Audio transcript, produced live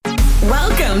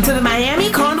Welcome to the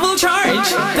Miami Carnival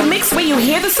Charge, the mix where you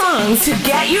hear the songs to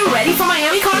get you ready for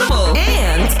Miami Carnival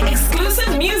and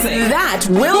exclusive music that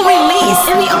will release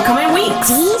in the upcoming weeks.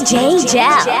 DJ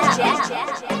Gel.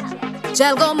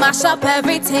 Gel go mash up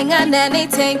everything and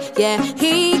anything, yeah.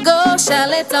 He go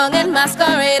shell it down and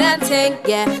masquerade and ting,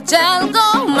 yeah. Gel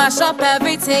go mash up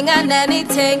everything and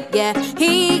anything, yeah.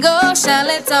 He go shell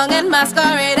it down and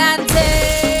masquerade and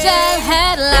ting. Gel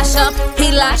head lash up,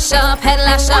 he lash up, head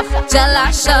lash up. Gel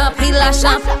lash up, he lash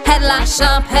up, head lash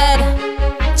up, head.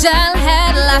 Gel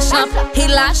head lash up, he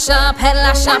lash up, head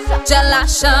lash up. Gel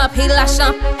lash up, he lash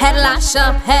up, head lash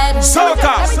up, head.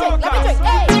 Soca.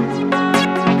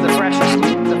 The freshest.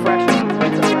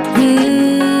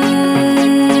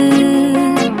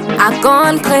 I've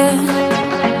gone clear.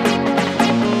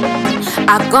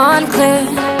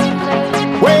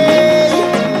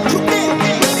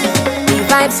 The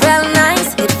vibes feel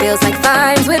nice, it feels like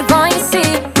vibes with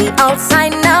Voicey. We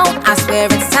outside now, I swear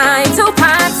it's time to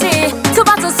party. 2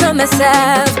 bottles to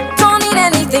myself, don't need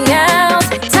anything else.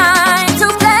 Time to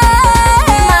play.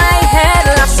 My head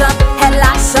lash up, head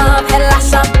lash up, head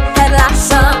lash up, head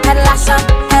lash up, head lash up,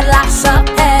 head lash up,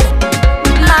 head.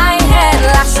 My head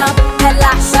lash up, head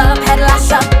lash up, head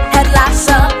lash up, head lash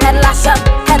up, head lash up,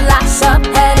 head lash up,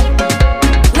 head.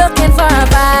 Looking for a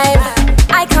vibe,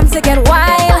 I come to get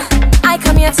wild. I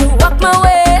come here to walk my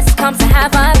waist, come to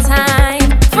have a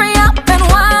time. Free up and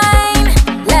wine,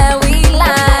 let we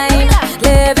line.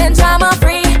 Living drama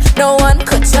free, no one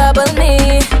could trouble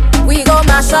me. We go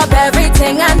mash up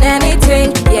everything and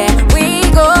anything, yeah. We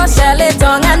go shell it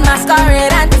down and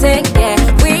masquerade and ting, yeah.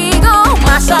 We go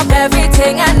mash up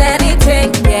everything and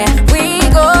anything, yeah. We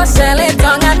go shell it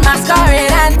down and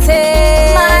masquerade and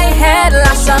ting. My head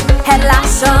lash up, head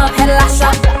lash up, head lash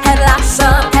up, head lash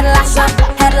up, head lash up,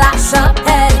 head lash up,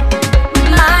 head.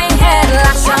 My head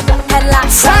lash up, head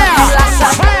lash up, head lash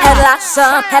up, head lash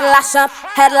up, head lash up,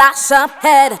 head lash up,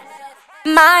 head.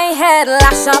 My head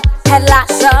lash up, head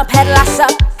lash up, head lash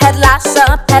up, head lash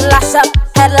up, head lash up,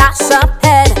 head lash up,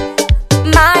 head.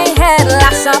 My head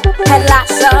lash up, head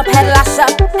lash up, head lash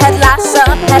up, head lash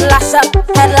up, head lash up,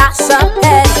 head lash up,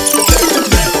 head.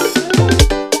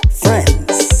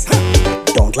 Friends,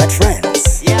 don't let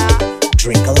friends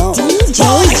drink alone. DJ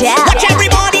Gel. Watch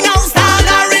everybody now,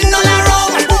 staggering all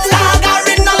around.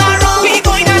 Staggering all around. We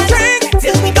going to drink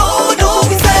till we don't know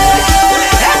we say.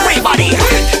 Everybody,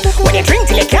 when you drink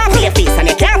till you can't feel your feet and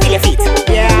you can't feel your feet.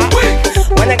 Yeah.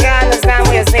 When the girl understand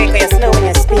what you say, cause you're slow when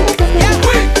you speak.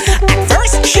 At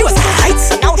first she was high,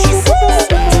 so now she's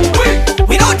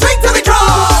we don't drink till we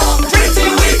drunk. Drink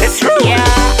till we. It's true. Yeah.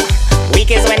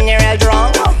 Weak is when you're real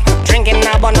drunk. Drinking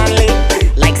abundantly,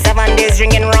 like 7 days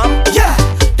drinking rum. Yeah,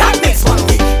 that makes 1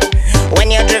 week.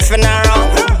 When you're drifting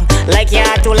around, like you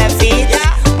had 2 left feet.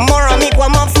 More on me,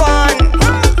 more fun.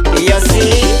 You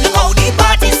see? Look how the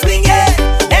party swinging.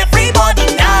 Everybody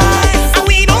nice, and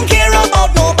we don't care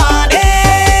about nobody.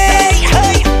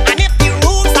 Hey, and if the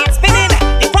rules start spinning,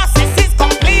 the process is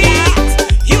complete.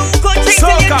 You could drink till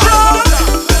you're drunk.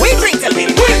 We drink till we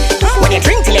When you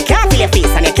drink till you can't feel your feet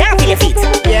and you can't feel your feet.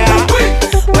 Yeah.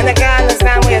 When the girl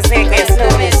understand what you say, cause you're slow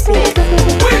when you speak.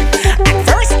 At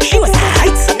first she was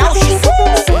high, so now she's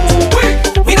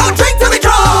we don't drink till we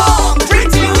drunk.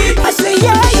 Drink till we. I say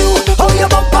yeah you, how your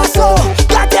bumper so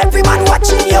got every man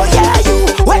watching you. Yeah you,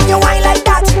 when you whine like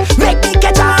that, make me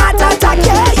catch a heart attack.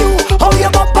 Yeah you, how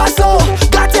your bumper so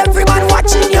got every man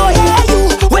watching you. Yeah you,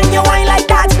 when you whine like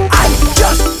that, I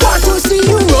just want to see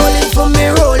you roll it for me,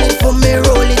 roll it for me,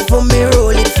 roll it for me,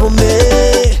 roll it for me.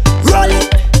 Roll it,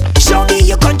 show me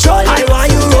you control it. I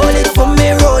want you roll it for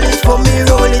me, roll it for me,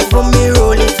 roll it for me,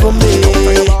 roll it for me.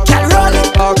 Can roll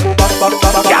it, girl.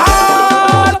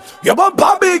 Your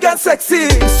bumper big and sexy,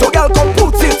 so girl come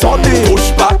put it on me.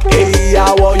 Push back, hey,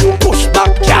 I want you push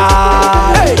back,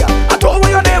 girl. Hey, I don't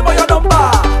want your name or your number,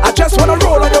 I just wanna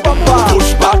roll on your bumper.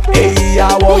 Push back, hey,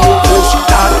 I want you push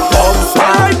that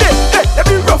bumper. Hey, let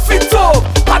me rough it up.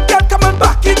 Bad girl come and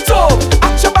back it up.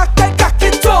 At your back and cock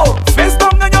it up. Face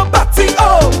down and your body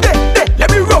up. Hey,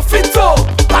 let me rough it up.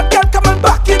 Bad girl come and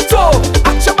back it up.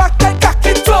 At your back and cock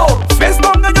it up. Face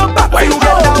down and your body. Where you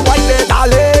get that white there,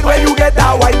 darling? Where you get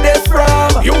that white there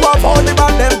from? You have all the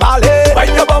man them ballet.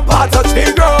 When your bumper touch the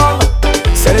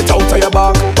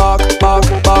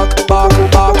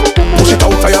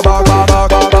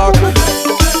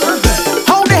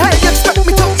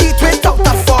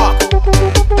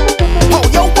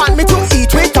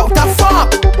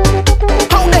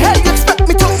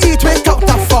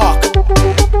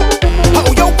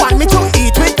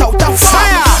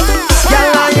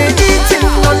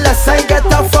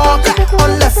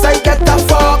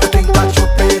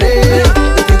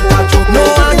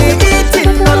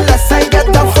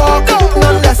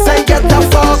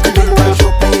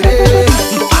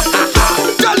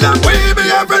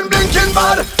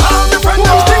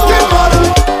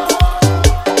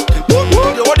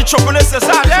for this is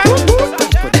all, yeah?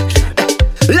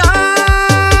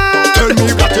 Tell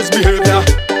me what is behavior.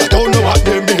 I don't know what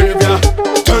name behavior.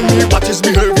 Tell me what is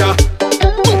behavior.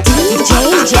 DJ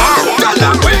Jab.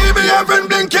 We be having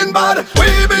blinking bad. We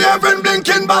be having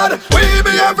blinking bad. We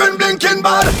be having blinking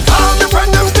bad. All the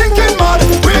friends them stinking mad.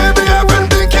 We be having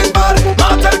blinking bad.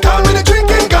 Martel call me the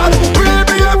drinking god. We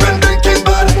be having blinking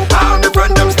bad. All the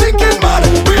friends them stinking mad.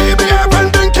 We be having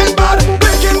blinking bad.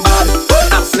 Blinking bad.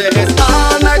 I say it's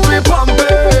all night we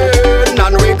pumping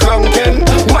and we crunking,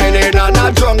 whining and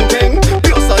a drunking,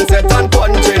 pure sunset and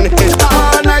punching. It's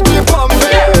all night we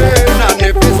pumping, and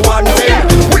if it's one thing,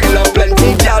 we love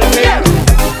plenty girl thing.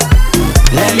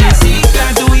 Let me see,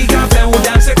 quand tu y quand faire ou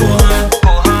danser courant,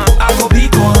 à copie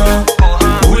courant,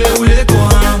 oule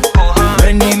courant.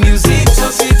 When the music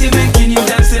so sweet, it making you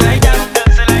dance it like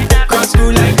that, cross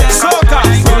through like that,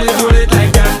 roll it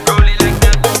like that.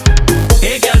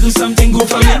 Hey girl, do something good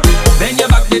for me. Bend your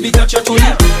back, baby, touch your toe.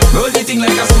 Roll the thing like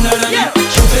a tsunami.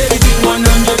 Shoot everything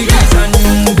 100 degrees and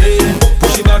then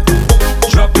push it back,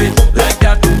 drop it like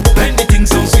that. When the thing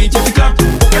so sweet, you clap.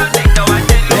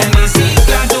 Let me see,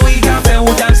 quand tu y quand faire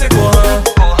ou danser courant,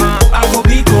 à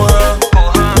copie courant,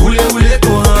 oule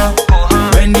courant.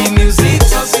 When the music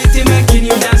so sweet, it making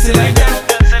you dance it like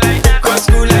that, cross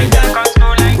through like that,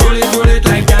 roll it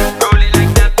like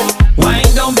that.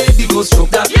 Wind down, baby, go stroke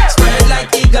that. Spread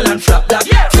like eagle and flap that.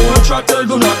 Full throttle,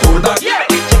 do not hold back.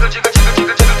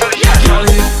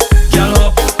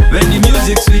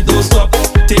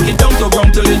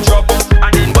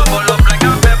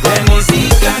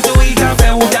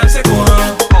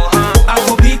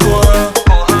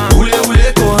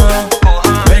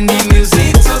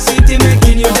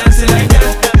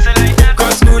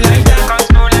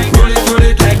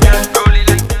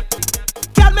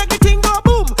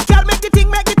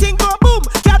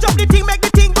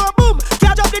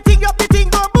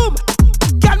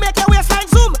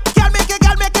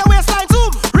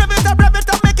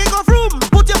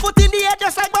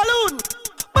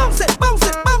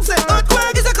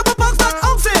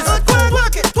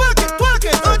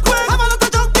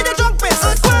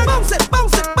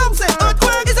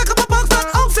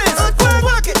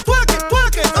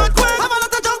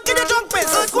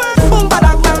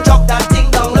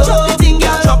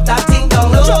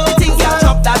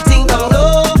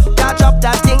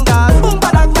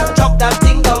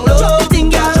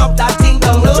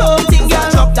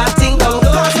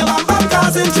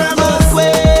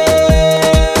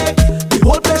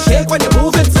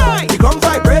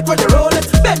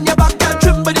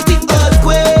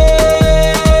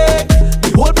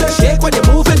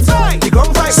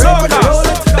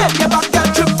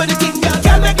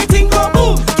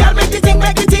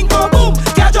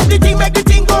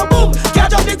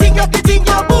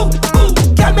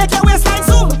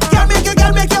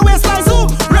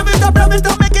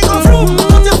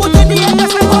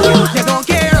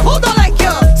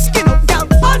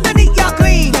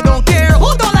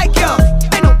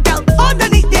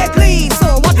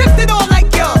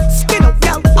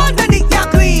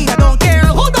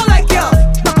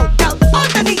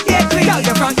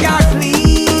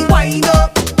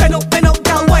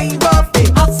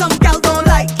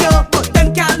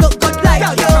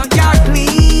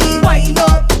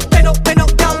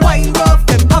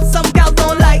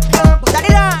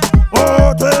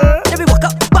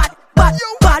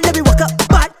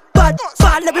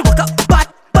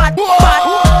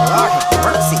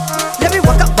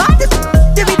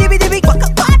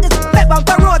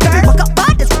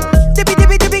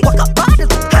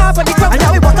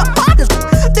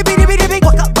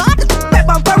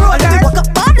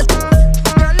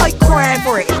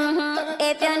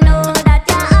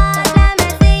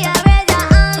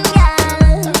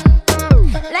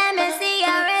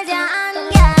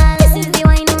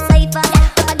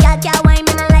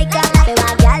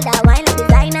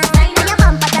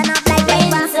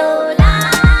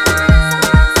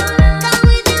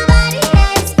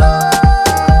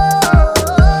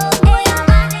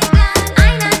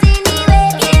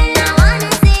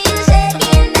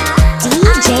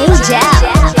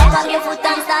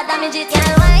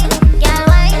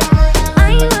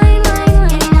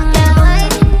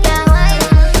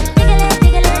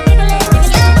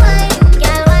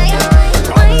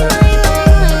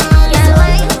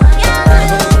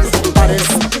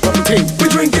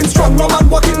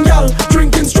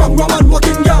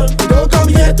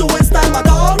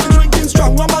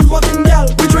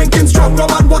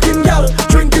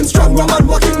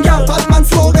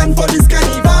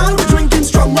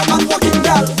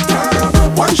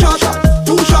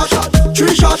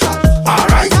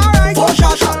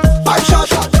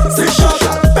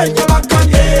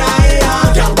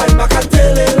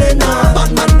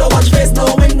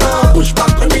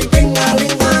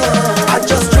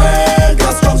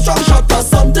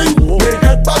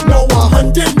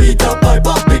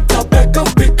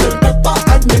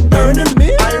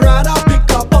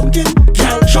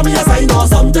 show me a sign or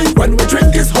something. When we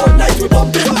drink this whole night we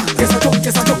bumping. Yes I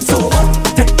drunk so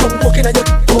much. Take drunk walking and you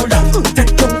hold up.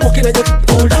 Take drunk walking and you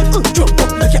hold up. Drunk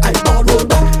up like your eyeball roll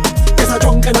back. Yes I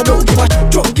drunk and I don't give a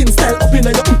drunken style up in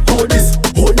and you hold this.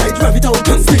 Whole night rev it out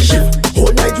and stay shift.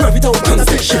 Whole night rev it out and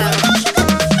stay shift.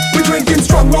 We drinking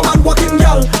strong rum and walking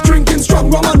gal. Drinking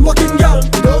strong rum and walking gal.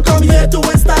 We don't come here to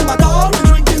waste time at all. We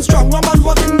drinking strong rum and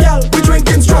walking gal. We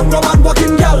drinking strong rum and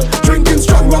walking gal. Drinking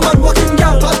strong rum and walking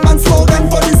gal. Batman slogan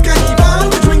for this carnival.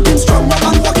 We drinking strong rum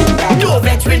and walking gal. Don't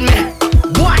vex with me.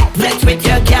 Boy, vex with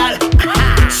your gal.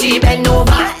 She bend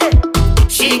over.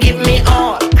 She give me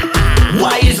all.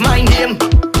 Why is my name?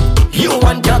 You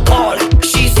want to call?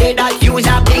 She said that you's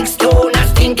a big stone, a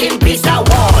stinking piece of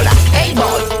wall. Hey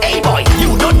boy,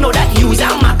 you don't know that you's a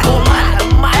Mako man.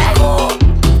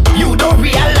 You don't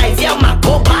realize you're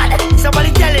Mako bad.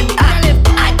 Somebody tell him,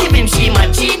 I give him she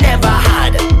man she never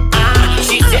had.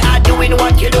 She say I'm doing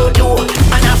what you don't do,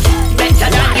 and I'm better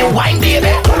than you wine,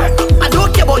 baby. I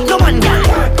don't care about no man, girl.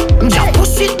 Just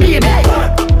push it, baby.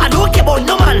 I don't care about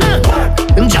no man.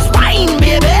 Just wine,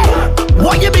 baby.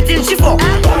 What you beating she for?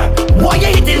 What you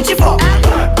hitting she for?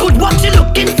 Good what you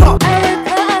looking for?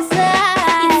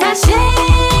 It's a shame.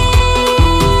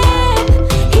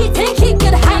 He think he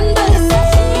could handle it.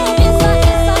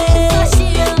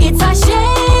 It's a shame.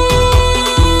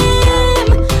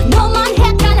 No man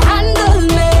here can handle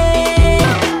me.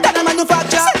 That a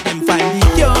manufacture, them find the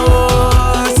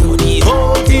cure. So the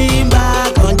whole team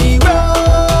back on the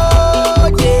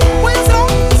road, yeah. What you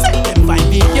say? Them find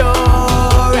the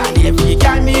cure, and every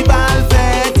carnival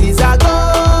fete is a go.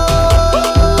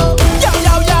 Yo,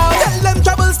 tell them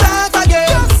trouble start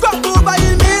again. Come over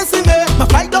here, missing me. My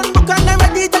fight done book and I'm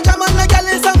ready to come on like a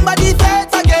somebody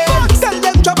fete again. Tell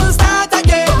them trouble start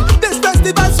again. This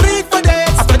festival's sweet for this.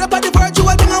 I fed up on the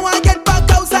virtual thing, I wanna get back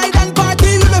outside and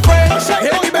party with my friends.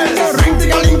 Hear the bells, ring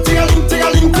ting-a-ling, ting-a-ling,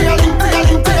 ting-a-ling, ting-a-ling,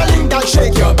 ting-a-ling, ting-a-ling. Girl,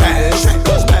 shake your bells, shake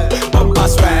those bells, bumper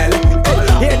swell. Hey,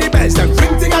 hear the bells, them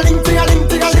ring ting-a-ling, ting-a-ling,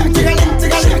 ting-a-ling, ting-a-ling,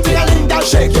 ting-a-ling, ting-a-ling. Girl,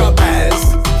 shake your bells,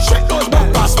 shake those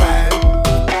bumper swell.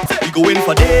 We going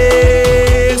for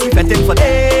days, we fetting for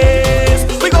days.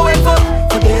 We going for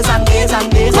days and days and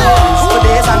days, for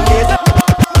days and days.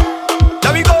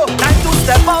 There we go, time to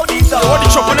step out the door. What the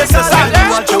trouble is, Tell me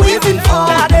what you're waiting for.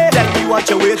 Tell me what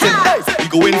you're waiting. We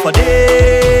going for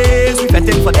days, we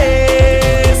fetting for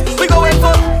days. We going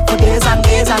for days and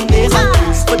days and days,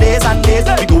 for days and days.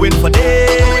 We going for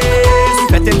days, we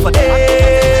fetting for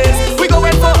days. We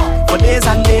going for days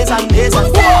and days and days, for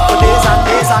days and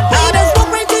days and days. Ladies walk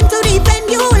right into the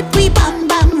venue with we bam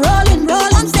bam rolling,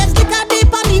 roll on steps, lick a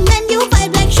dip on the menu,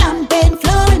 vibe like champagne,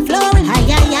 flowing, flowing. Hi,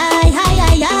 hi, hi, hi,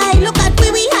 hi, hi. Look at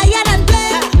we higher than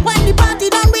play. When the party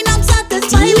done, we not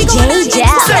satisfied. We gonna DJ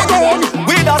get Jab.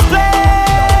 We just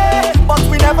play, but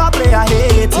we never play a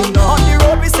hating. On the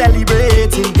road we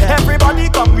celebrating, everybody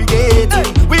congregating.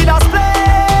 We just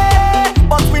play,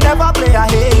 but we never play a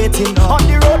hating. On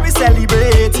the road we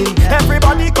celebrating,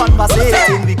 everybody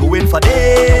conversating. We going for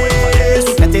days,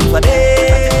 we getting for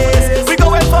days. We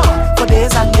going for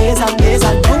days and days and days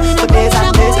and for days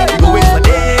and days. We going for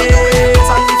days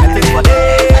and we getting for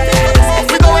days.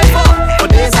 We going for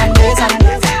days and days and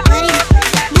days.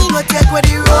 You go take with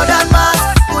the road and mass,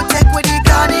 go take with the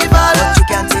carnival, but you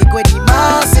can't take with the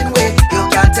mass in way. You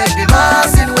can't take the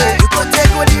mass in way. You go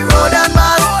take with the road and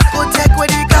mass, go take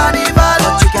with the carnival,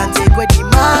 but you can't take with the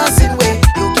mass in way.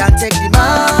 You can't take the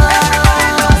mass.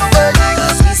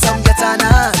 Cause we some get on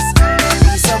us,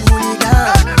 we some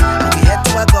hooligan. We head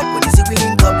to a cup when you see we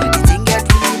link up, the thing get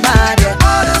really mad.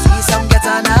 Cause we some get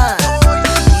on us,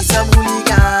 we some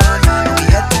hooligan. We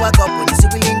head to a cup when you see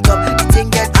we link up, the thing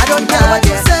get. I don't care what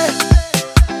you say.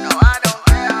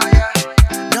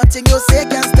 Nothing you say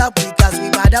can stop we, cause we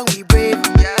bad and we brave.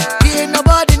 We ain't no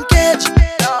boarding cage.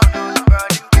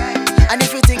 And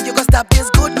if you think you can stop this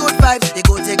good vibes, they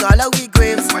go take all of we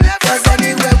graves. Cause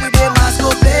anywhere we dey mask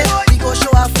go play, we go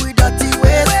show off we dirty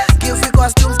ways. Give we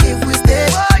costumes, give we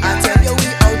stage. I tell you we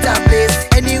out of place.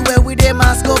 Anywhere we dey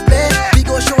mask go play, we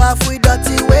go show off we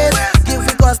dirty ways. Give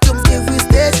we costumes, give we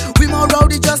stage. We more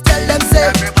rowdy, just tell them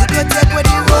say. You go take with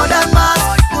the road and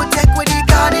mask, go take with the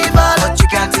carnival, but you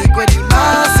can't take with the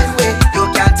mass in way. You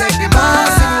can't take the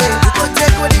mass in way. You go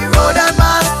take with the road and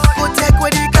mask, go take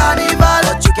with the carnival,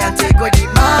 but you can't take with the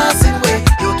mass in way.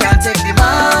 You can't take the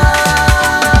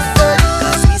mass.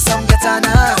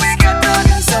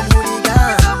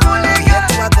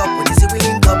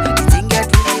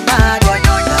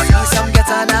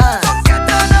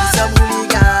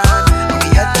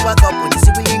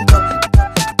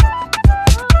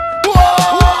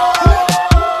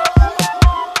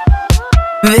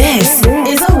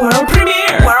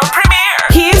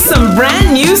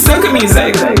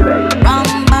 music.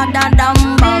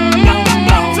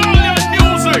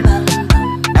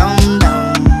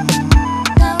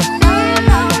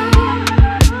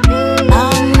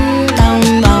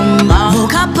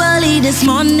 Woke up early this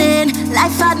morning,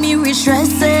 life had me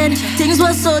re-stressing. Things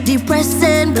were so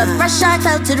depressing, blood pressure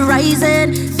felt it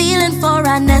rising. Feeling for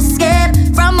an escape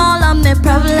from all of my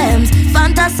problems.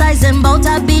 Fantasizing about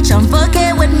a beach and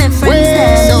fucking with my friends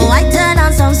there. So I turn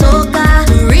on some soca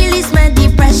to release my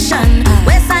depression.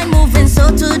 Westside moving so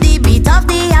to the beat of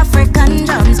the African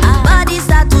drums. Body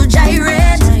start to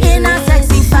gyrate in a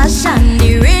sexy fashion.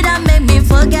 The rhythm make me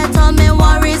forget all my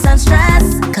worries and stress.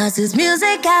 Cause this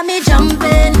music got me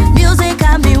jumping, music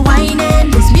got me whining.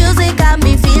 This music got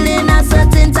me feeling a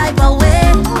certain type of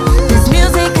way. This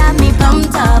music got me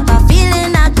pumped up, I'm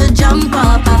feeling I could jump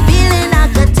up, I'm feeling I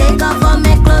could take off all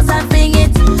my clothes and bring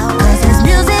it. Cause this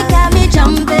music got me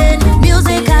jumping,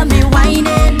 music got me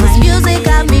whining. This music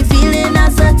got me feeling a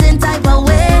certain type of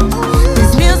way.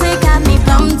 This music got me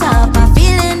pumped up, I'm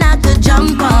feeling I could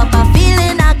jump up, I'm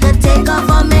feeling I could take off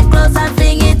all my clothes and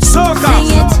bring it.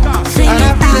 Sing it, sing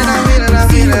it.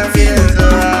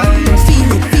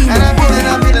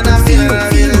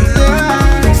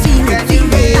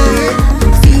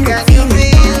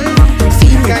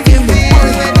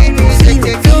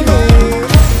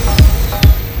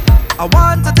 I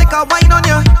want to take a wine on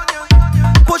you.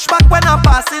 Push back when I'm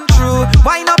passing through.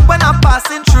 Wine up when I'm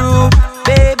passing through.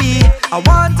 Baby, I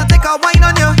want to take a wine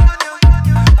on you.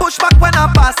 Push back when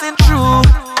I'm passing through.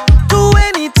 Do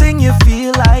anything you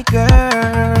feel like,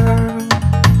 girl.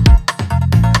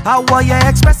 How will you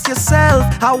express yourself?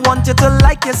 I want you to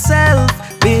like yourself,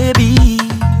 baby.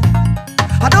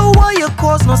 I don't want you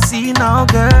cause no scene now,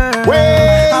 girl.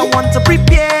 Wait. I want to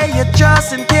prepare you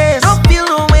just in case. Don't feel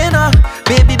no winner,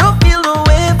 baby, don't feel no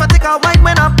way. If I take a wine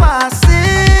when I'm passing,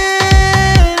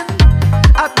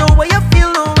 I know where you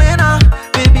feel no winner,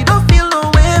 baby, don't feel no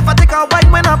way. If I take a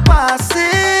wine when I'm passing,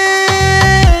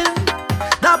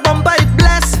 that bumper is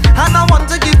blessed, and I want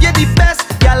to give you the best.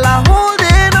 Girl, I'm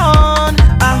holding on,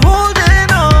 I'm holding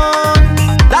on.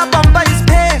 That bumper is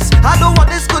paced, I don't want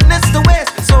this goodness to waste.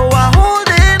 So I'm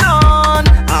holding on,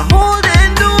 I'm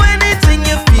holding. Do anything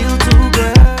you feel to,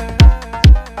 girl.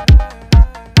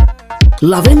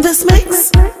 Loving this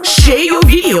mix? Share your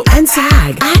video and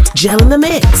tag at Gel in the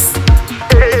Mix.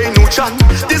 Hey, no chan,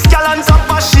 this gal on top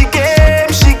of she game,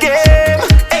 she game.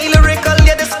 Hey, lyrical,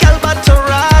 yeah, this gal but to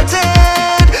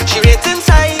rotten. She ratings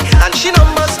high and she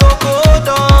numbers no go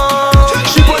down.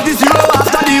 She put the zero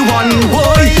after the one,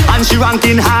 boy, and she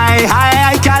ranking high,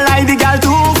 high. I can't lie, the gal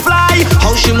too fly.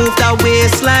 How she move that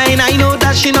waistline, I know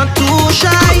that she not too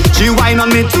shy. She whine on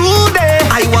me today,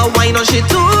 I will whine on she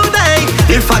today.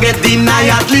 if I get denied,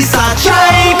 at least I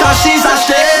try. Cause she's a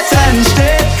straight and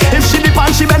straight. If she dip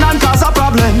and she bend and cause a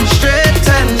problem, Straight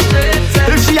and straight.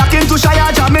 if she acting too shy,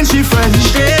 I jam in she friend.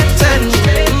 Straight and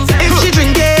straight. If she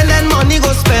drinking, then money go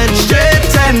spend.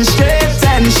 Straight and straight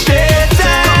and straight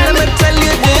Let and me tell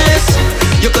you this,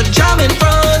 you could jam in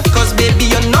front, cause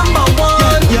baby you're number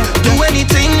one. Do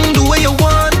anything, do what you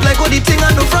want, like what the thing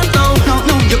on the front now.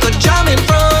 You could jam in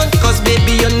front, cause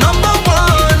baby you're number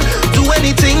one. Do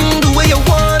anything, do what you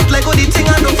want, like what the thing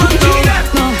on the front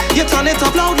now. You turn it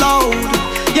up loud, loud.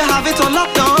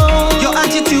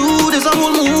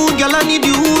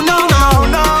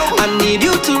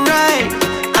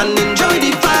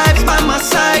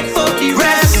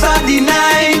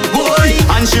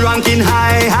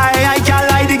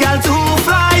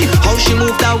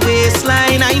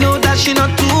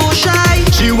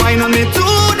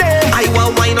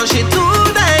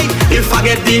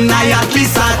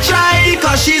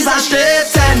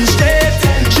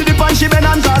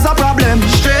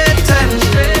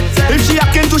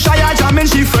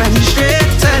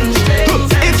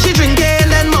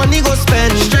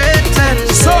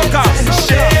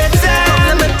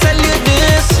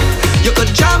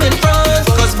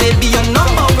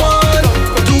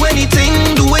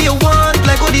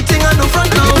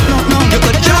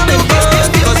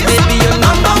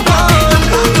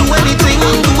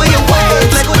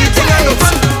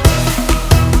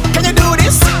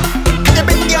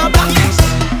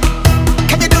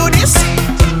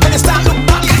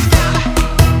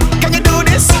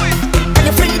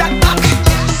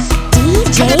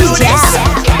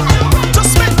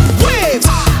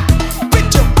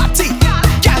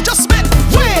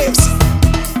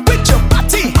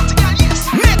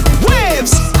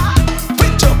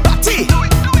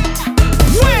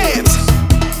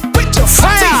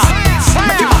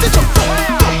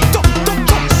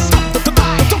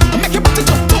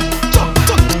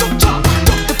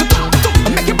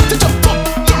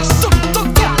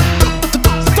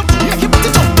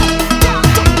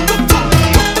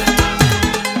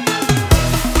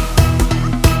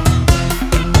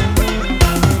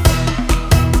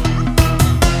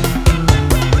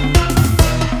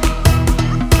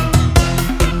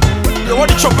 Yo, what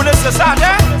the trouble is this out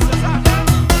there?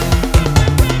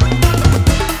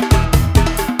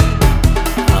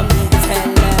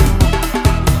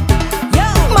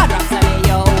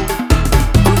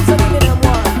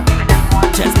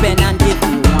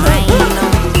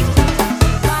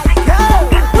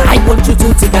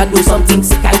 Do something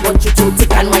sick, I want you to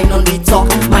tick and wine on the top.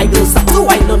 My girl start to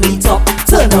wine on the top.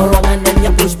 Turn around and then you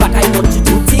push back. I want you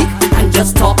to tick and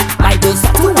just talk. My girl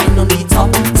start to wine on the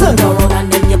top. Turn around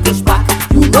and then you push back.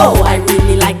 You know I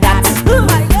really like that.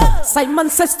 Simon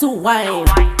says to wine,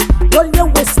 roll your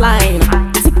waistline,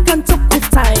 tick and talk with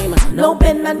time. Now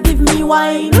bend and give me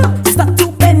wine. Start to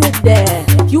bend it there.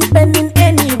 You bending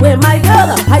anywhere, my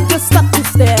girl. I just start to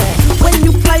stare. When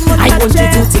you climb on I want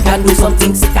chair. You to tick and do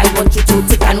something sick. I want you to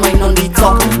tick and wine on the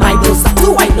top. My girl start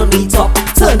to wine on the top.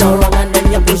 Turn around and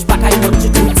then you push back. I want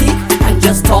you to tick and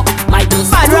just talk. My girl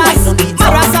start to wine on the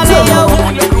top. Turn around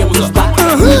and then you push back.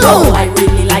 You know I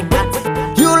really like that.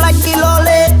 You like the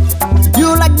lolly,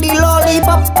 you like the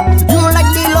lollipop, you like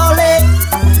the lolly,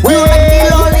 you like the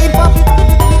lollipop,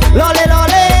 lolly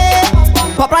lolly,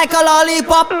 pop like a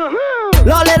lollipop,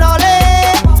 lolly lolly,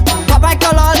 pop like a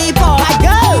lollipop, my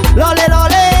girl, lolly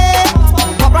lolly,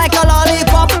 pop like a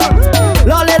lollipop,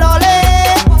 lolly lolly,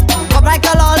 pop like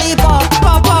a lollipop,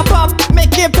 pop pop pop,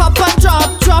 make it pop and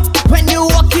drop drop. When you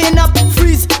walking up,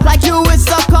 freeze like you is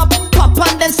a cup, pop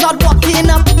and then start walking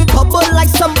up, bubble like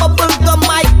some bubble gum,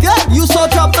 my girl, you so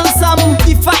troublesome.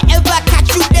 If I ever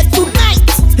catch you there tonight,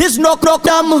 it's no crock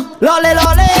dumb. Lolly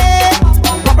lolly,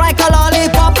 pop like a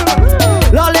lollipop,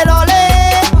 lolly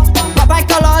lolly, pop like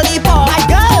a lollipop, my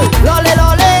girl, lolly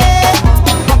lolly,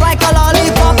 pop like a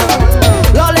lollipop,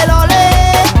 lolly lolly,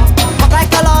 pop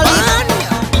like a lollipop.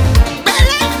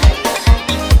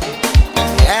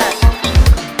 Yeah.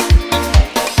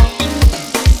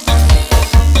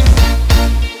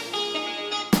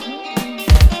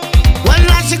 One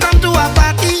night she come to a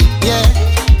party, yeah,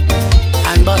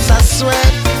 and bust a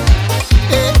sweat,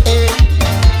 eh, eh.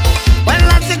 One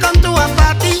night she come to a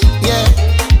party, yeah,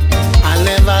 I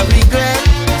never regret,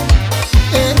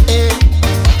 eh, eh.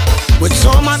 With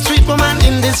so much sweet woman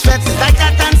in this fest, it's like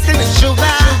I dance in the sugar.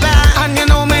 And you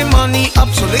know my money up,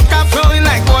 so liquor flowing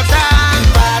like water. The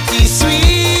party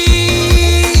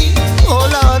sweet, oh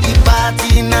Lord, the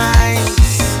party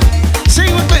nice.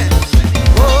 Sing with me.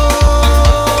 Oh,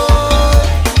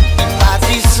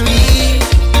 party sweet,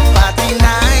 party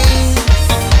nice.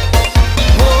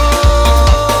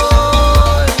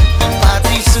 Oh,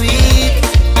 party sweet,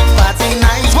 party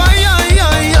nice. Boy, yo, yo,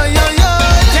 yo, yo, yo.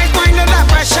 Take mind of that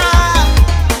pressure.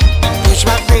 Push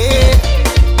back there,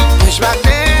 push back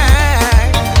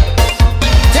there.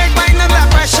 Take mind of that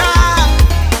pressure.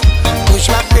 Push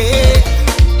back there,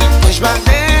 push back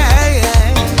there.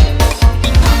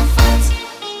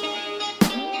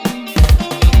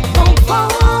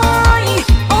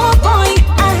 Oh boy,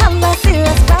 I have a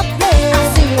serious problem. A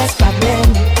serious problem.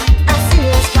 A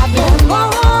serious problem.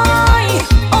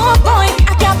 Oh boy, I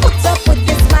can't put up with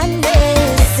this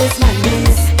madness. This is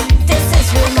madness. This is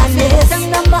real madness.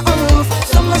 Them on my roof,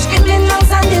 so much scribbling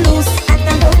out on the loose, and I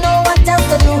don't know what else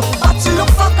to do but to look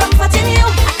for comfort in you. I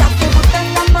can't feel put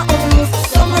them on my roof,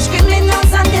 so much scribbling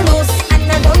out on the loose,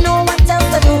 and I don't know what else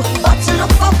to do but to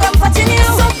look for comfort in you.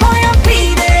 So boy, I'm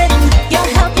pleading, your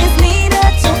help is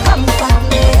needed to comfort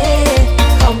me.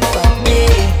 Comfort me,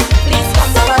 please comfort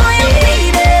me. So boy, I'm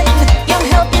pleading, your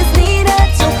help is needed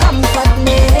to comfort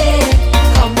me.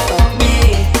 Comfort me,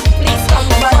 please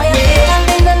comfort me. I'm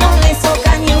feeling lonely, so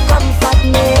can you comfort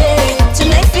me?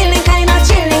 Tonight feeling kinda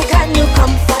chilly, can you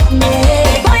comfort me?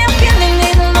 Boy, I'm feeling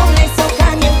little lonely, so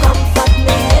can you comfort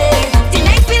me?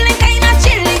 Tonight feeling kinda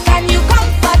chilly, can you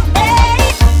comfort me?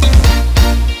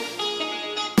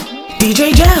 DJ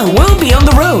Jel will be on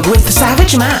the road with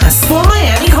Savage Mass for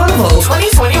Miami Carnival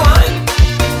 2021.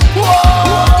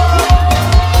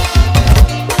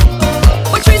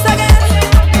 Patrice again.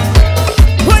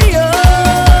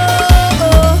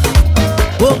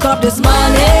 Woke up this morning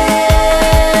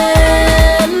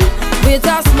with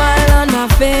a smile on my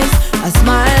face, a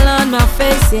smile on my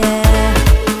face, yeah.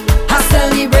 I'm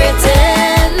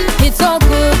celebrating. It's so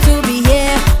good to be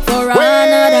here for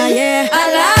another year.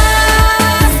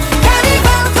 Alas,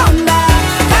 carnival come back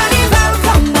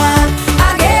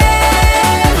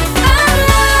again.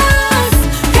 Alas,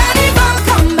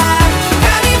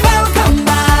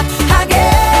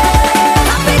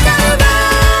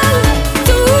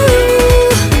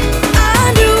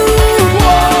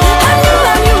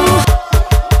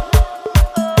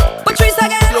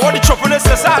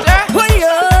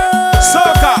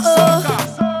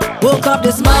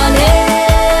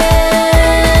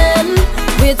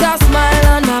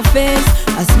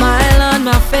 a smile on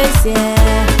my face,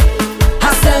 yeah.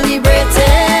 I'm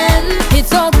celebrating. It's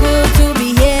so good to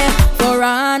be here for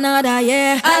another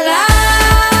year.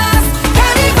 Alas,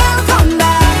 carnival come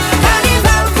back,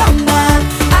 carnival come back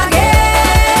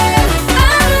again.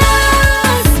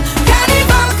 Alas,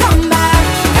 carnival come back,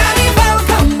 carnival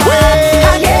come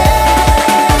back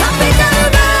again. Happy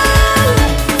carnival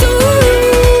to you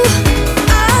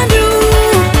and you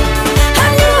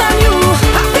and you and you.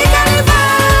 Happy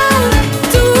carnival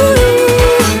to you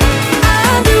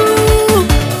and you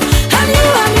and you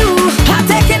and you. I'm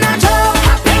taking a joke.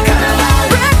 Happy carnival.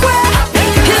 Break away.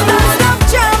 His don't stop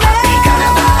jamming. Happy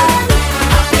carnival.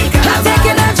 Happy carnival. I'm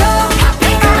taking a joke.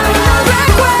 Happy carnival.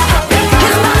 Break away.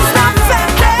 His don't stop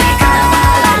fending.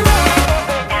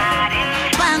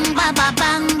 Bang ba ba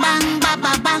bang bang ba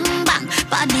ba bang bang.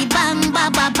 Body bang ba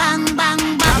ba bang bang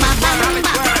ba ba bang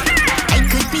bang. I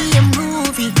could be a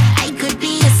movie, I could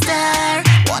be a star.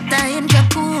 Water in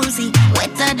jacuzzi,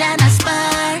 wetter than a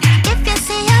spar. If you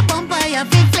see a bumper, you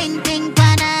feel fling ting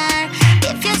pana.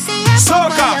 If you see a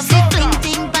bumper, you feel fling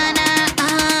ting pana.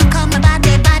 Call me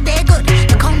body good.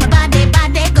 You call me body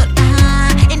good.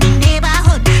 In the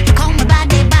neighborhood, you call me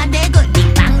body good.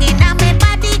 Banging on me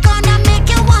body gonna make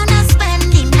you wanna spend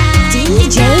the night.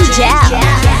 DJ Jam.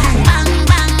 Bang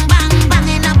bang bang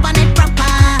banging up on it proper. I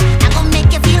gon'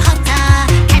 make you feel hotter.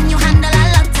 Can you handle a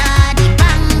lotter? The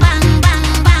bang bang bang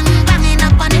bang banging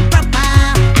up on it proper. I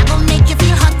gon' make you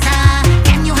feel hotter.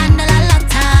 Can you handle a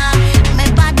lotter? My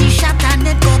body shot and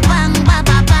it go bang ba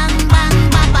ba bang bang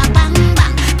ba ba bang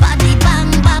bang. Body bang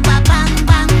ba ba bang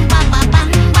bang ba ba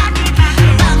bang bang.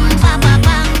 Bang ba ba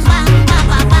bang bang ba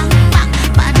ba bang bang.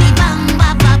 Body bang ba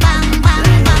ba bang bang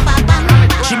ba ba bang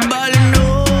bang. She ballin' no,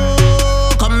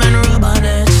 come and rub on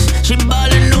it. She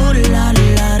ballin' no, la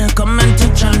la la, come and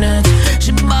touch on it.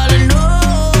 She ballin' no,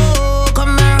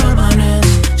 come and rub on it.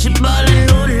 She ballin'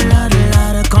 no, la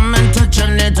la la, come and touch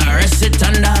on it. I rest it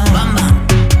under. Bamba,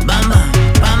 bamba,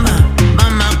 bamba,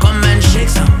 bamba, come and shake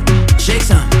some,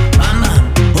 bamba.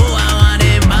 Oh, I want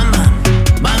it, bamba,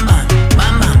 bamba,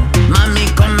 bamba, mommy,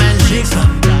 come and shake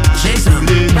some.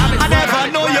 I never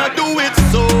know you do it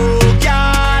so,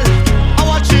 girl. I'm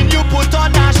watching you put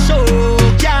on a show,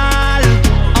 girl.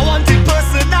 I want it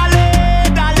personally,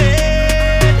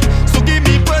 darling. So give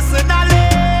me personally,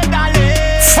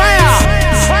 darling. Fire.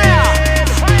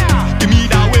 Give me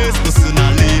that waist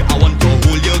personally. I want to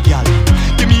hold you, girl.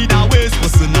 Give me that waist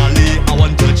personally. I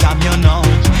want to jam you now.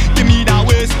 Give me that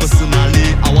waist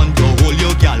personally. I want to hold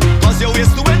you, girl. Cause your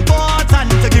waist too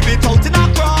important to give it out in a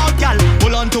crowd, girl.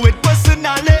 Hold on to it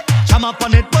personally. Jam up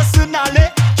on it personally.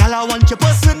 Girl, I want you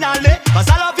personally. Cause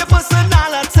I love your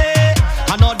personality.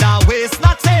 Another waist,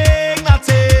 nothing.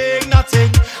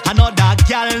 Another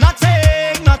girl,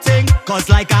 nothing. Cause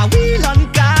like a wheel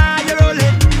on car, you're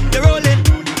rolling.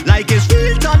 Like it's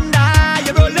real thunder,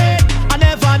 you're rolling. I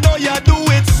never know you do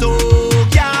it so,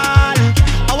 girl.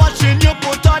 I'm watching you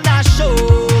put on a show,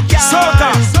 girl.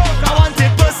 I want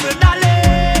it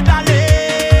personally,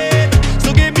 darling.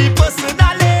 So give me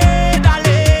personally,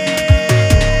 darling.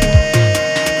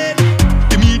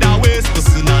 Give me that waist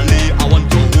personally. I want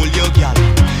to hold you, girl.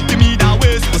 Give me that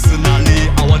waist personally.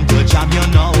 I want to jam you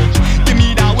now. Give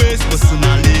me that waist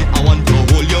personally. I want to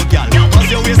hold you, girl. Cause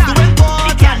your waist too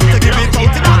important to give it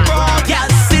out in a crowd. Girl,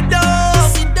 sit down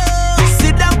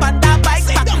on that bike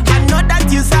back. I know that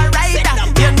you's a rider.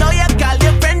 You know you call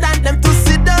your friend and them to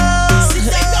sit down.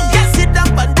 Yeah, sit down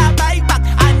on that bike back.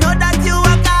 I know that you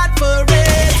work hard for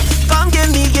it. Come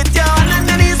get your hand on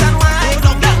the knees and wine.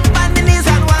 Down on the knees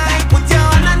and wine. Put your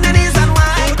hand on the knees and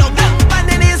wine. Down on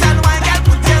the knees and wine, girl.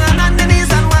 Put your hand on the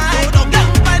knees and wine. Down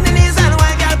on the knees and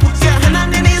wine, girl. Put your hand on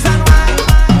the knees and wine.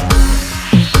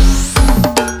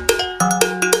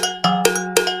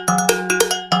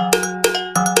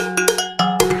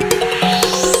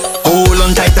 Hold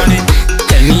on tight on it.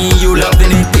 Tell me you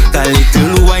loving it. Take a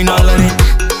little wine all on it.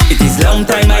 It is long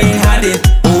time I ain't had it.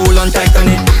 Hold on tight on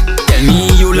it. Tell me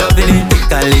you loving it.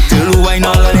 Take a little wine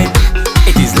all on it.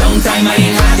 It is long time I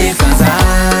ain't had it. Cause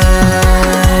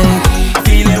I'm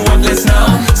feeling worthless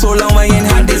now. So long I ain't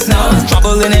had this now.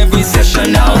 Trouble in every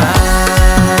session now.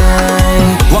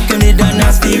 Walking it down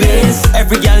nasty ways.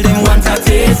 Every girl them want a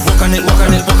taste. Walk on it.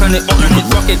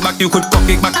 Rock it back, you could cock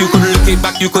it back, you could lick it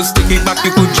back, you could stick it back,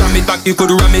 you could jam it back, you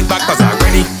could ram it back. Cause I'm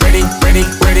ready.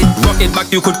 Rock it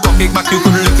back, you could cock it back, you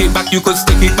could lick it back, you could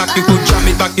stick it back, you could jam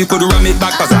it back, you could ram it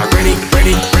back. Cause I'm ready.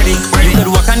 You could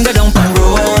walk and go down pan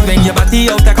road when your body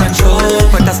out of control.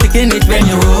 Put a stick in it when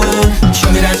you roll. Show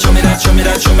me that.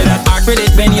 Arc with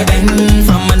it when you bend.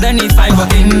 From underneath 5 or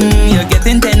in, you're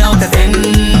getting 10 out of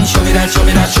 10. Show me that.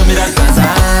 Cause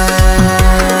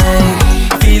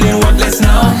I'm feeling worthless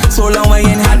now.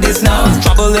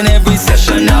 trouble in every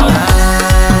session now.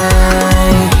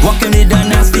 Walking it down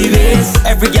nasty ways.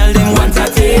 Every girl them want a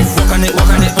taste. Walk on it, walk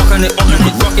on it, walk on it, walk on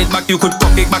it. Rock it back, you could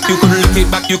cock it back, you could lick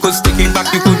it back, you could stick it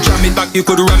back, you could jam it back, you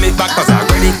could ram it back. Cause I'm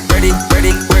ready, ready,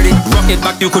 ready, ready. Rock it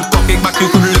back, you could cock it back, you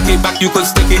could lick it back, you could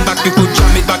stick it back, you could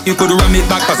jam it back, you could ram it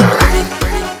back. Cause I'm ready,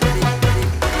 ready.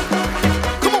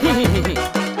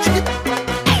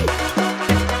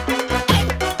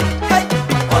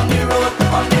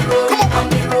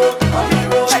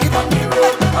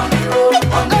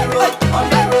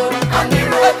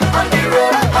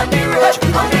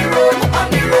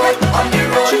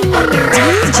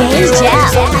 DJ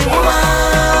Jab.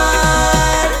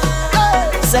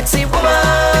 Sexy woman,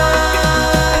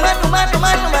 woman,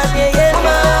 woman, woman, yeah, yeah,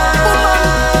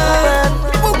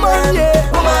 woman,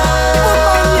 yeah, woman,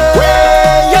 yeah.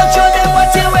 Well, you show them what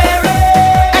you're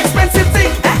wearing. Expensive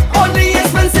thing, only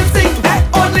expensive thing,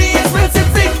 only expensive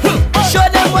thing. Show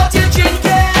them what you're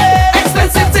drinking.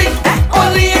 Expensive thing,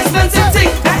 only expensive thing,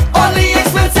 only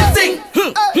expensive thing.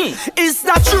 It's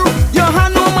not true, you're a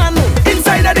no man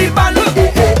inside of the band.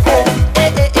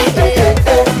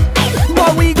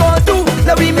 What we gon' do?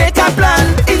 Let we make a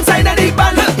plan inside of the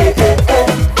band.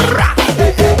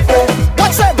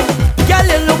 What's up? Girl,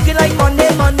 you looking like Monday,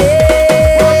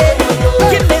 Monday.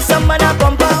 Give me some man a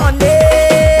bumper on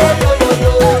it.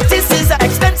 This is an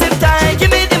expensive time.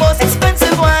 Give me the most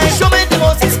expensive wine. Show me the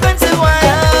most expensive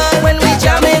wine. When we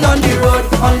jamming on the road,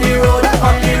 on the road,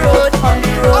 on the road, on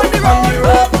the road, on the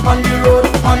road, on the road,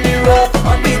 on the road,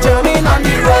 on the jamming on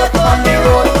the road, on the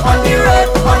road, on the road,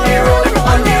 on the road,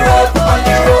 on the road, on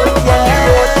the road,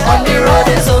 on the road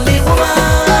is only woman.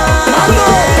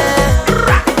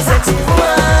 Sexy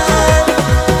woman,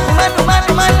 woman, woman,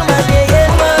 woman, woman, yeah, yeah,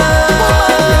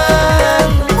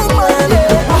 woman,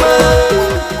 yeah,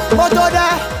 woman. Motoda,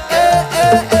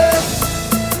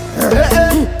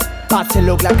 Party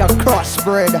look like a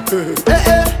crossbred.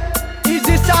 Is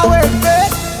this our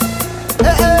bed?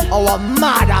 Our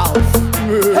madhouse.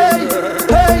 Hey,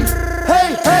 hey, hey,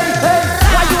 hey, hey.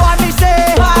 What you want me say?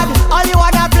 Bad. All you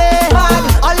wanna play? Bad.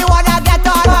 All you wanna get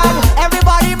on? Bad.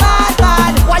 Everybody mad,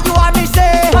 bad. What you want me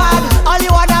say? Bad. All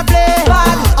you wanna play?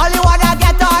 Bad. All you wanna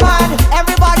get on? Bad.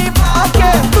 Everybody,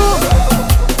 okay.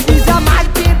 It's a mad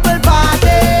people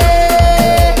party.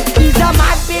 It's a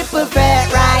mad people fair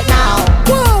right now.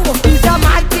 It's a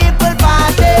mad people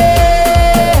party.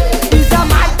 It's a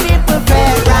mad people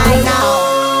fair right now.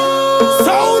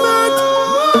 Sound it!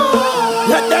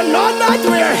 Let them know that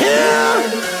we're here!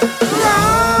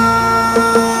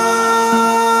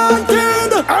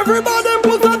 Ranking! Everybody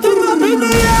put a thing up in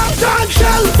the air! Dance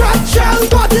shell, fat shell,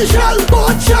 body shell,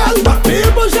 boat shell. My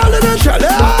people shelling it,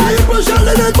 shelling. My people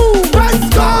shelling it, boom. Thanks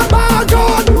God, my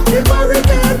God. If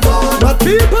hurricane gone. My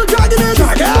people dragging it,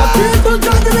 dragging. My people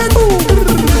dragging it, boom.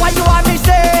 What you want me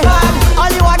say? Bad.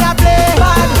 All you wanna play?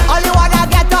 Bad. All you wanna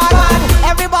get on? Bad.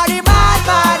 Everybody mad,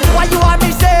 bad. What you want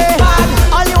me say? Bad.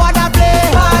 All you wanna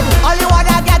play? Bad. All you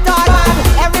wanna get on? Bad.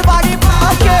 Everybody,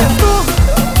 okay.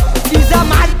 It's a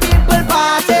mad people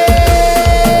party.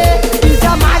 It's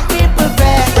a mad people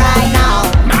fair right now.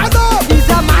 Mad up! It's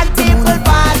a mad people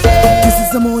party. This is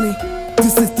the morning.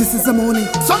 This is the morning.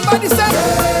 Somebody say.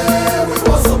 Yeah, we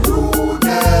want some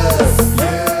rudeness.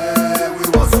 Yeah, we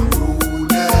want some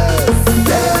rudeness.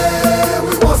 Yeah,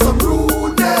 we want some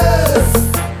rudeness.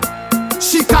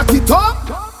 She cock it up.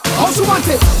 How she want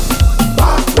it?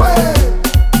 Back way.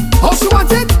 How she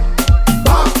want it?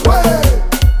 Back way.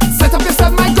 Set up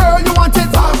yourself, my girl. You want it?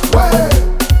 Back way.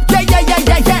 Yeah, yeah, yeah,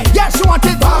 yeah, yeah, yeah. She want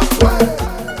it. Back way.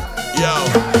 Yo,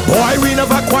 boy, we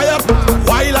never quiet.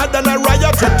 Wilder than a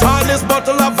riot. The tallest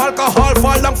bottle of alcohol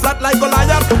fall down flat like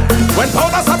Goliath. When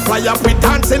powders are fly up, we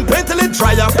dancing paint till it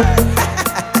dry up.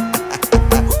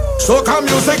 Soca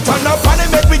music turn up and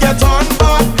it make we get on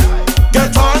bad.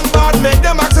 Get on bad, make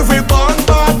them ask if we born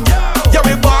bad. Yeah,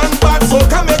 we born bad,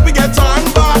 soca make we get on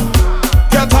bad.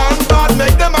 Get on bad,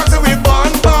 make them ask if we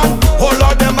born bad. Oh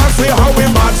Lord, them ask me how we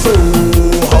bad so.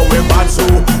 How we bad so,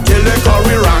 till they call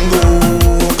we rango.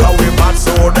 How we bad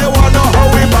so, they wanna how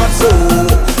we bad so.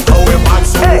 How we bad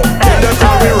so, till they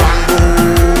call we rango.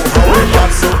 How we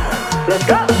bad so.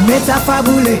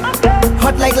 Metafabule,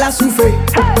 hot like la souffle.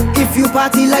 If you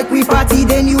party like we party,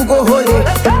 then you go holy.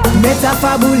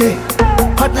 Metafabule,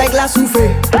 hot like la souffle.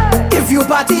 If you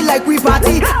party like we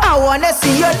party, I wanna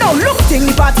see you now. Look, ting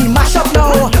the party mash up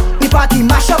now. The party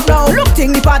mash up now. Look,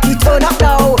 ting the party turn up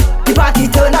now. The party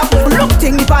turn up. Look,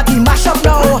 ting the party mash up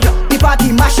now. The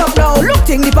party mash up now. Look,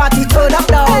 ting the party turn up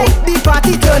now. The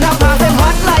party turn up, have them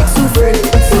hot like souffle.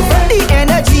 The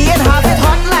energy and have it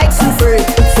hot like souffle.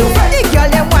 The girl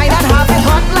them wine and have it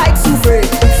hot like souffle.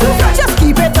 Just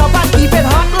keep it up and keep it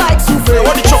hot like souffle.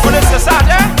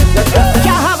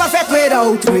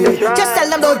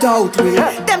 doubt we.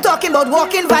 Them talking about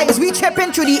walking vibes, we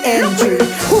tripping through the entry.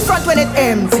 Who front when it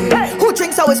empty? Who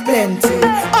drinks how it's plenty?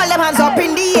 All them hands up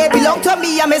in the air belong to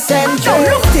me, I'm essential.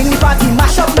 Look thing the party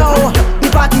mash up now. The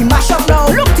party mash up now.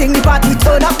 Look thing the party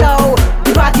turn up now.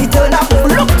 The party turn up.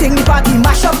 Look thing the party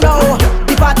mash up now.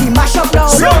 The party mash up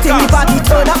now. Look thing the party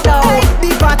turn up now.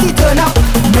 The party turn up.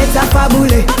 Mezza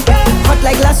fabule, hot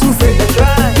like la souffle.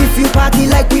 If you party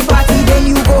like we party, then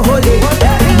you go holy.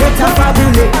 Mezza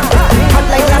fabule, hot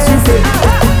like la souffle.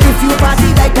 If you party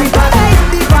like we party,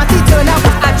 the party turn up.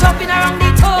 I jumping around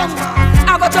the tongue,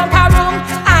 I go jump around.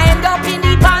 I end up in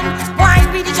the pan,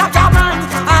 wine with the chop chop man.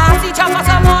 I have the chop for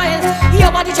some oil,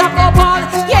 your body chop go ball,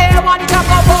 yeah, your body chop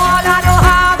go ball. I don't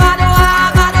have,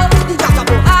 the chop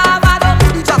go have, the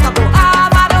chop go have,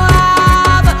 I don't have, the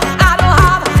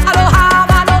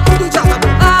chop go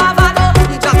have,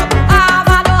 the chop go have,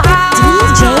 I don't have.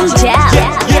 DJ Jell.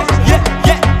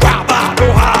 Yeah. Grab, I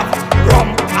don't have. Rum,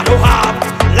 I don't have.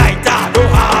 Lighter, I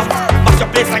don't have. Mash your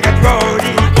place and get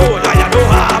rowdy. Cola, I don't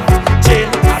have. Gin,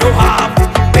 I don't have.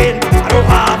 Pin, I don't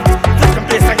have. Flash your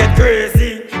place and get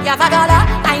crazy. You have a dollar,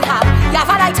 I have. You have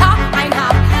a lighter, I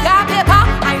have. You have paper,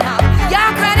 I have. You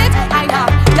have credit, I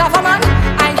have. You have a man,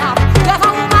 I have. You have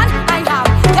a woman, I have.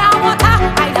 You have water,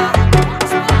 I have.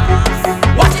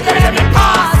 Watch it, let me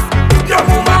pass. Your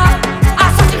woman,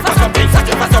 I'm searching for something,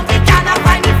 cannot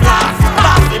find the flask.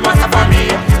 Pass the master for me,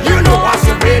 you know I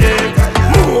should beat it.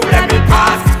 Move, let me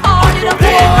pass. On the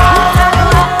plane now.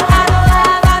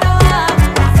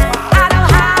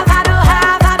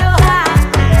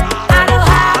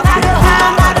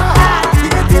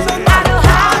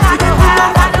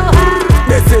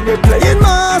 They say they playing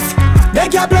mask, they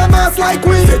can't play mask like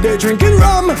we. Say they drinking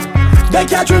rum, they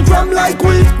can't drink rum like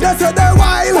we. They say they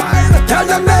wild, tell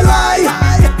them they lie.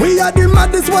 We are the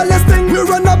maddest, wildest thing. We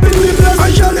run up in the place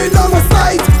and shell it down for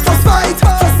sight, for sight,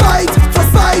 for sight, for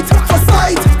sight, for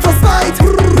sight, for sight.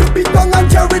 Rip it down and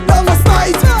tear it down for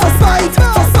sight, for sight,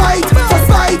 for sight, for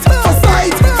sight, for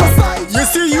sight, for sight. You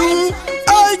see you,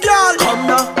 hey girl, come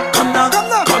now, come now, come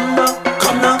now, come now,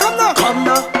 come now, come now, come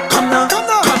now, come now, come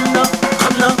now, come now,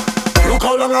 come now. Look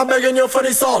how long I'm begging you for the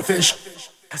saltfish.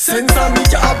 Since I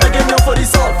meet you, I'm begging you for the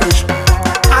saltfish.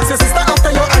 Ask your sister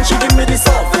after you and she give me the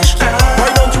saltfish. Why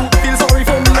don't you feel sorry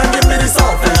for me and give me the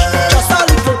saltfish? Just a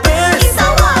little bit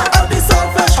of the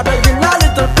saltfish. I'm begging a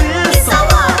little bit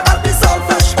of the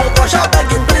saltfish. Oh gosh, I'm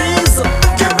begging please,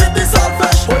 give me the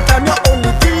saltfish. One time you're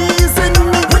only teasing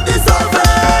me with the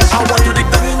saltfish. I want you to dig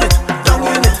down in it, down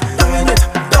in it, down in it,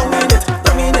 down in it,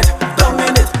 down in it, down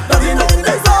in it, down in it,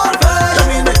 the saltfish.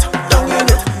 Down in it, down in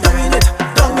it, down in it,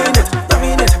 down in it, down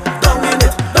in it, down in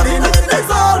it, down in it, the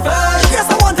saltfish. Yes,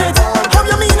 I want it. How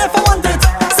you mean if I want it?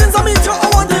 Since I meet you, I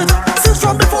want it. Since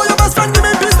from before your best friend give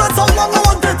me peace, that's how long I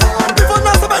want it. Before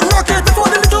Master Bag Rocket, before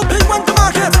the little pig went to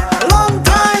market. A long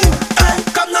time. Hey,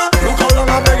 come now. Look how long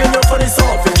I'm begging you for the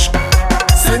saltfish.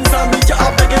 Since I meet you,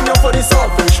 I'm begging you for the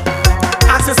saltfish.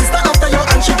 Ask your sister after you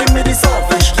and she give me the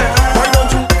saltfish. Why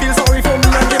don't you feel sorry for me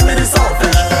and give me the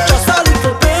saltfish? Just a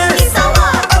little bit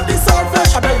of the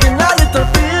saltfish. I'm begging a little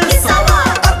bit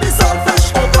of the saltfish.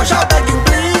 Oh gosh, I'm begging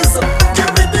please,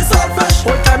 give me the saltfish.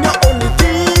 One time you're only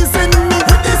teasing me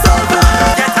with the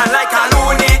saltfish. Get on like a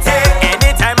lunatic.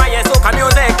 Anytime I hear soca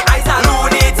music, I's a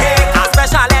lunatic. A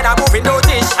special head a moving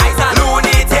notice, I's a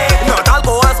lunatic. Not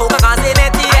alcohol, soca cause in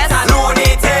it, yes. A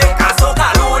lunatic, a soca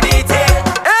lunatic.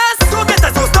 Yes, don't get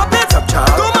us, so stop it.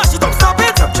 Don't mash it up, stop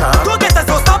it. Don't get us,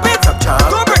 so stop it.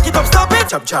 Don't break it up, stop it.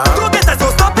 Don't get us, so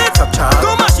stop it.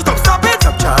 Don't mash it up, stop it.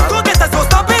 Don't get us, so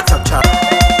stop it.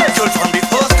 Girl, from the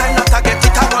first time that I get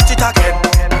it, I want it again.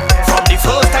 From the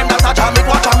first time that I jam it,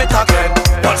 watch jam it again.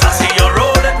 Once I see you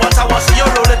roll it, once I want see you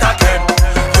roll it again.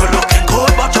 You're looking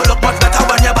good, but you look much better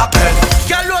when you're back in.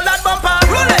 Girl, roll that bumper,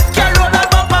 roll it. Girl, roll that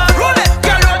bumper, roll it.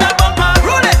 Girl, roll that bumper,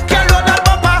 roll it. Girl, roll that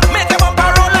bumper, make your bumper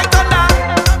roll like thunder.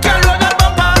 Girl, roll that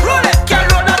bumper, roll it. Girl,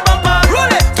 roll that bumper,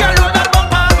 roll it. Girl, roll that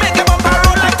bumper, make your bumper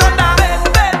roll like thunder.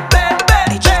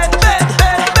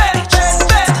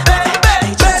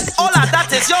 All of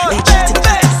that is yours.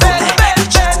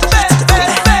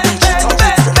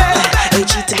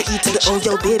 Oh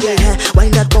yo baby, yeah.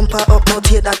 Wind that bumper up, now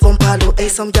take that bumper low. Hey,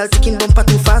 some girl taking bumper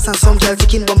too fast and some girl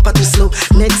taking bumper too slow.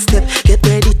 Next step, get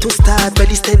ready to start,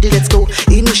 ready steady, let's go.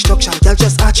 Instruction, girl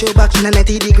just arch your back in a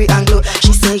 90-degree angle.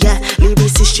 She say yeah,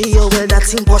 lyricist she, oh well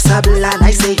that's impossible. And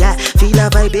I say yeah, feel a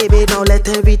vibe baby, now let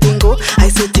everything go. I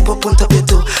say tip up on top your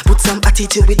toe, put some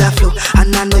attitude with that flow.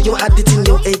 And I know you had it in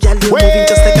your, hey girl, you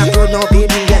moving just like a pro now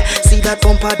baby, yeah. See that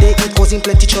bumper there, it was in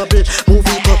plenty trouble. Move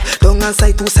it up, down and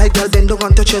side to side, girl, bend down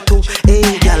and touch your toe.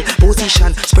 Hey girl,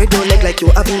 position. Spread your leg like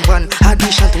you having one.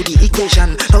 Addition to the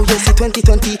equation. Now you see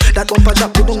 2020, that bumper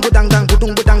drop. Budung budang dang,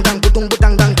 budung budang dang, budung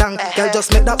budang dang dang. Girl just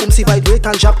make that boomsy vibrate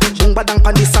and drop. Boom badang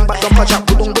pan this song, but bumper drop.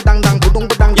 Budung budang dang, budung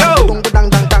budang dang, budung budang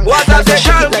dang dang. What a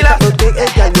session, killer.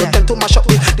 Girl, you tend to mash up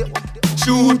with the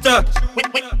shooter,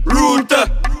 router,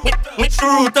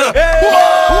 shooter.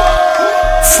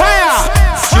 Fire!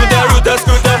 Shooter, router,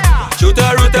 scooter. Shooter,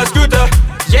 router, scooter.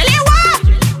 Jelewa!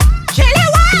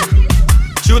 Jelewa!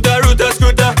 Shooter, router,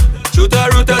 scooter. Shooter,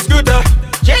 router, scooter.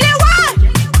 Jelewa!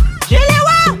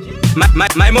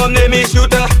 Jelewa! My mom name is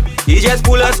Shooter. He just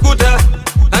pull a scooter.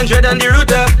 100 on the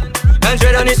router.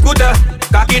 100 on the scooter.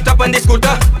 Cock it up on the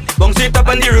scooter. Bounce it up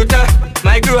on the router.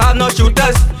 My crew have no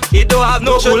shooters. He don't have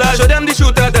no coolers. Show them the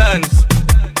shooter dance.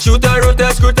 Shooter,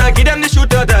 router, scooter. Give them the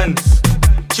shooter dance.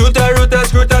 Shooter, router,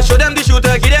 scooter. Show them the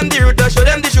shooter. Give them the router. Show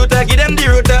them the shooter. Give them the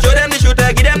router. Show them the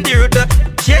shooter. Give them the router.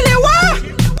 Jelewa!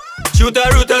 Shooter,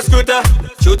 router, scooter.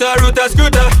 Shooter, router,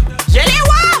 scooter.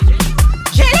 Jelewa!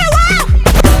 Jelewa!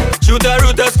 Shooter,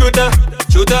 router, scooter.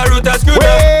 Shooter, router,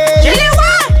 scooter. Jelewa!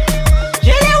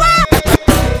 Jelewa!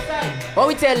 What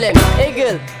we tell them? Hey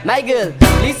girl, my girl,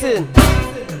 listen.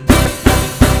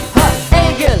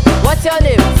 Hey girl, what's your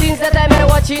name? Since the time I'm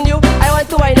watching you, I want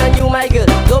to whine on you, my girl.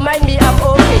 Don't mind me, I'm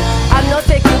okay. I'm not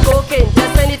taking cocaine.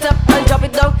 Just send it up and drop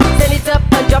it down. Send it up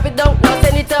and drop it down. Now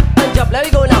send it up and drop. Let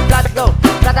me go now. Flat down,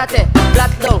 flatate,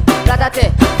 flat down,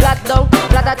 flatate, flat down,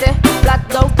 flatate, flat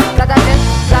down, flatate,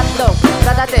 flat down,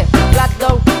 flatate, flat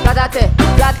down, flatate,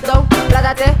 flat down,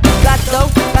 flatate, flat down,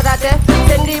 flatate.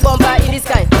 Send the bumper in the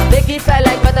sky. Make it fly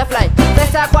like butterfly.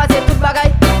 Press a quasi tout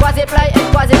bagay, quasi fly and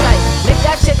quasi fly. Make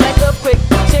that shit like earthquake.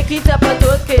 Shake it up and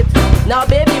twerk it. Now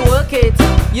baby work it.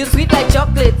 You sweet like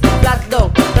chocolate. Flat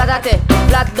down, flatate,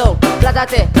 flat down,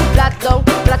 flatate, flat down,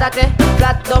 flatate,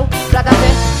 flat down,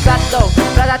 flatate, flat down,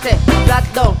 flatate, flat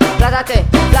down, flatate,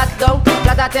 flat down,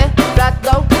 flatate, flat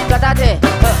down, flatate.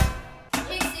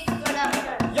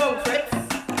 Young Fritz,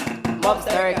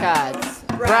 Mobster Records,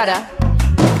 brother,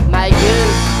 my girl,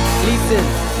 listen.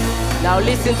 Now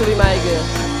listen to me, my girl.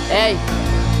 Hey.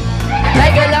 My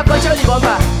girl, now control the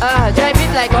bumper. Drive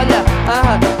it like Honda.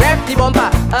 Rev the bumper.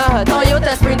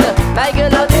 Toyota Sprinter. My girl,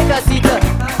 now take a seat.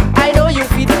 I know you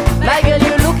fit. My girl,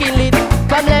 you looking lit.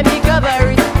 Come let me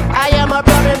cover it. I am a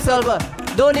problem solver.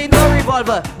 Don't need no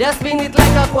revolver. Just spin it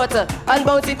like a quarter and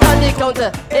bounce it on the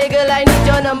counter. Hey girl, I need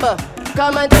your number.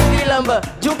 Come and take the lumber.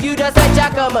 Juke you just like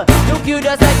Jack Hummer. Juke you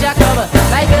just like Jack Hummer.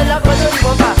 My girl, now control the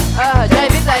bumper.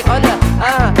 Drive it like Honda.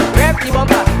 Rev the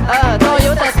bumper.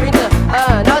 Toyota Sprinter.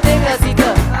 Now take a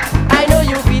seater. I know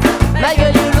you fit. My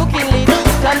girl, you looking lit.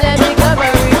 Come let me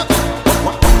cover it.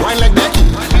 Wine like Becky,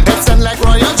 head sound like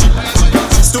royalty.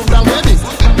 Stoop down, baby,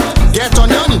 get on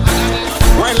your knee.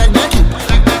 Wine like Becky,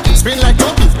 spin like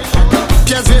Topi.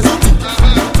 Piaz Vezuti,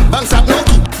 bounce up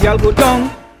Noki. Y'all go down,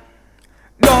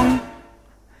 down,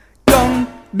 down,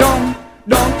 down,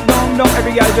 down, down, down.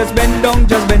 Every girl just bend down,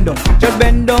 just bend down, just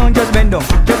bend down, just bend down,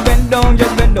 just bend down,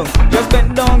 just bend down, just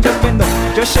bend down, just bend down.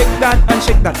 Just shake that and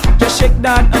shake that, just shake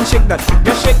that and shake that,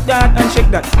 just shake that and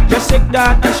shake that, just shake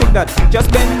that and shake that.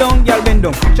 Just bend down, y'all bend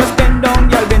down, just bend down,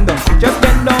 y'all bend down, just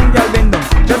bend down, y'all bend down,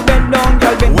 just bend down,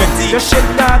 y'all bend down. Just shake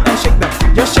that and shake that,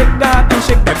 just shake that and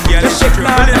shake that, just shake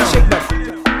that and shake that.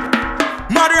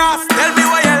 Madras, tell me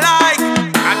what you like.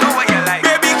 I know what you like.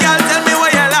 Baby girl, tell me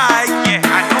what you like. Yeah,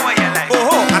 I know what you like.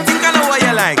 Oh, I think I know what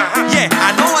you like. Yeah,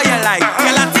 I know what you like.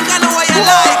 Girl, I think I know what you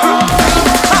like.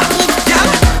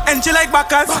 Yeah, and she like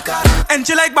backers, and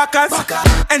she like backers,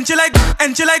 and she like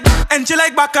backers, and she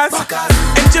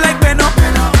like bend up,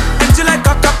 and she like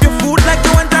cock up your food like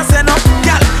you want to send up.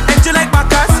 Girl, and she like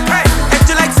backers, and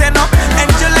she like send up,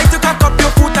 and she like to cock up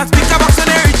your food and speak about so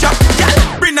they reach up. Girl,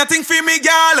 bring nothing for me,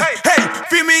 girl. Hey,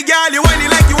 for me, girl, you whine it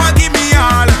like you want give me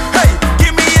all. Hey,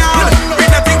 give me all.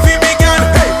 Bring nothing for me, girl.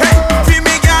 Hey, for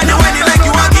me, girl, you whine it like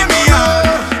you want give me all.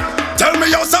 Tell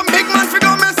me how some big man fi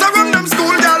go mess around them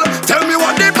school girl. Tell me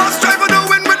what the bus driver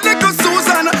doing with little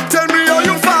Susan. Tell me how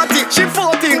you 40, she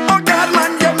 14. Oh God,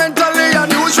 man, you're mentally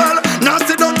unusual.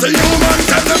 Nasty, dirty human.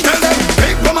 Tell them,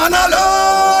 big woman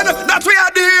alone. That we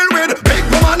are deal with. Big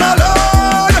woman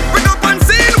alone. Bring up and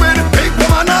seal with. Big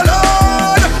woman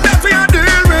alone. That we are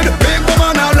deal with. Big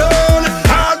woman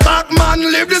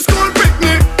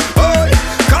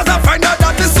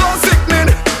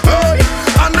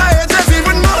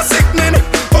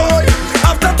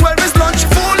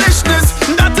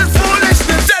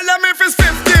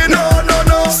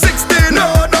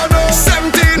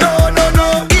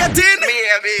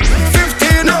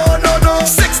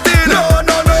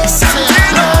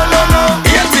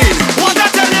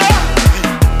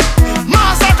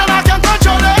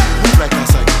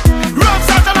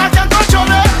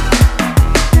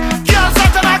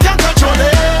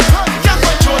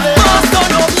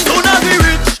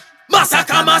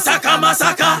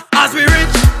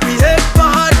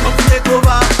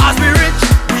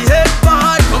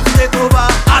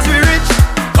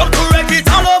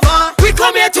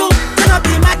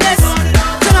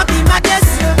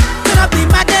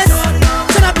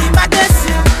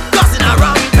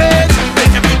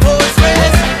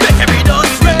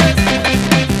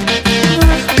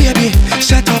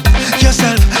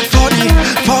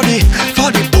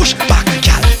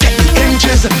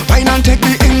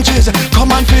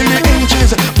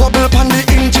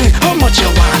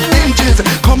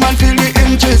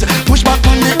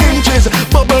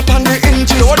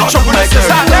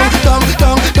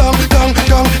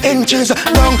inches.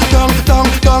 Down, down, down,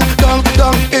 down, down,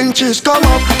 down, inches. Come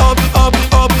up, up, up,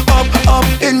 up, up,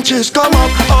 up, inches. Come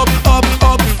up, up, up,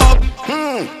 up, up.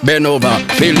 Bend over,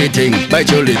 feel the thing, bite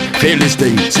your lip, feel this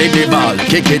thing. Save the ball,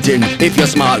 kick it in. If you're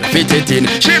small, fit it in.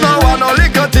 She no want no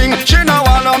little thing, she no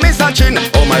want no miss a chin.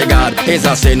 Oh my God, it's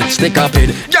a sin, stick up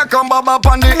it. Yeah, come bubble up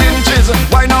on the inches,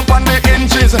 wind up on the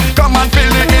inches. Come and feel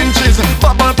the inches,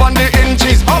 bubble up on the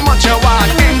inches. How much you want?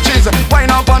 Inches,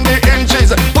 wind up on the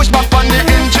inches. Push back on the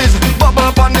inches, bubble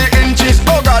up on the inches.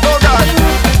 Oh God, oh God.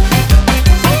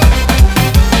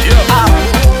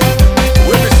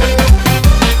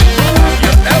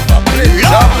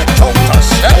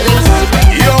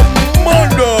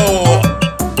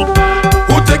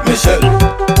 Michelle,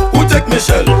 who take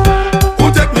Michelle?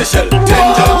 Who take Michelle?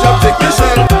 Ten jump, take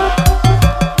Michelle.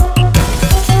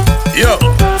 Yo,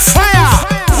 fire!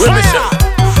 With Michelle.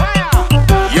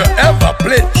 You ever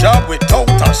played job with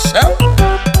Total Shell?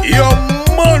 Yo,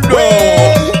 Mondo.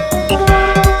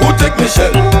 Who take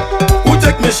Michelle? Who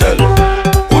take Michelle?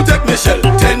 Who take Michelle?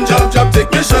 Ten jump,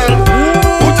 take Michelle.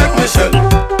 Who take Michelle?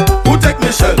 Who take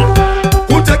Michelle?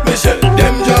 Who take Michelle?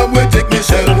 Them job will take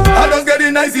Michelle. I don't get the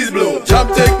nicest blow.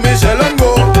 Job take Michelle and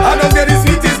go. I don't get the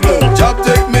sweetest blow. Job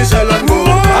take Michelle and go.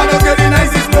 I don't get the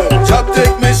nicest blow. Job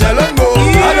take Michelle and go.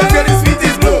 I don't get the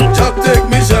sweetest blow. Job take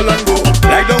Michelle and go.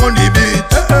 Like down on the beach,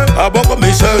 I buck up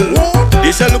Michelle.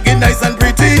 Michelle looking nice and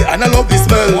pretty, and I love the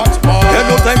smell. There's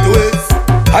no time to waste.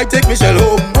 I take Michelle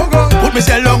home. Put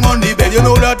Michelle down on the bed. You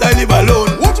know that I live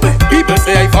alone. People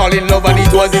say I fall in love and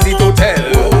it was easy to tell.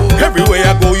 Everywhere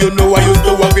I go, you know I used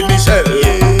to walk with Michelle.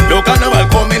 No carnival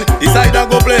coming, decide I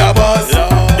go play a boss.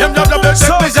 Them job take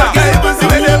Michelle, can't even see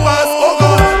when they pass. Oh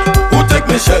God, who take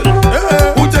Michelle?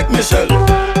 Who take Michelle?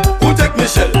 Who take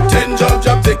Michelle? Ten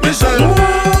job take Michelle.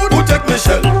 Who take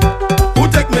Michelle? Who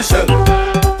take Michelle?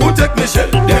 Who take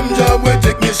Michelle? Them job will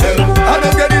take Michelle. I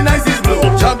don't get the nicest blow.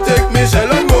 Job take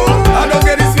Michelle and go. I don't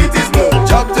get the sweetest blow.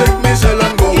 Job take Michelle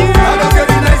and go. I don't get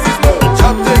the nicest blow.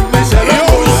 Job take Michelle and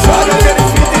go. I don't get the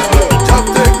sweetest blow. Job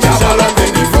take Michelle up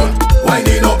in the front,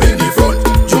 winding up in the front,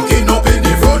 juking up in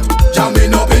the front,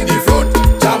 jamming up in the front,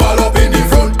 jabal up in the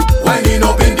front, winding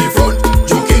up in the front,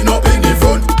 juking up in the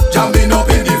front, jamming up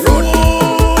in the front.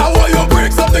 I want you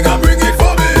break something and bring it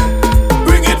for me.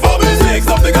 Bring it for me. Take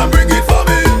something and bring it for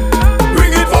me.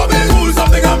 Bring it for me. Pull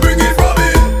something and bring it for me.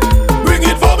 Bring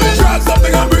it for me. Drag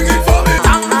something and bring it for me.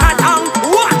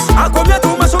 What? I come here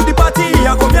to mash up the party.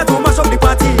 I come here to mash up the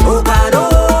party. Oh God,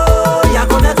 oh, I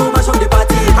come here to mash up the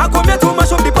party. I come here to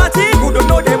mash up the party. Who don't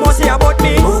know they must say about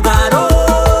me. Oh God,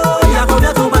 oh, I come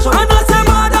here to mash up the party. And I say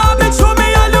bad habits, show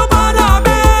me all your bad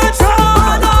habits.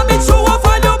 Bad habits, show off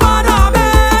all your bad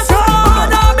habits.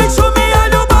 Bad habits, show me all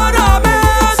your bad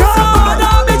habits. Bad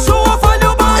habits, show off all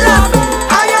your bad habits.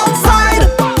 I outside,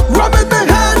 rubbing my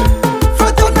head,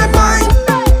 fat on my mind.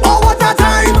 Oh what a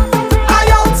time! I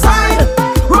outside,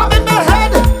 rubbing my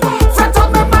head, fat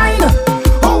on my mind.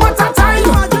 Oh what a time!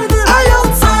 I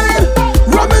outside,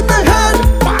 rubbing my head,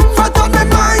 fat on my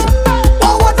mind.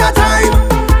 Oh what a time!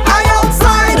 I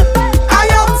outside, I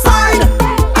outside,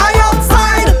 I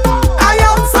outside, I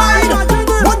outside.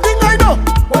 One thing I know,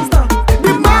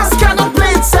 the mask cannot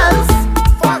play itself.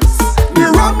 The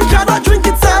rum cannot drink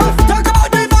itself. Talk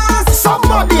about the mask.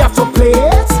 Somebody have to play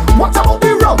it. What about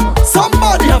the rum?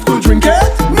 Somebody have to drink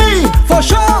it. Me, for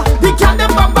sure. The candy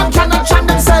bam bam cannot chant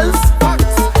themselves.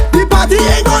 The party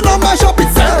ain't gonna mash up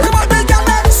itself. Come on, they got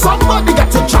it. Somebody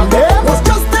got to chant it. Was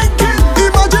just thinking.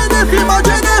 Imagine if,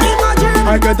 imagine if.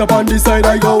 I get up on the side,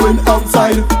 I going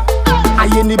outside. I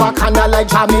in the back and I like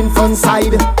jamming front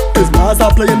side. His bars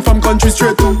are playing from country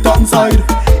straight to town side.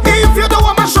 If you don't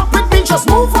want to shop with me, just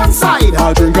move one side.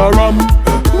 I drink a rum,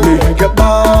 me I get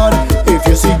bad. If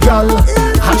you see girl,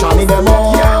 I jam in them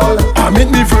all. I meet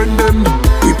me friend them,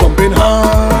 we pumping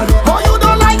hard. Oh, you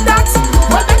don't like that?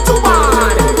 Well, that's too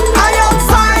bad. I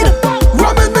outside,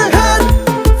 rubbing my head,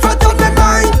 fat on my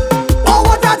mind. Oh,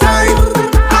 what a time!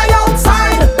 I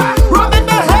outside, rubbing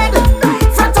my head,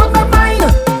 fat on my mind.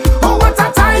 Oh, what a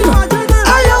time!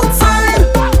 I outside,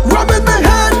 rubbing my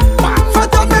head,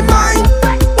 fat on my mind.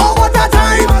 Oh, what a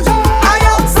time! I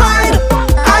outside,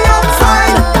 I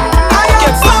outside, I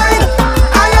outside,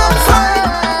 I outside.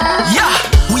 Yeah,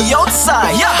 we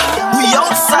outside. Yeah.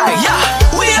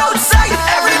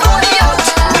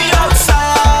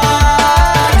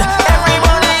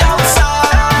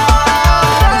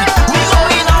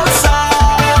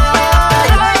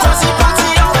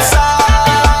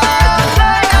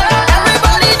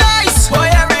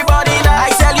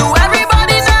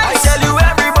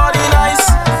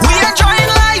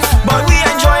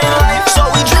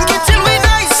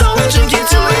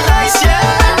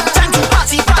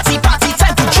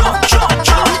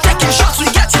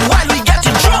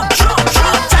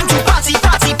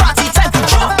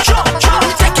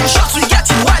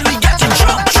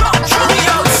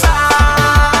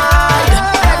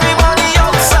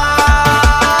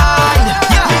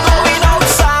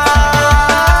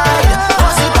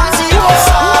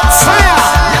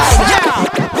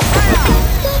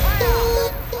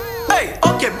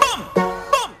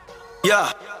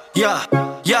 Yeah,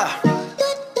 yeah.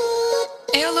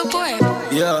 Hey, little boy.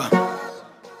 Yeah.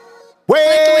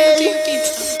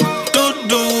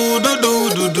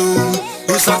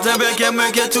 Vous sentez bien qu'elle me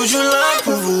qu'est toujours là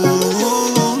pour vous.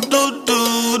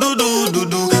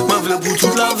 Moi v'là pour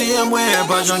toute la vie et moi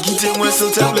pas j'en quitter moi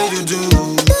s'il te plaît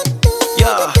doudou.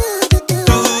 Yeah.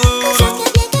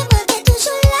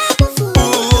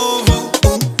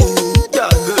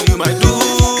 Girl you my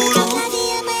doudou.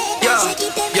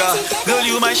 Yeah. Girl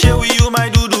you my chérie, you my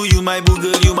doudou, you my boo,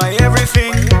 girl you my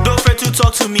everything. Don't afraid to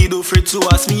talk to me, don't afraid to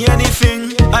ask me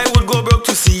anything. I would go broke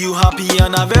to see you happy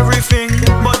and have everything.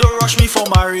 But don't rush me for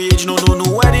marriage, no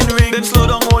wedding ring. Then slow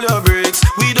down all your brakes,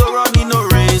 we don't run in no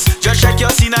race. Just check your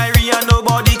scenery and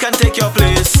nobody can take your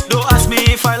place. Don't ask me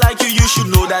if I like you, you should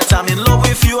know that I'm in love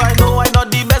with you. I know I'm not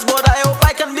the best, but I hope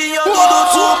I can be your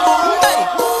doodoo too.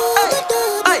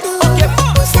 Hey, okay,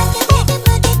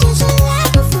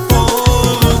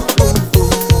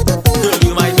 girl,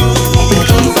 you my doodoo.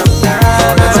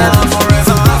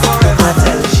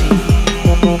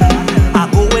 I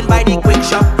go in by the quick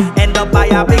shop, end up by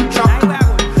a big truck.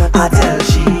 I tell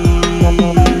she,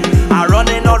 I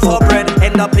running out for bread,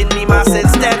 end up in the mass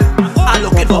instead. I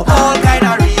looking for all kind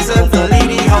of reasons to leave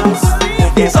the house.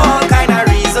 There's all kind of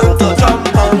reasons to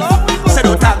jump out. So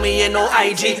don't tag me in no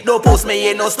IG, don't post me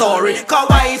in no story. Cause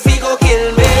wifey go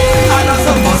kill me. I'm not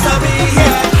supposed to be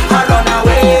here, I run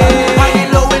away. Why the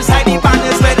low inside the band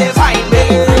is where they find me.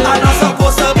 I'm not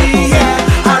supposed to be here,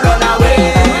 I run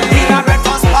away. In a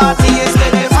breakfast party is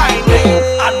where they find me.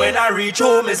 And when I reach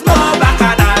home it's more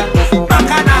bacchanal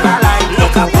alive.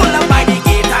 Look, I pull up by the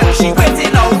gate and she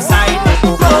waiting outside.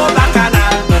 More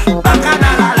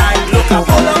bacchanal alive. Look, I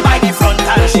pull up by the front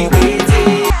and she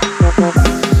waiting.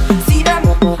 See them,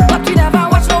 but we never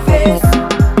watch no face.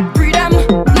 Free them,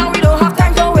 now we don't have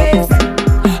time to waste.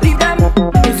 Leave them,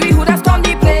 if we would have turned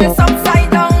the place upside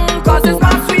down. Cause it's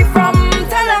my sweet from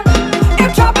tell them.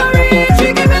 If trouble reach,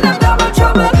 we give them double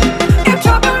trouble. If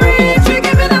trouble reach, we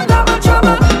give them double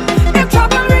trouble. If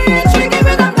trouble reach, we give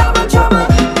them double trouble.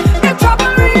 If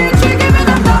trouble reach, we give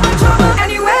them double trouble.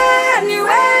 Anyway,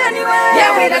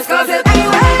 yeah, we discuss it.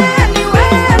 Anyway,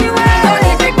 don't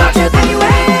need big budget.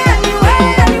 Anyway,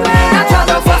 not try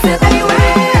to force it. Anyway,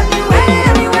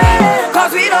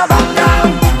 cause we don't back down.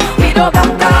 We don't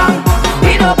back down.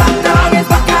 It's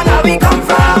Bacchanal we come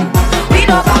from. We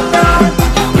don't back down.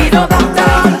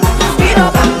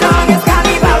 It's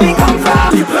Carnival we come from.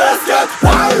 The place get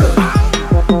wild.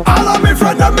 All of me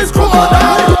friend them is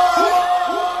crocodile.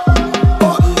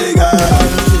 Button the girl.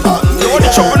 You want the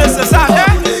chocolate is out there?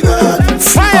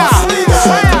 Fire!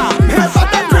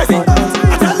 Crazy.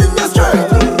 I'm telling you straight.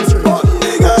 Button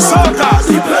the girl.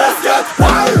 The place get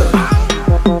wild.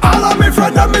 All of me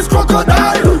friend them is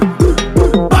crocodile.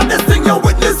 But this thing you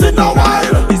witness in a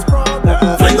while.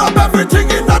 Fling up everything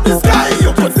in the sky.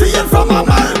 You could see it from a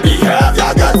mile.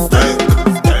 Behavior gets stink.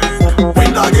 We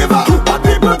don't give a what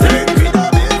people think.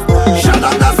 Shut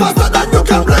up, that's faster than you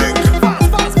can blink.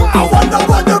 I wonder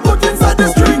what they put inside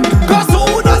this drink. Cause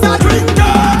soon as I drink it,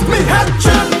 me head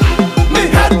chip.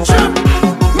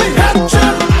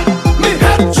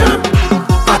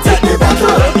 I take the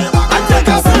bottle and take a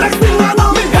sip. Next thing I know,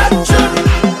 me head chip.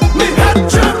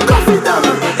 Coffee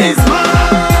devil is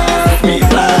mine. Me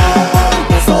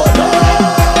blend, so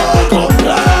don't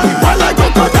complain. We wild like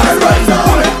crocodile right now.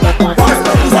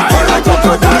 Wild like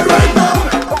crocodile right now.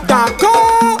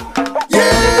 D'accord, yeah.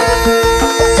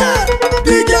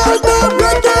 The girl them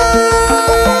ready.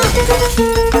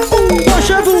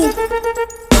 Penchez-vous,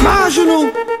 main à genoux.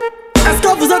 Est-ce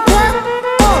que vous êtes prêts?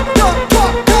 1, 2, 3,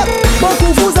 4.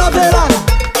 Beaucoup vous avez là.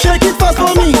 Shake it fast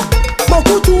for me.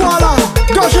 Beaucoup tout à la.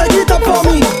 Quand shake it up for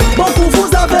me. Beaucoup vous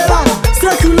avez là.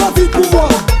 Circule vite pour moi.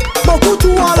 Beaucoup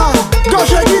tout à la. Quand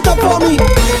shake it up for me.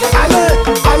 Allez.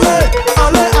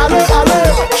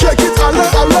 Shake it, allez.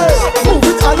 Move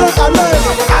it, allez.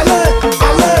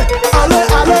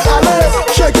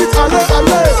 Shake it, allez.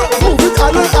 Move it,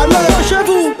 allez. Chez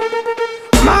vous,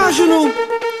 main à genoux.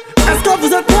 Est-ce que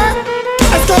vous êtes prêts?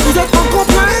 Est-ce que vous êtes encore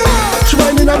prêts? She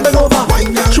winding up bend over.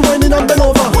 She winding up bend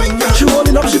over. She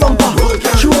rolling up, she bumper.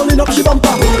 She rolling up, she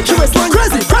bumper. She waistline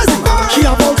crazy. She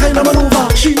have all kind of maneuver.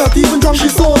 She not even drunk,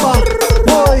 she's sober.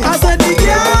 Boy, I said the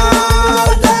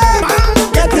girl them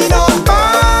getting on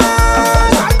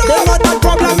bad. They not that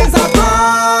problem is a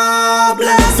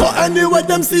problem. So anyway,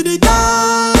 them see the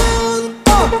girl.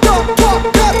 1, 2, 3,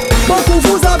 4. Beaucoup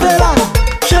vous avez là.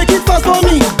 Shake it fast for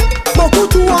me. Beaucoup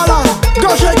tout à la.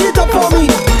 Quand shake it up for me.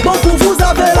 Beaucoup vous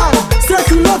avez là.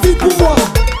 Circule vite pour moi.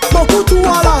 Beaucoup tout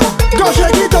à la. Quand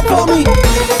shake it up for me.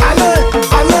 Allez.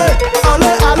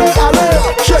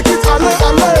 Shake it, allez.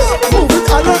 Move it,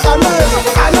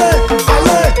 allez.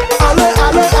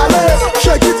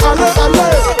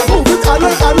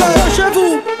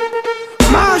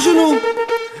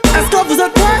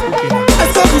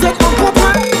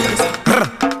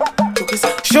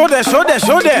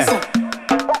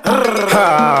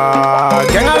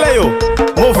 Gengaleyo,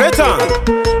 mauvais temps,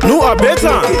 nous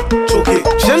habitons.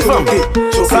 Jeune femme,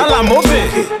 ça la mauvais.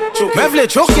 Mève les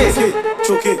choqués.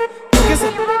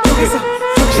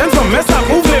 Jeune femme, mets ça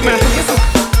ouvre les mains.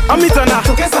 Amitana,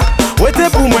 wait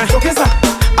pour moi.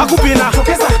 Akupina,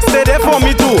 stay there for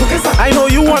me too. I know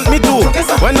you want me to.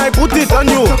 When I put it on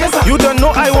you, you don't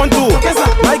know I want to.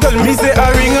 My girl, me say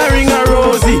a ring a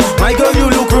rosy. My girl, you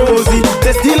look rosy,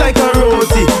 tasty like a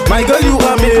roti. My girl, you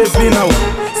amaze me now.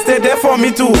 Stay there for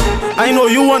me too. I know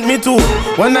you want me to.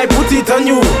 When I put it on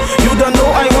you, you don't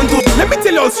know I want to. Let me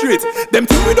tell you straight, them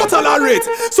things we don't tolerate.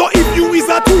 So if you is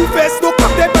a two-faced, no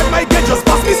come there by my get, just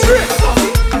pass me straight.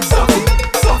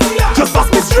 Just pass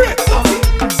me straight.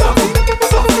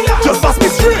 Just pass me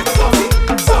straight.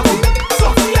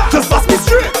 Just pass me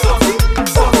straight.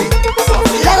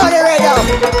 Let go the rhythm.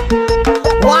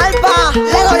 One bar,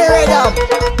 let go the rhythm.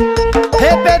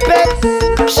 Hip hip hip.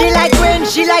 She like green,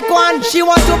 she like one. She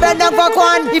want to bend down for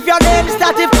one. If your name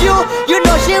start with Q, you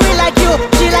know she will like you.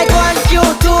 She like 1 Q,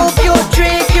 2 Q,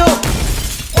 3 Q.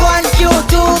 1 Q,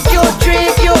 2 Q,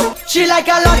 3 Q. She like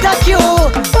a lot of Q,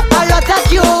 a lot of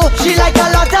Q. She like a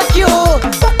lot of Q,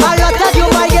 a lot of Q,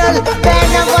 my girl.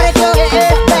 Bend down for the Q,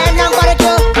 bend down for the Q,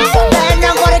 bend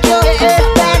down for the Q,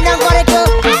 bend down for the Q,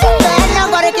 bend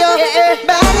down for the Q,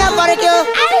 bend down for the Q,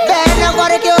 bend down for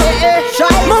the Q.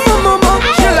 Mama,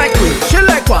 she like me, she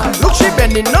like one. Look, she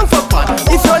bending down for one.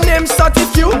 If your name start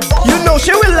with you, you know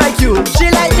she will like you. She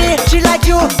like me, she like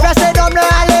you. Press on le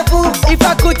allez-vous. If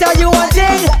I could tell you one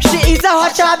thing, she is a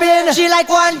hot chabin. She like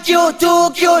 1 Q,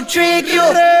 2 Q, 3 Q.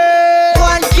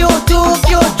 1 Q, 2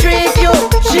 Q, 3 Q.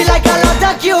 She like a lot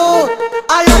of Q,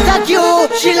 a lot of Q.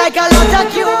 She like a lot of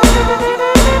Q.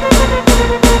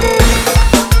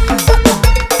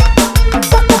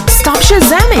 Stop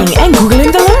shazamming and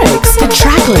googling the lyrics. The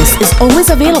track list is always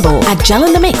available at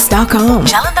gelinthemix.com.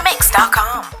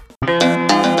 gelinthemix.com.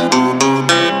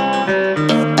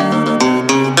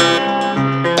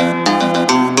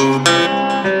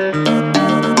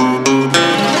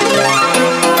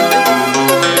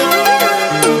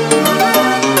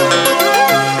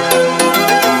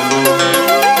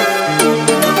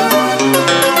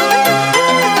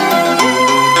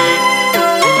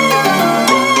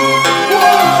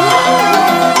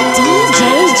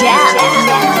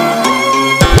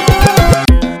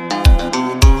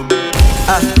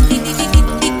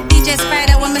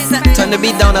 The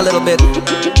beat down a little bit.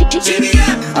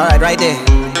 Alright, right there.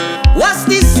 What's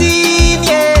the scene,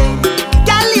 yeah?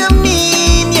 Girl, you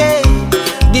mean, yeah?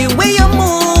 The way you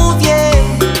move, yeah.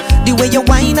 The way you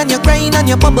whine and you grind and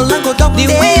you bubble and go down. The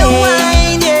way you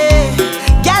whine, yeah.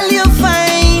 Girl, you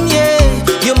fine, yeah.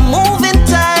 You move in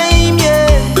time,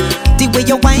 yeah. The way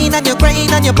you whine and you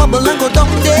grind and you bubble and go down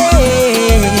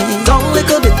there. Down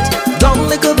little bit, down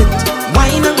little bit.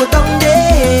 Whine and go down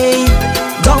there.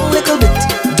 Down little bit.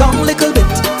 Down little bit,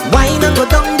 wine and go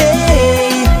down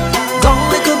there. Down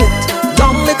little bit,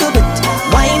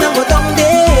 wine and go down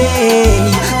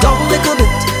there. Down little bit,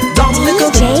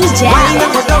 wine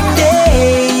and go down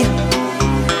there.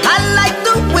 I like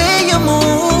the way you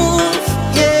move,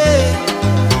 yeah.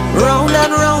 Round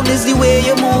and round is the way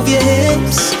you move your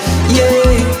hips,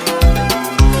 yeah.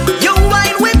 You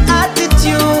wine with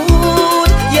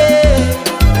attitude, yeah.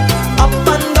 Up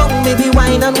and down, maybe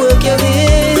wine and work your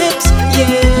hips,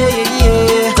 yeah.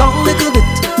 Down little bit,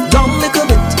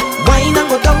 wine and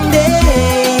go down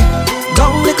there.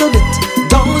 Down little bit,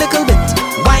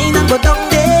 wine and go down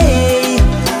there.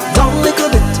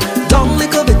 Down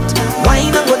little bit,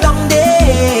 wine and go down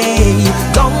there.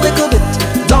 Down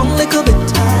little bit,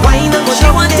 wine and go down there. She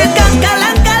want to kanka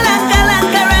lanka lanka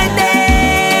lanka right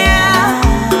there.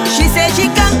 She said she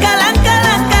kanka lanka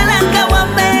lanka lanka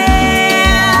one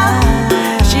man.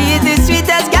 She is the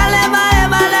sweetest girl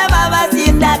ever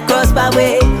seen that cross my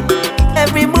way.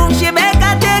 Every move she make,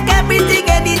 I take everything,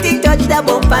 anything touch the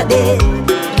bumper day.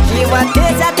 She want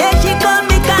taste, I take, she call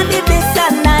me cannabis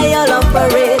and I all up for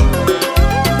it.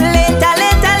 Later,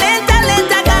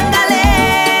 gangale.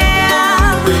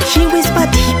 She whisper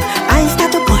deep, I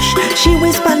start to push. She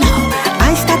whisper loud,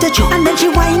 I start to jump. And then she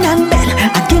whine and bend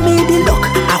and give me the look.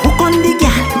 I hook on the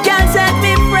girl, girl set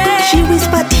me free. She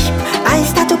whisper deep, I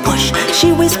start to push.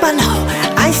 She whisper loud,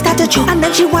 I start to jump. And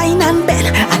then she whine and bend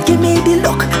and give me the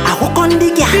look. I hook on the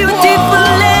girl. Beautiful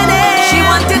lady. She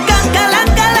want to kanka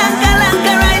lanka lanka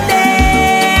lanka right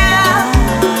there.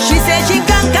 She said she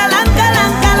kanka lanka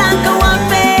lanka lanka one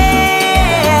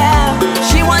pair.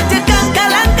 She want to kanka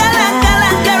lanka lanka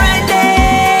lanka right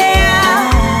there.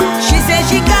 She said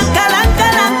she kanka lanka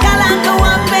lanka lanka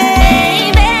one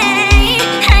pair. Baby,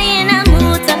 I in a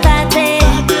mood to party.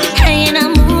 I in a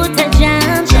mood to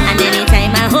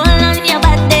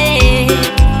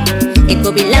It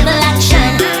could be level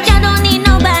action. You don't need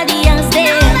nobody else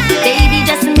there. Baby,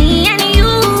 just me and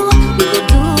you. We could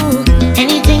do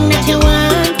anything that you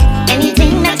want,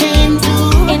 anything that you're into.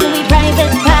 In we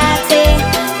private party.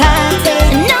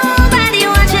 Nobody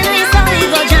watching me, so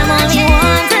we go jam on we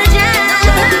want to jam.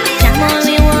 Jam on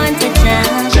we want to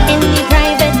jam. In we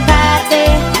private party.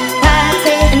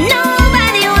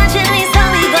 Nobody watching me, so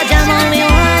we go jam on we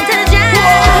want to jam.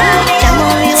 Jam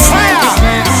on we want to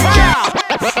jam.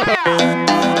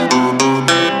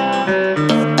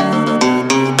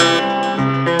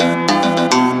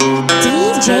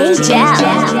 DJ Jam.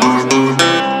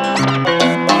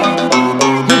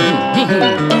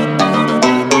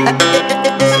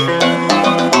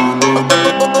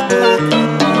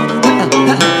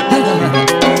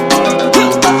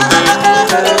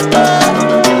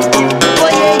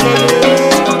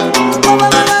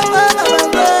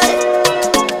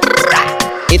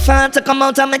 If I had to come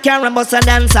out of my car and bust a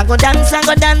dance, I go dance, I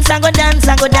go dance, I go dance,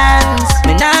 I go dance.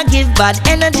 Me nah give bad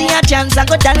energy a chance. I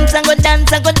go dance, I go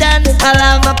dance, I go dance. I'll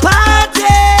have a party,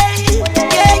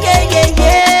 yeah, yeah, yeah,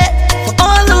 yeah. For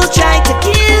all who try to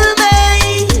kill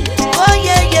me, oh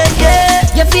yeah, yeah, yeah.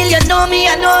 You feel you know me,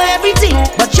 I know everything,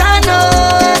 but you know,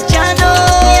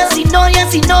 yes you know,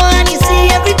 and you see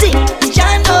everything. You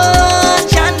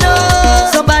know.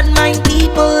 So bad mind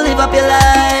people, live up your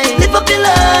life, live up your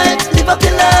life. Live up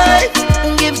your life,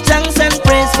 give thanks and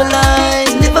praise for life.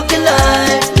 Live up your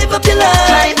life, live up your life.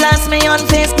 Try blast me on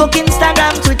Facebook,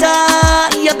 Instagram, Twitter.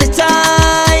 You're bitter,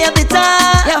 you're bitter.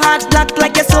 Your heart black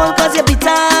like your soul cause you're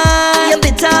bitter. You're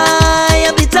bitter,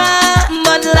 you're bitter.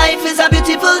 But life is a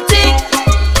beautiful thing.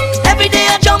 Every day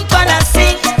I jump and I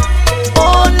sing.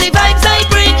 Only vibes I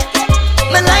bring.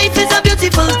 My life is a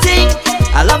beautiful thing.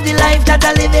 I love the life that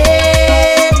I live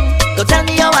in. Go tell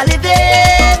me how I live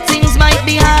it. Things might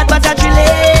be hard but I drill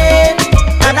it.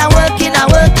 And I work it.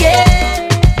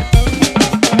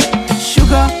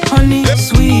 Sugar, honey,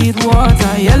 sweet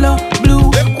water, yellow,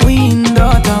 blue, queen,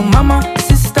 daughter, mama,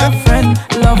 sister, friend,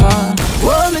 lover.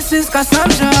 Whoa, Mrs.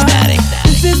 Cassandra,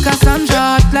 Mrs. Cassandra,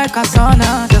 hot like a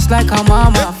sauna, just like her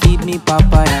mama, feed me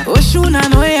papaya. Oshuna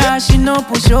no ya, she no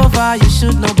push over. You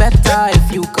should know better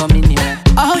if you come in here.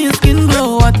 How your skin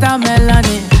glow, watermelon.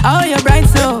 How you bright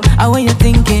so, how you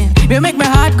thinking? You make my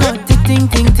heart go ting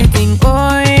ting ting ting.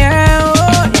 Oh yeah,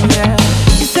 oh yeah.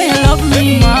 You say you love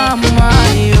me, mama,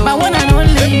 yo. My one and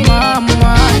only,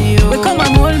 mama, yo. We come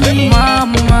and hold me,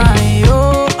 mama,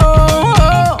 yo. Oh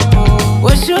oh oh.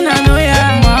 What should I know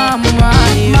ya, mama,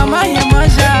 yo. Mama, you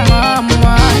maja,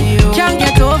 mama, yo. Can't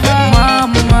get over,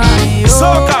 mama, yo.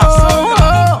 Soca.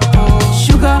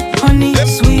 Sugar, honey,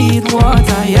 sweet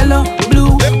water, yellow,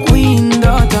 blue, queen,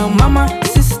 daughter, mama,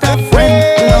 sister, friend,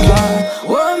 lover.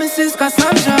 Oh, Mrs.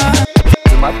 Cassandra.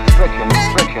 Too much friction.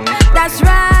 That's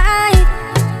right.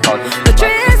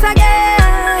 Patrice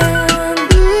again.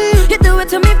 You do it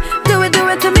to me, do it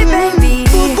to me, baby.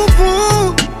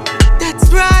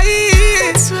 That's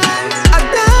right.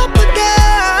 Adapa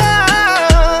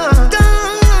girl.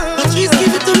 Patrice,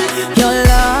 give it to me. Your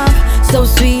love, so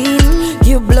sweet,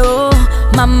 you blow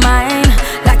my mind.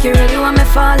 Like you really want me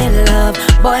fall in love.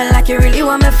 Boy, like you really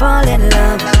want me fall in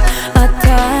love. A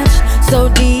touch, so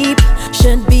deep,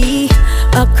 should be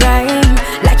a crime.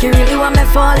 Like you really want me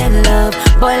fall in love.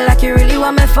 Boy, like you really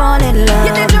want me fall in love.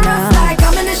 You're dangerous like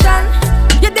ammunition.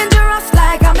 You're dangerous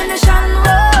like ammunition.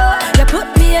 Oh, you put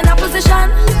me in a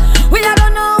position where I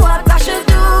don't know what I should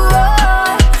do.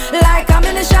 Oh, like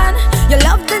ammunition. Your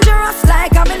love dangerous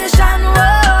like ammunition. Oh,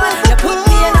 you put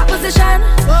me in a position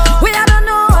where I don't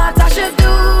know what I should do.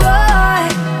 Oh,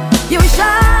 you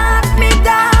shot me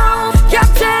down,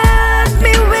 captured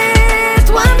me with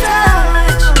one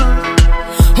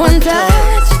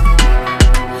touch,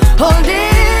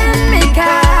 holding me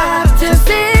captive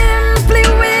simply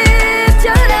with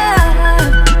your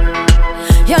love,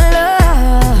 your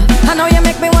love. I know you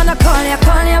make me wanna call you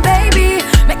baby.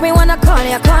 Make me wanna call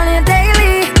you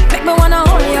daily. Make me wanna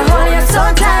hold you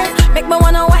so tight. Make me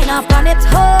wanna wind up on it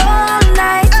all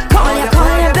night. Call you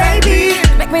baby.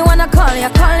 Make me wanna call you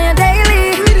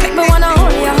daily. Make me wanna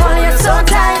hold you so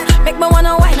tight. Make me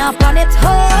wanna wind up on it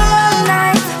all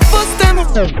night. First time I'm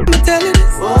telling this.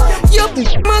 Your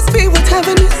must be what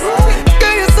heaven is.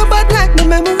 Girl, you're so bad like no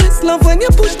memories. Love when you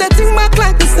push that thing back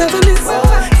like the 70s.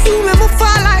 You never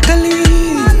fall like a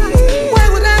leaf. Why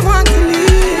would I want to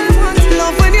leave?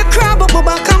 Love when you cry, but my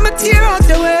back and my tear out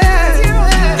the way.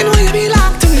 You know you be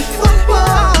locked to me.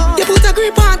 You put a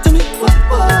grip onto me.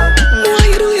 Why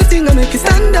you do your thing and make you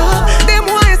stand up? Them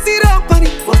why you sit up on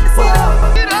it.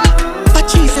 But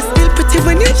Jesus still pretty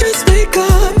when you just wake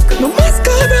up. No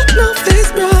mascara, no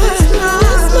face brush.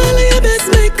 Smile on your best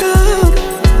makeup.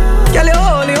 Girl,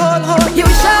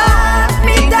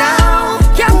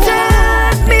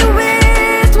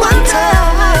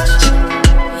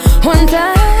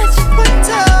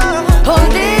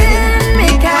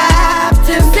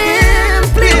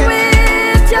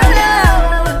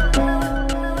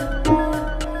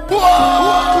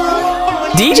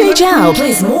 Jal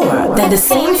plays more than the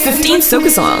same 15 soca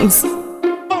songs.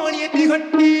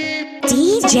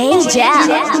 DJ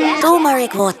Jal.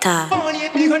 Turmeric water.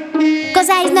 Cause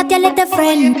I's not your little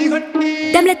friend.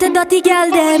 Them little dirty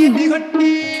girl, them.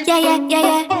 Yeah.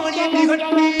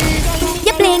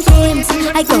 You playing games,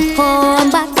 I go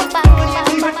home back.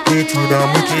 You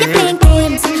playing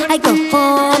games, I go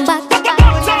home back.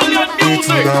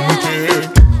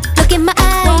 Look in my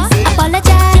eyes,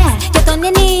 apologize. Get on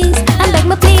your knees and beg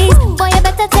me please. Boy, you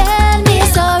better tell me you're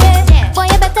sorry. Boy,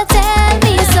 you better tell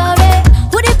me you're sorry.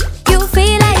 Would it you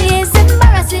feel like it's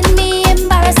embarrassing me?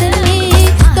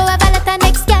 Go have a letter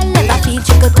next girl, never feel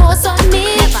she could post on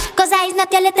me. Cause I's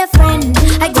not your little friend,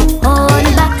 I go on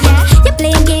back. You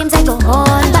playing games, I go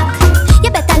on back. You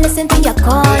better listen to your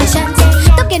conscience.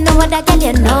 Don't get no other girl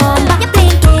your number. You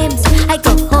playing games, I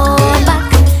go on back.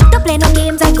 Don't play no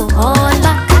games, I go on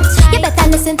back. You better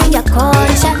listen to your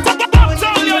conscience.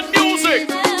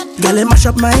 Girl, it mash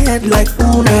up my head like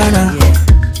ooh na na.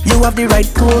 You have the right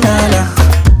ooh na na.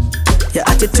 Your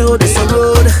attitude is so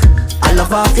rude. I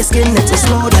love off your skin, it's so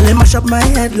smooth. Girl, it mash up my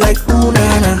head like ooh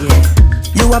na na.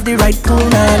 You have the right ooh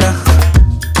na na.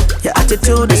 Your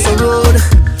attitude is so rude.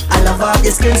 I love off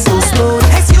your skin so smooth.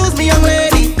 Excuse me, young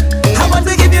lady, I want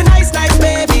to give you nice,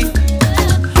 baby.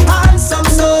 Handsome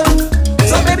soul.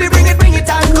 So baby, bring it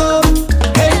and go.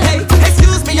 Hey,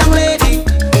 excuse me, young lady,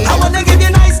 I want to give you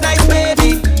nice,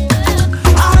 baby.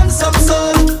 Handsome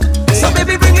soul. So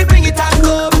baby, bring it and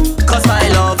go. Cause my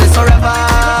love is forever.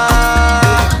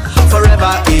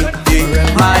 Forever,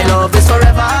 My love is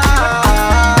forever.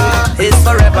 It's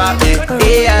forever,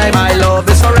 My love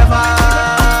is forever.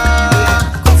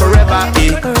 Forever,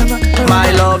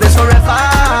 My love is forever.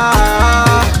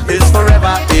 It's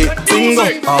forever,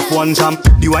 Bingo, off one jam.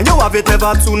 The one you have it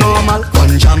ever too normal.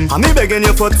 One jam. I'm begging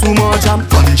you for two more jam.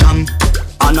 One jam.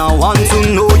 And I want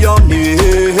to know your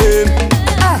name.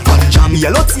 One jam.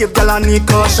 Yellow tape, girl, I need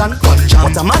caution. One jam.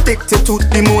 But I'm addicted to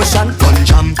the motion. One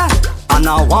jam. And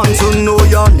I want to know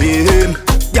your name.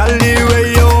 Girl, the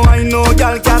way you I know,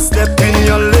 girl, can't step in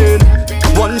your lane.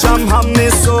 One jam have me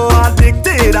so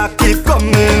addicted, I keep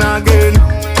coming again.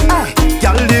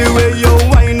 Girl, the way you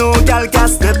I know, girl,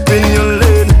 can't step in your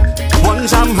lane. One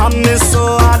jam have me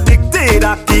so addicted,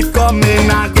 I keep coming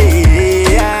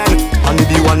again. And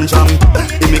the one jam,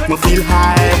 it make me feel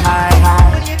high.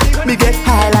 Me get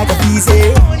high like a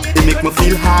easy. It make me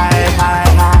feel high.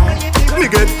 Me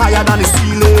get higher than the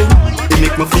ceiling. It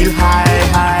make me feel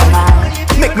high.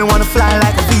 Make me wanna fly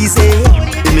like a easy.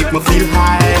 It make me feel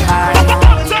high.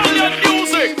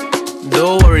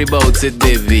 Don't worry about it,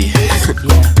 baby.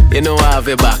 You know I have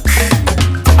your back.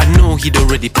 I know he'd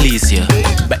already please you,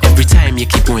 but every time you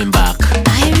keep going back.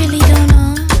 I really don't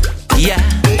know. Yeah,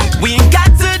 we ain't got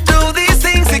to do these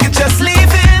things, you can just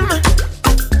leave him.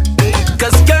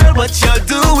 Cause girl, what you're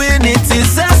doing, it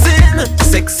is a sin.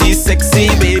 Sexy,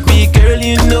 baby girl,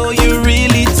 you know you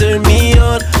really turn me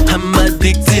on. I'm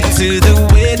addicted to the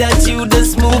way that you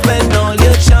just move and all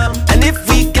your charm. And if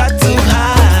we got to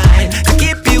hide to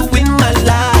keep you in my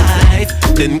life,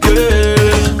 then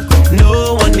girl,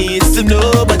 no one needs to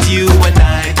know but you and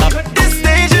I. This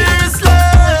dangerous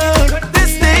love,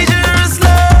 this dangerous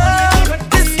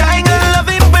love. This kind of love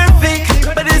ain't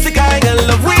perfect, but it's the kind of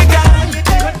love we got.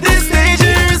 This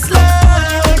dangerous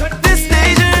love, this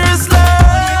dangerous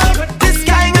love. This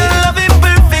kind of love ain't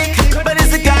perfect, but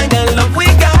it's the kind of love we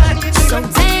got. So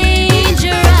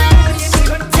dangerous,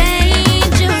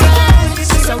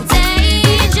 so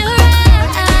dangerous.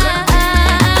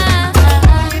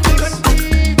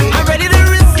 I'm ready to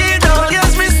risk it all,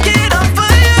 yes, risk it all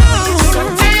for you.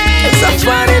 It's a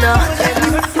fun enough.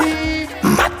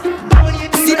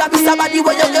 See that be somebody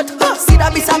where you get. See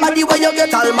that be somebody where you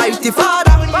get. Almighty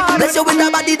Father, bless you with the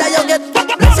body that you get.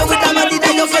 Bless you with the body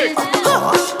that you get.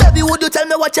 Baby, would you tell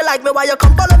me what you like me? Why you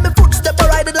come follow me footstep? I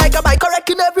ride it like a bike,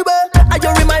 correcting everywhere. And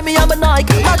you remind me I'm a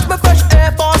Nike. Match me fresh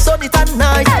Air Force on it at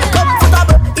night.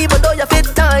 Comfortable, even though you fit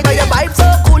tight. Now your vibe so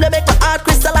cool, you make my heart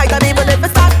crystallize. And even if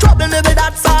it start trouble, living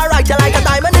that's alright. You like a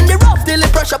diamond in the rough, till the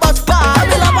pressure bust by. I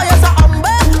will love how you're so humble.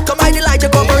 Come on, the light you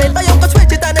cover it, but you can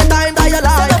switch it anytime that you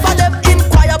like. Some of them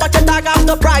inquire, but you tag off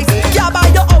the price. Can't buy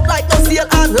you out like no sale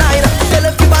online. Tell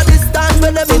them keep a distance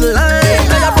when them in line.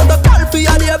 Now you protocol for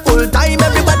you there full time.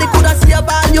 Everybody could have see a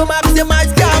value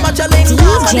maximize. Can't match a link.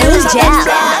 DJ Jal.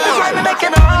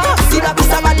 See that be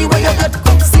somebody where you get.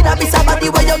 See that be somebody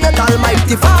where you get.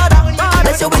 Almighty Father,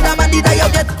 bless you with the body that you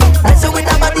get. Bless you with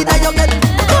the body that you get.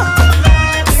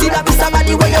 See that be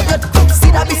somebody where you get.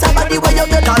 See that be somebody where you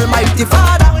get. Almighty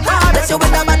Father, bless you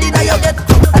with the body that you get.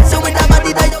 Bless you with the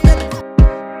body that you get.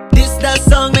 This that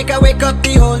song make I wake up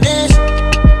the whole nation.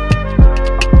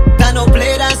 I no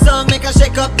play that song make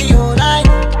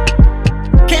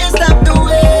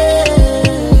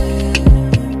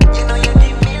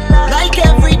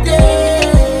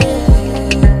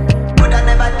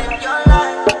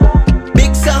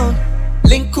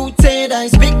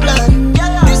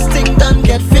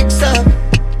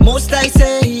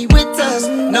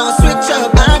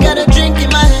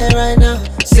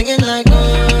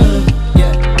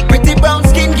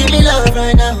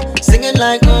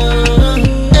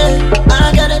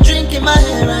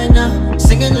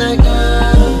singing like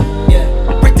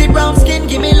yeah. Pretty brown skin,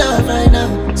 give me love right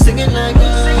now, singing like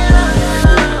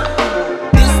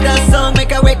This that song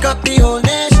make I wake up the whole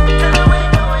nation.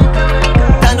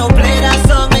 I don't play that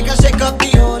song, make I shake up the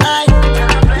whole night.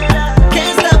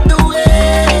 Can't stop the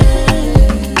way,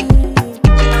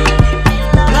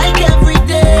 like every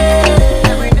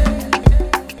day.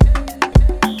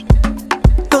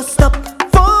 Don't stop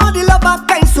for the love of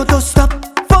kind, so don't stop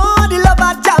for the love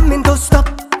of jamming, don't stop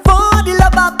for the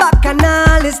love of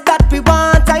bacchanal. Is that we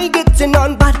want, I getting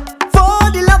on bad.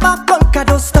 For the love of conquer,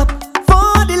 don't stop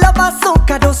for the love of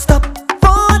soca, don't stop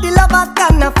for the love of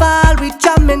carnival. We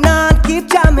jamming on, keep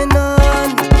jamming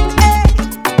on. Hey,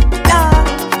 yeah,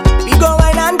 we go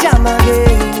wine and jam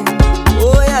again.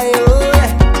 Oh yeah, oh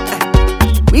yeah.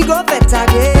 We go bet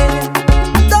again.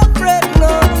 Don't fret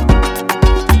no,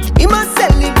 we must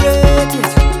celebrate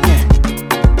it.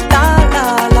 La la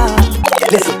la.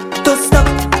 Listen, don't stop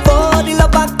for the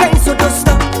love of kind, so don't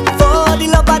stop for the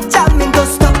love of jamming, don't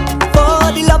stop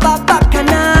for the love of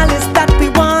bacchanal. Is that we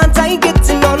want, I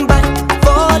getting on bad.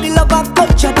 For the love of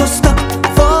culture, don't stop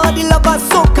for the love of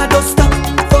soca, don't stop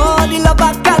for the love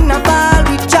of carnival.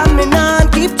 We jamming on,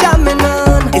 keep jamming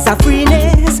on. It's a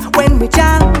freeness when we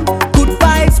jam. Good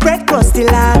vibes spread across the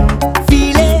land.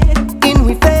 Feel it in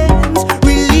we veins,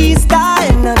 release the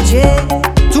energy.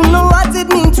 To know what it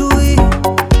means to it,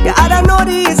 yeah, I don't know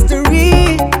the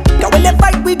history. Yeah, when they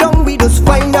fight we don't, we just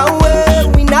find our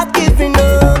way. We not giving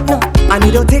up, no. And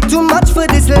it don't take too much for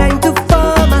this line to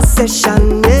form a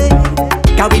session, yeah.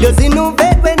 Cause we just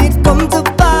innovate when it comes to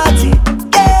party,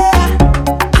 yeah.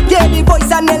 Yeah, the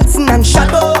voice of Nelson and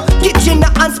Shadow,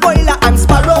 Kitchener and Spoiler and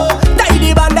Sparrow.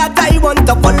 Tidy band that I want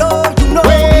to follow. You know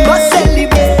we must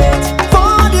celebrate.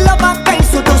 For the love of kind,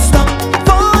 so don't stop.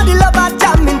 For the love of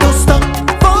jamming, don't stop.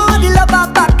 For the love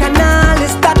of bacchanal,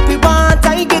 is that we want,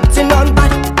 I getting on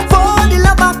bad. For the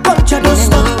love of culture, don't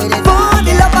stop. For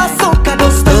the love of soca,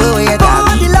 don't stop.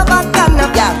 For the love of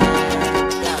carnival.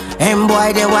 And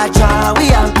boy, they watch how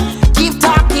we are. Keep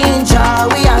talking,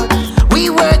 jaw we are. We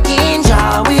working,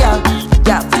 jaw we are.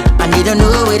 Yeah, and they don't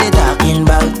know what they talking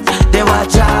about. They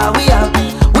watch how we are.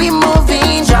 We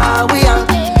moving, jaw we are.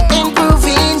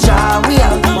 Improving, jaw we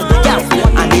are. Yeah,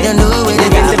 and they don't know what they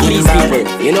talking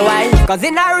about. You know why? Cause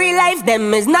in our real life,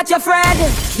 them is not your friend.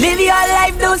 Live your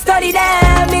life, don't study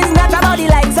them. It's not about the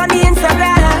likes on the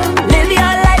Instagram. Live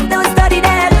your life, don't study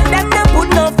them. Them don't put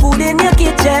no food in your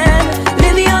kitchen.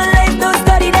 Live your life, don't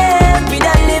study them. We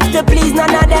don't live to please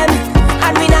none of them.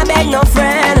 And we not beg no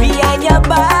friend. Behind your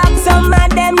back, some of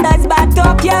them that's back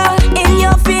talk you. In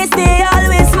your face, they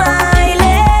always smiling.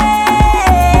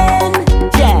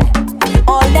 Yeah,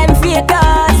 all them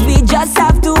fakers, we just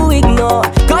have to ignore.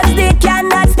 Cause they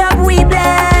cannot stop we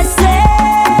blessing.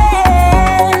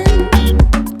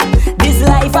 This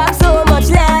life has so much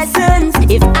lessons.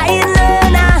 If I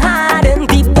learn a hard and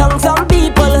deep down some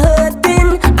people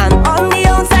hurting, and on the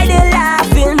outside they're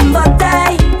laughing. But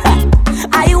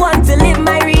I want to live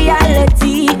my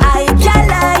reality. I can't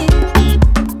lie.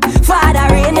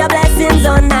 Father, rain your blessings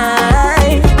on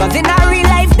high. Cause in our real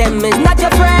life, them is not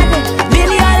your friend.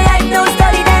 Live your life, don't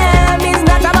study them. It's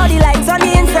not about the likes on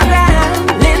the Instagram.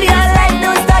 Live your life,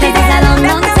 don't study them. It's a long,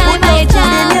 long time I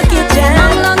jam.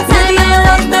 Long time I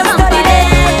love the study them.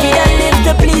 We don't live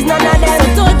to please none of them.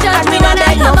 So don't judge me when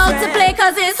I come out to play,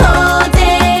 cause it's whole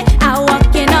day. I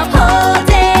walking up whole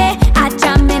day. I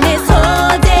jamming this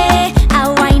whole day. I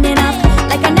winding up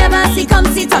like I never see come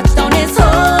see touchdown this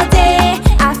whole day.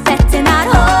 I fetting out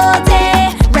whole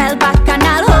day. Rail back and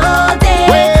I'll whole day.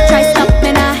 Try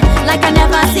stopping like I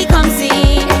never see come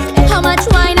see. How much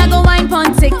wine I go wine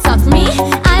pon TikTok me?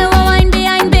 I will wine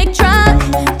behind big truck,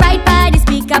 right by the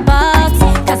speaker box.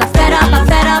 Cause I fed up, I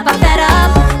fed up, I fed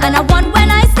up. And I want when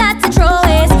I start to throw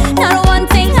it. Not one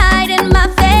thing hide in my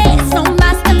face. No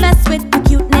mask to mess with the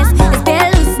cuteness. It's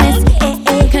bare looseness,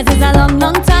 Cause it's a long,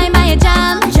 long time I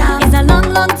jam. It's a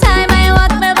long, long time I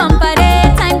walk my bumper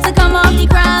day. Time to come off the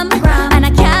gram. And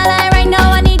I can't lie right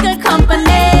now, I need good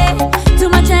company. Too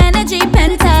much energy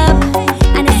pent up.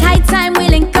 And it's high time we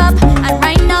link up. And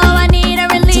right now I need a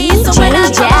release. So when I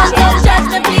come out, don't judge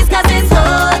me please, cause it's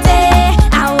whole day.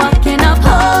 I walking up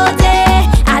whole day.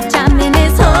 I jamming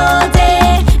this whole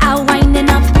day. I winding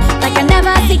up like I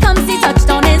never see come see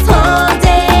touchdown this whole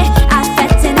day. I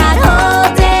fetting out whole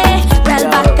day. Rail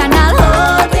back and I'll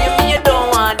whole day. You don't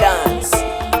want dance.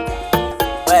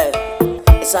 Well,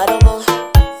 it's I don't know.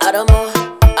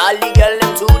 All the girls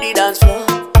them to the dance floor.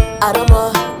 I don't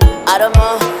know.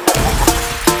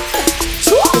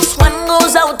 This one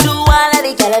goes out to all of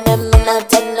the girls and them in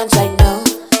attendance right now.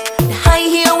 The high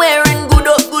heel wearing good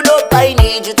up. I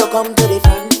need you to come to the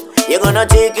front. You're gonna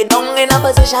take it down in a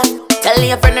position. supervision. Tell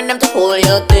your friend and them to hold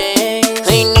your things.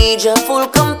 I need your full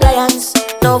compliance.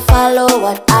 No follow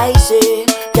what I say.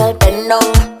 Girl, bend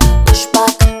down, push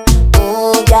back.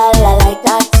 Ooh, girl, I like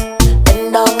that.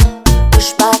 Bend down,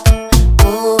 push back.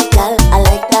 Ooh, girl, I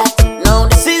like that. Now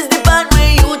this is the part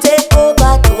where you take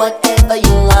over. Do whatever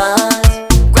you want.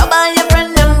 Grab all your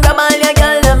friend them, grab all your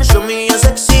girl them. Show me your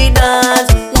sexy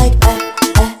dance. Like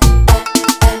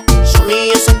show me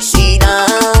your sexy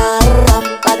dance. Ram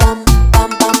pa dam, bam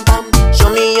bam bam. Show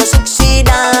me your sexy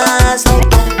dance.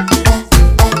 Like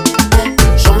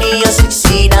show me your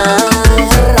sexy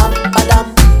dance. Ram pa dam,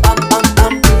 bam bam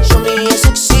bam. Show me your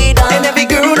sexy dance. And every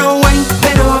girl know wine,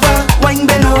 bend over, wine,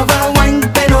 bend over, wine,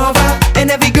 bend over.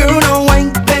 And every girl know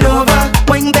wine, bend over,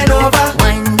 wine, bend over.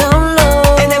 Wine down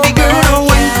low. And every girl know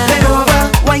wine, bend over,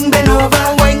 wine, bend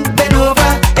over, wine, bend over.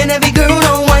 And every girl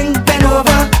know wine, bend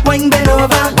over, wine, bend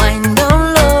over. Wine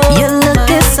down low. You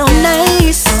looking so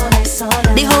nice.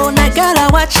 The whole night, girl, I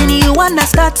watching you and I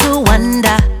start to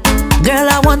wonder. Girl,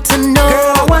 I want to know.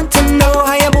 Girl, I want to know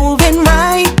how you're moving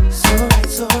right.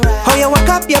 How you walk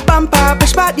up your bumper,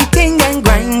 push back the thing and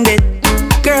grind it.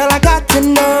 Girl, I got to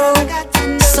know.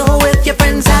 So if your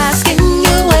friends asking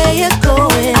you where you're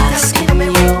going, asking me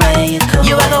where you're going,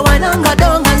 you ever wanna go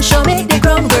down and show me the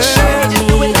ground, girl?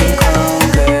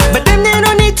 But them they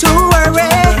don't need to worry.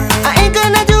 I ain't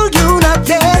gonna do you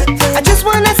nothing. I just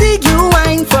wanna see you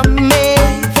wine for me.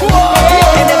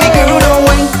 And every girl know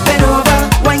wine, bend over,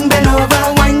 wine, bend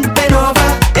over, wine, bend over.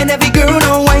 And every girl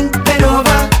know wine, bend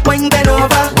over, wine, bend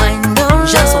over. Wine down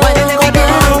Just wine. And every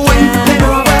girl know wine, bend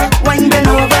over, wine, bend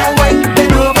over, wine,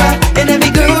 bend over. And every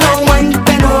girl know wine,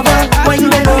 bend over, wine,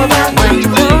 bend over. Boy,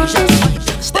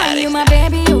 you my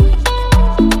baby, you.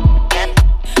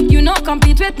 You no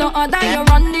compete with no other, you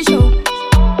run the show.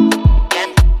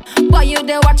 Boy, you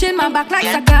there watching my back like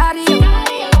Sicario.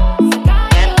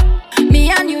 Me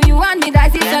and you and me,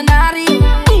 that's the scenario.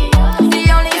 The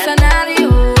only scenario.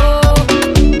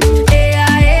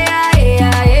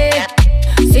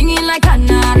 Singing like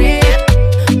canary.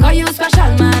 Call you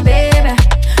special, my baby.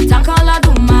 Thank all I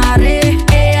do, Mare.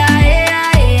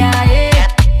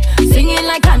 Singing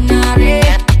like canary.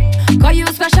 Call you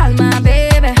special, my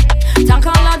baby. Thank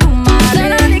all I do, Mare.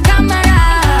 Turn on the camera.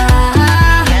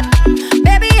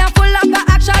 Baby, I'm full of the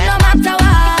action no matter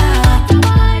what.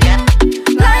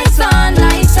 Lights on,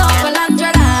 lights off, well,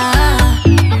 Andrea.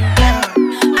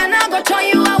 And I go turn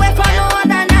you away from no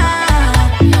other now.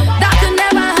 That could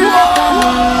never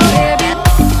happen, baby.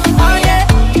 Oh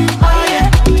yeah, oh yeah, oh yeah.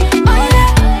 Oh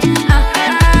yeah,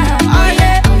 oh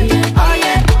yeah, oh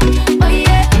yeah, oh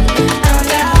yeah. Oh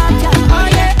yeah,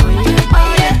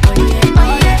 oh yeah, oh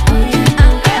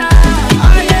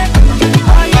yeah,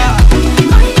 oh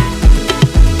yeah.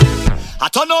 I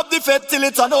turn up the fed till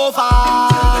it's on over.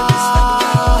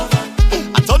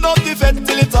 I turn up the fed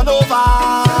till it's on over.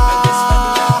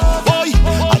 Boy,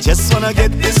 I just wanna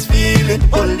get this feeling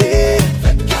all day.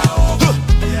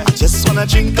 I just wanna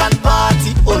drink and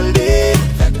party all day.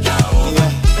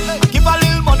 Yeah. Give a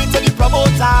little money to the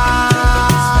promoter.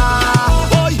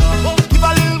 Boy, give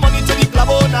a little money to the club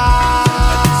owner.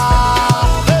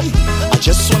 Hey, I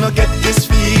just wanna get this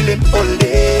feeling all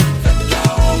day.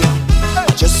 I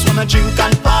just wanna drink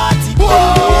and party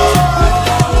all day.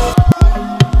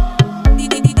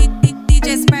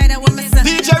 DJ Spider, what me say?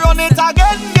 DJ run it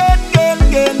again.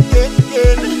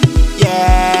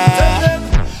 Yeah.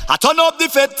 I turn up the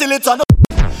fed till it's on.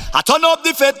 I turn up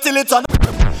the fed till it's on.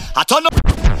 I turn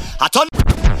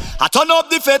up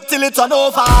the fed till it's on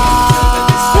over.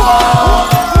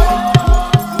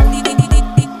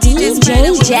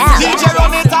 DJ Jam. DJ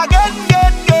run it again.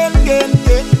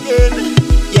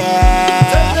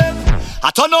 Yeah. I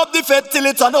turn up the fed till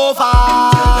it's on over. I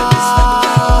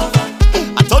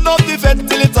turn up the fed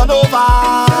till it's on over.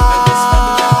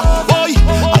 Boy,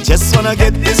 I just wanna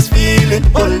get this feeling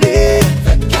all day.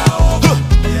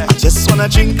 I just wanna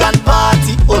drink and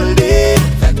party all day.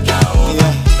 Yeah.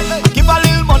 Give a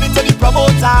little money to the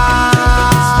promoter.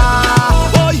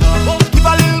 Boy, give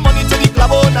a little money to the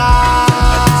club owner.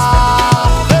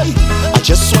 Hey, I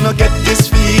just wanna get this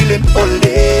feeling all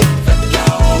day.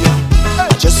 I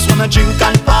just wanna drink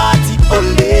and party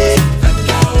all day.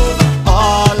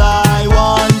 All I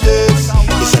want is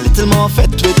a little more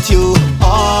fed with you.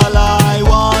 All I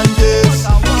want is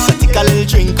a take a little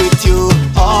drink with you.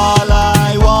 All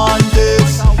I want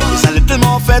is a little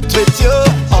more fed with you.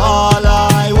 All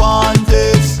I want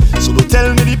is, so don't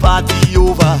tell me the party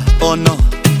over. Oh no.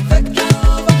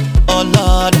 Oh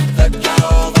Lord.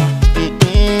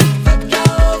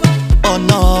 Oh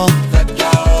no.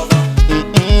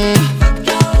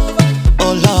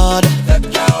 Oh Lord.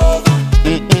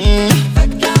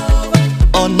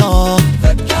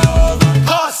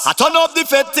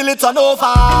 turn over. I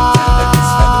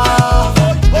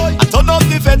turn up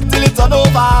the fed till it turn over.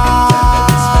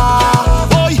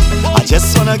 Boy, I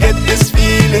just wanna get this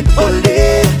feeling all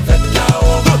day.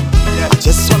 I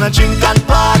just wanna drink and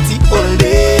party all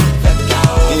day.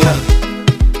 Yeah.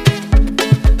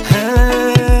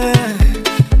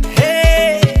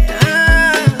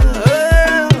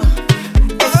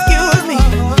 Excuse me,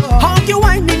 how you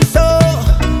whining so?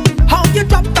 How you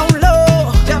drop down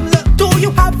low? Do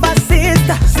you have a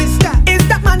sister? Is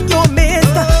that man your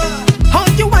mister? How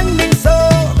you whining so?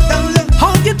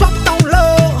 How you drop down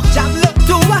low?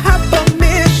 Do I have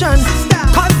permission?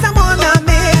 Cause I'm on a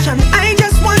mission. I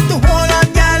just want to hold on,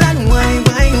 y'all, and wine.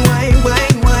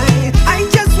 I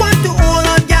just want to hold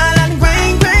on, y'all, and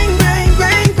grind.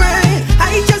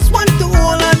 I just want to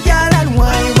hold on, y'all, and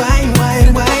wine.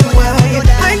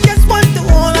 I just want to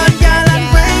hold on, y'all, and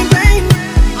grind.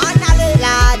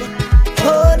 Lad,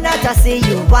 oh, not to see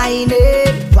you whining,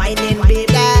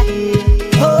 baby.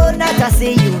 Oh, not to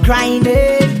see you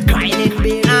grinding,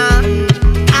 baby.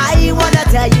 I wanna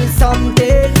tell you something,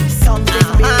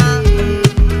 baby.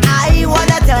 I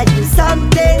wanna tell you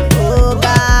something, oh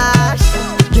gosh.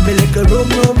 Give me a little room,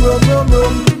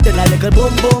 then a little boom.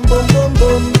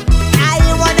 I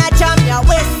wanna jump your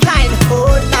waistline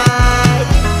all night.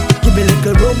 Give me a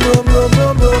little room,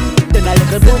 then a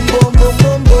little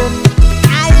boom.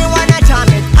 I wanna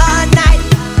jump it all night.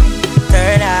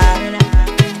 Turn up.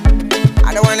 I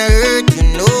don't wanna hurt you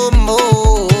no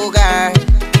more, girl.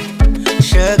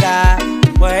 Sugar,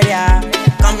 word ya.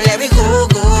 Come let me go,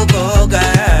 girl.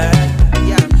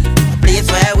 Yeah. A place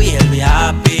where we'll be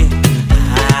happy.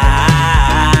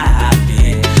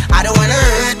 I don't wanna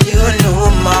hurt you no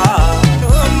more.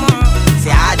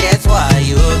 See, I just want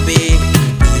you be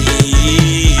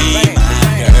my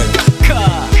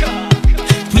girl.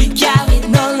 We carry it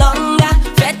no longer.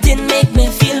 Fretting make me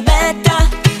feel better.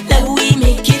 Let we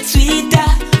make it sweeter.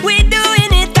 We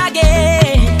doing it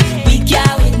again. We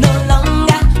carry it no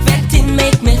longer. Fretting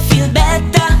make me feel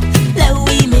better. Let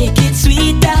we make it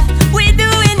sweeter. We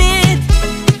doing it.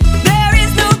 There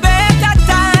is no better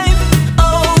time.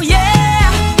 Oh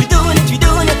yeah. We doing it.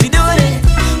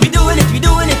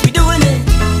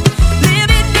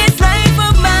 Living this life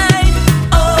of mine.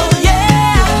 Oh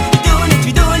yeah.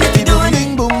 We doing it.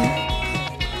 Bing boom.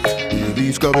 Baby,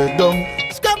 scrub it down.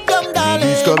 Scrub down, darling.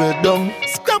 Baby, scrub it down.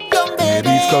 Scrub down, baby.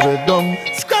 Baby, scrub it down.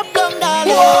 Scrub down,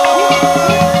 darling.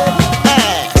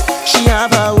 She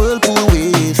have a whirlpool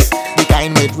waist, the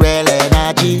kind with real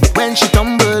energy. When she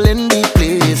tumble in the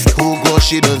place, oh gosh,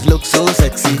 she does look so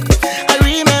sexy. I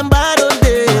remember those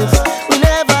days, we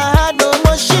never had no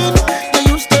machine. They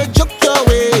used to juke your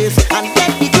waist and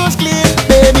get the toes clean.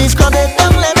 Baby, scrub it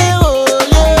down, let me hold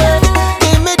you.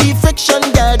 Give me the friction,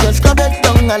 girl, just scrub it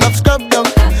down. I love scrub down.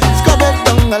 Scrub it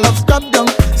down, I love scrub down.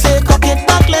 Say cock it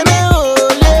back, let me hold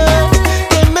you.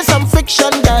 Give me some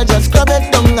friction, girl, just scrub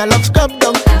it down. I love scrub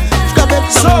down. Scrub it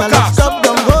down, I love scrub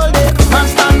down. Hold it. Man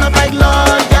stand up like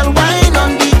Lord, girl, wine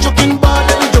on the juking ball,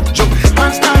 let me juke.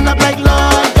 Man stand up like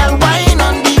Lord, girl, wine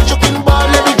on the juking ball,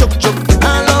 let me juke.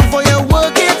 I love for you,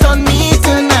 work it on me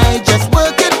tonight. Just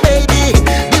work it, baby.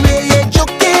 The way you're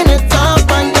juking it up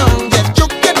and down, just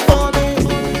juke it for me.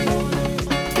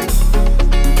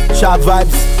 Sharp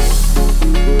vibes.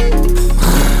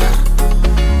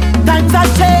 Times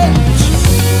have changed.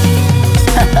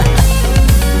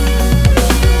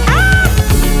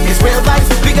 It's real vibes,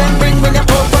 big and bring when you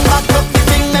open back up the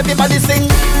thing, everybody sing.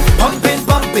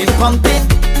 Pumping,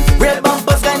 real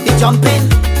bumpers can be jumping.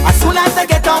 As soon as I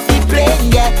get off the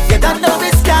plane, yeah, you don't know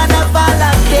it's carnival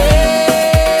again.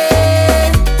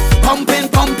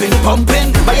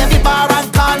 Pumping, by every bar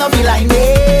and corner be like,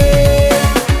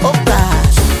 yeah. Oh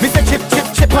gosh, me say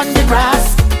chip on the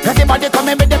grass. Everybody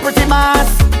coming with the pretty mass.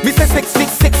 Me say 6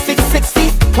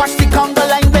 feet, watch the Congo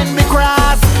line when we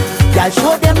cross. Y'all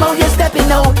show them how you're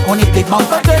stepping out. Only big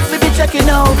bumper girls we be checking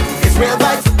out. It's real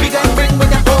vibes, big and bring when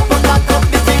you open back up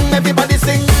the thing, everybody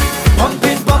sing.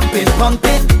 Pumping,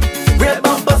 real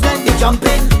bumpers when they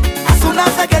jumping. As soon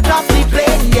as I get off the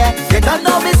plane, yeah, you don't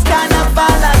know it's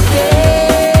carnival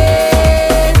again.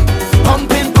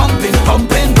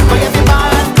 Pumping, by every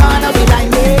bar and corner we like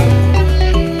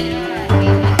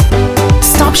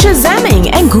Stop shazamming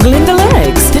and googling the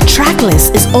lyrics. The track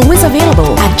list is always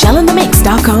available at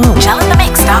gelinthemix.com.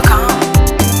 gelinthemix.com.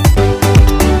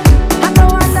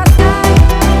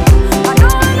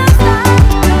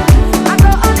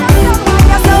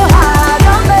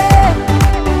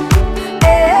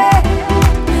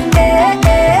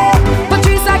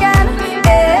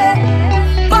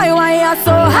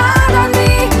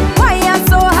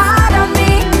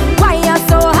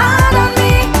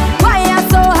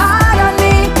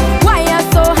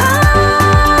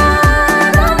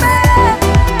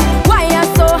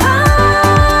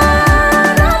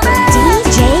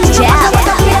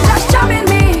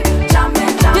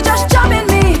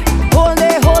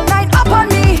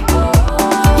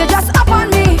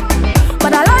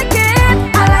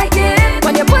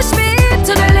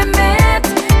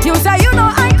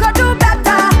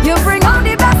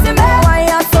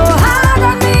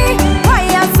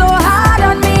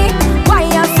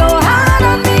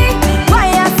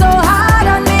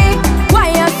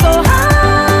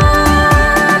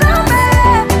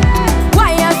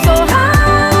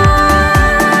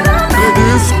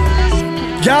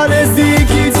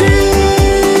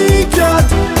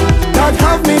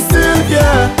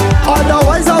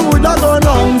 Otherwise I would have gone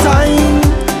long time.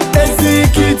 It's the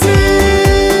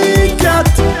kitty cat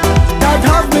that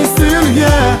have me still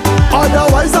here.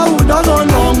 Otherwise I would have gone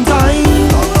long time.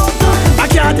 I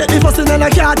can't take the fussing and I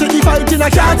can't take the fighting. I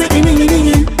can't take the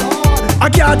ningy. I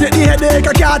can't take the headache,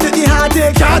 I can't take the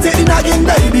heartache, can't take the nagging,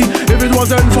 baby. If it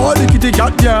wasn't for the kitty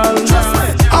cat girl,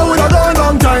 I would have gone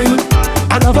long time.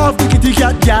 And I've off the kitty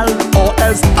cat girl, or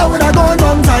else I would have gone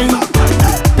long time.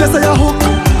 They say a hook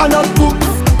and a book.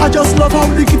 I just love how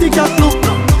the kitty cat look.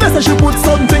 They say she put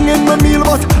something in my meal,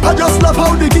 but I just love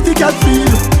how the kitty cat feel.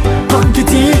 Come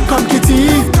kitty, come kitty,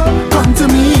 come to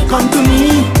me, come to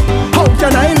me. How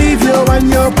can I leave you when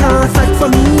you're perfect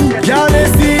for me? Girl,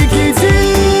 it's the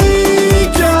kitty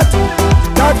cat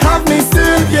that have me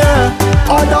still, yeah.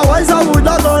 Otherwise I would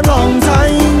have gone long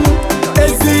time.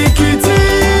 It's the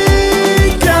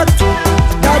kitty cat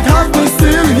that have me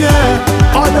still, yeah.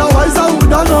 Otherwise I would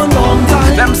have gone long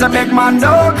time. Them say big man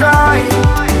don't cry,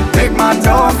 big man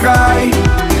don't cry,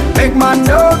 big man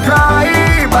don't cry.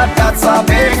 But that's a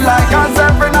big lie, 'cause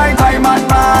every night I'm at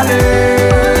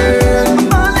Marlin.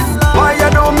 Why you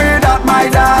do me that, my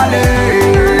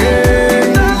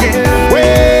darling? Yeah.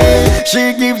 Wait,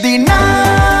 she give the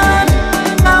none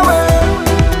away.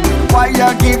 Why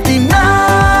you give the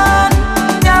none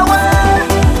away?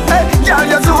 Hey, girl,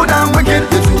 you're too damn wicked.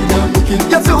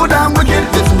 You're too damn wicked.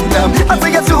 You're too damn. I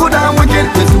say you're too damn wicked.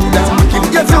 You're too damn wicked.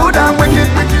 You're too damn wicked.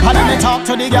 And then they talk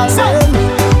to the girl saying,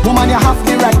 woman, you have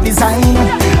the right design.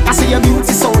 I see your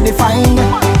beauty so defined,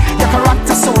 your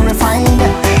character so refined.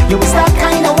 You is that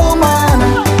kind of woman.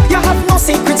 You have no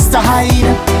secrets to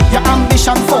hide. Your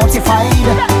ambition fortified.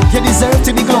 You deserve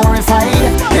to be glorified.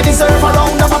 You deserve a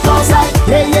round of applause like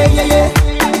yeah, yeah, yeah, yeah.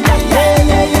 Yeah,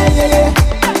 yeah, yeah, yeah, yeah.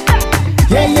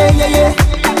 Yeah, yeah, yeah, yeah.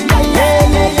 Yeah,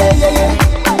 yeah, yeah, yeah, yeah.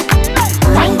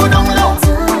 Wine go down low,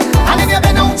 and if you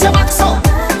bend out your back so.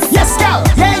 Yes, girl.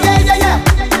 Yeah, yeah, yeah, yeah.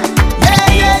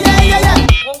 Yeah, yeah, yeah, yeah, yeah.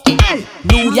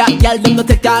 New York girl, them no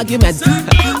take argument.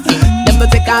 Them no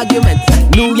take argument.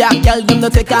 New York girl, them no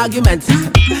take argument.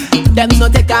 Them no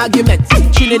take argument.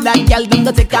 Trinidad girl, them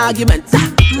no take argument.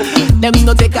 Them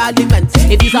no take argument.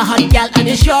 If it's a hot girl and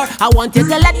it's sure, I want you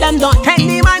to let them know.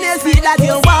 Any man you see that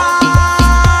you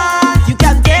want, you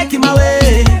can take him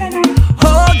away.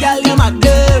 Oh girl, you mad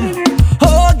them.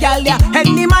 Oh girl, yeah.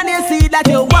 Any man you see that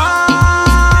you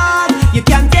want, you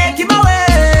can take him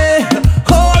away.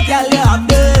 Oh girl, you have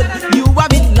them. You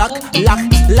have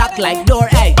it lock like door,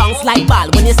 hey. Bounce like ball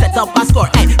when you set up a score,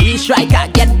 hey. Real striker,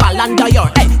 get ball under your,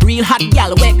 hey. Real hot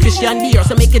gal, where Christian Dior,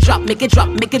 so make it drop, make it drop,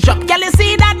 make it drop. Girl, you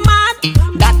see that man?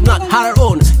 That not her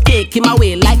own. Take him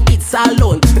away like it's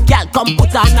alone. Girl, come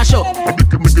put on a show.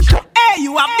 Hey,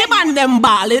 you have the man them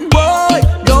ballin', boy.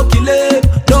 Don't kill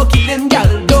him,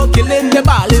 girl. Don't kill him, the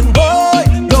ballin', boy.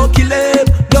 Don't kill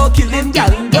him,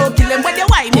 girl. Don't kill him when you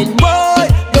whining, boy.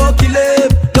 Don't kill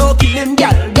him,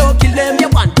 girl. Don't kill him, you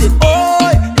want it,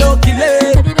 boy. Don't kill him.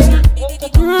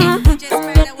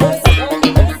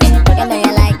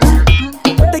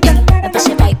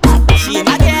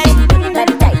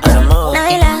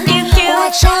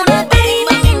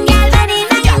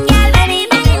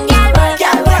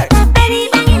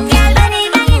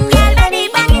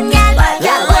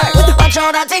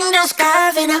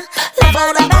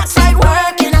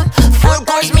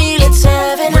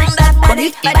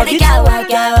 Body girl work,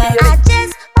 girl work. I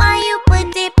just want you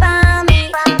put it on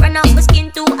me. Run off my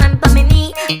skin too and pa me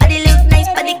knee. Body look nice,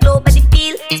 body glow, body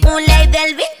feel smooth like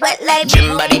velvet, wet like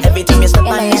gym body every time you step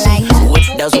on me. Which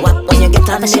does what when you get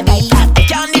on the beat. I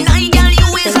can't deny, girl,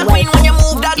 you is a queen when you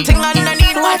move that thing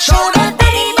underneath. Watch out that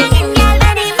body banging, girl,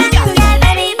 body banging, girl,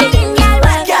 body banging, girl,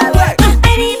 work, girl, work.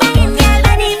 Body banging, girl,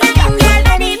 body banging, girl,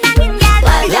 body banging, girl,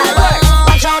 work, girl, work.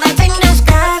 Watch out that thing that's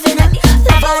curving up.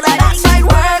 Love how that backside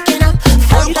working up.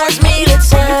 Full course meal it's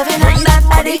serving. Bring that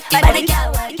body, body,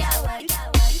 girl, work, girl, work.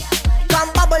 Come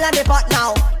bubble on the pot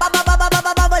now.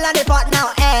 Bubble on the pot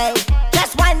now, hey.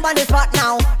 Just wine on the spot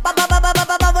now.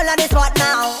 Bubble on the spot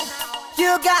now.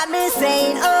 You got me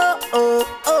saying, oh, oh,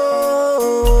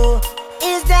 oh.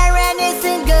 Is there any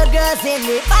single girls in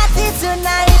the party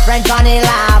tonight? French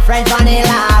vanilla, French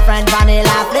vanilla, French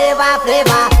vanilla, flavor,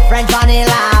 flavor. French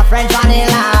vanilla, French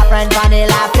vanilla, French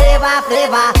vanilla, flavor,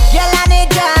 flavor. Girl, I need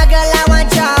ya, girl, I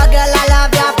want ya, girl, I love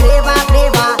ya, flavor,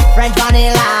 flavor. French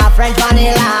vanilla, French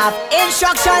vanilla.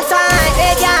 Instruction time,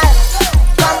 hey girl.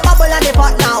 Come bubble on the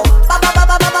pot now.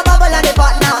 Bubble on the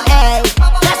pot now, hey.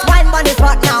 Just wine on the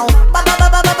spot now.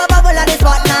 Bubble on the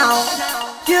spot now.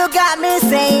 You got me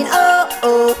saying, oh,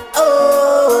 oh,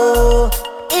 oh.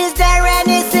 Is there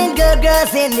any single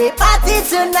girls in the party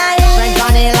tonight? French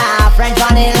vanilla, French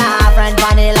vanilla, French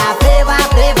vanilla, flavor,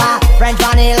 flavor. French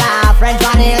vanilla, French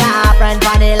vanilla.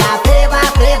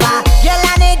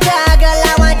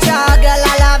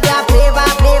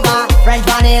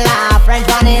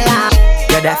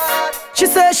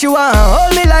 want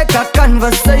hold me like a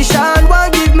conversation.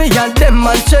 Want give me a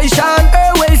demonstration.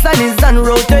 Her waistline is on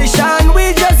rotation.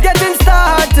 We just getting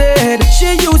started.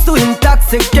 She used to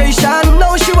intoxication.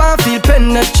 Now she want feel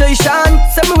penetration.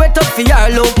 Send me wait up for your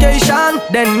location.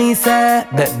 Then me say,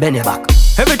 bend your back.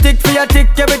 Every tick for your tick,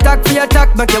 every tack for your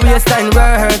tack. Make your waistline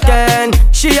working.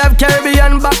 She have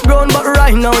Caribbean background, but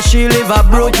right now she live a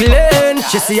Brooklyn.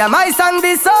 She see my song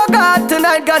be so good,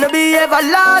 tonight gonna be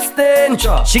everlasting.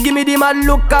 She give me the mad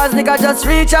look cause nigga just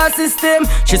reach her system.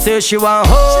 She say she want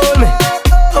hold me,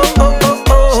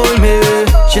 hold me.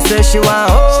 She say she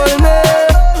want hold me,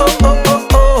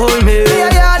 hold me.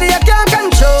 Yeah, you can't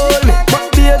control me, but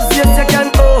babes, yes you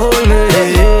can hold me.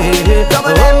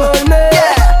 Hold me,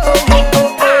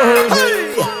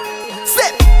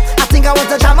 I think I want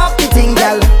to jam up the thing,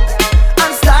 girl,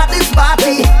 and start this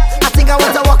party. I think I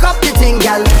want to walk up the thing,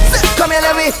 girl. Come here,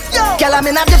 let me. Girl, I'm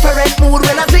in a different mood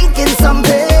when I'm drinking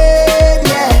something.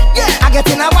 Yeah, I get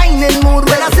in a whining mood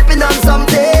when I'm sipping on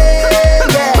something.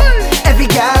 Yeah, every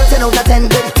girl 10 out of 10,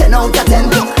 10 out of 10,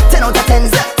 10 out of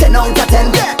 10, 10 out of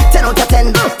 10, 10 out of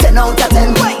 10, 10 out of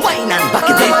 10. Wine and back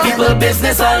it up. Leave people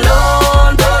business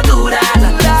alone, don't do that.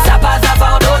 Zappa,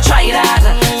 zappa, don't try that.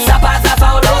 Zappa,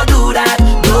 zappa, don't do that.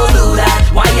 Don't do that.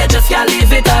 Why you just can't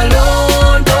leave it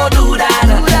alone? Don't do that.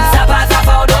 Zappa,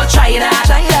 zappa, don't try that.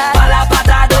 Pala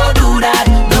pata, don't do that.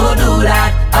 Don't do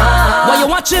that. What you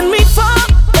watching me for?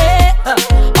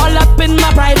 All up in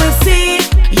my privacy.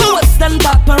 You a stand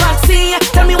paparazzi.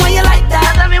 Tell me why you like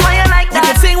that. Tell me why you like that.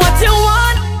 You can say what you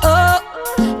want.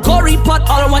 Go report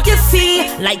all what you see.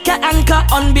 Like an anchor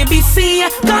on BBC.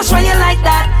 Gosh, why you like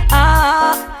that?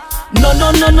 No,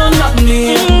 not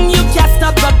me. You can't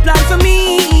stop a plan for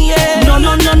me. Yeah. No,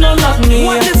 not me.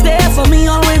 What is there for me?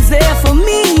 Always there for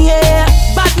me. Yeah.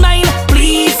 Bad mind,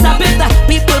 please stop it.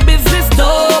 People business,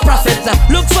 no profit.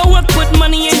 Look for what, put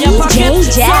money in your pocket.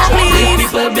 So please,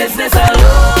 people business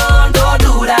alone, don't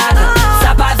do that.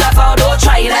 Zappa, zappa, don't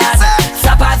try that.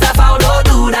 Zappa, zappa, don't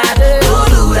do that. Don't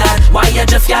do that. Why you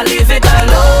just can't leave it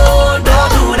alone? Don't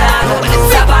do that.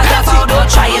 Zappa, zappa, don't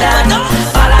try that.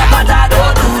 Pala pata,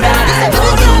 don't do that.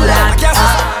 Don't do that.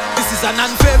 This is an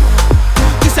anthem.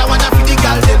 This I wanna feed the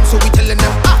girl them, so we telling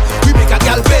them we make a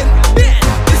girl bend.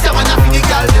 This I wanna feed the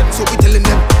girl them, so we telling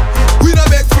them we no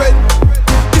best friend.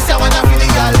 This I wanna feed the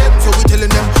girl them, so we telling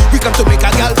them we come to make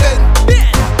a girl bend.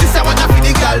 This I wanna feed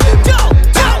the girl them. Yo,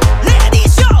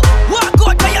 ladies, yo, walk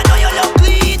out where you know you look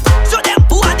clean. Show them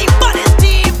who are the baddest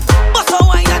team. Bust a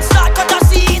wine and start cut a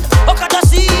scene. Oh, cut a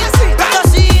scene, cut a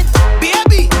scene.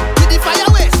 Baby, with the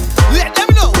fire west, let them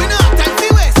know we know time to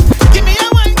waste. Give me a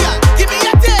wine, girl, give me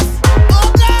a taste. Oh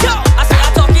God, yo, I say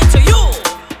I'm talking to you,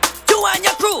 you and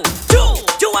your crew,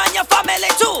 you and your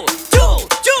family too, you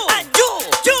and you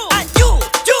and you.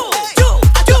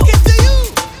 I'm talking to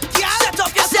you, girl. Set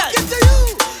up yourself. I'm talking to you.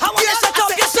 I want you to set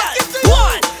up yourself.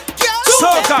 One,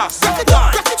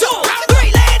 2,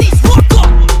 3, ladies, walk up,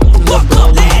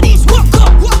 ladies, walk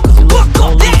up,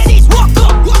 ladies, walk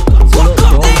up,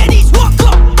 ladies, walk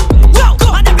up,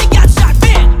 and every girl start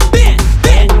bend,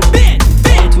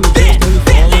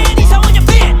 ladies, I want you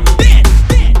bend.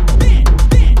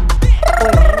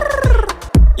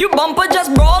 You bumper just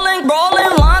brawling,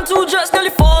 line 2 just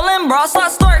nearly falling. Bra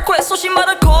start quick, so she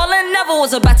mother calling. Never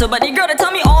was a battle, but the girl to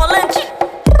tell me all in.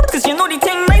 Cause you know the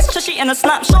thing nice, she in a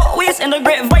snapshot, waist in a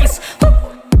great vice.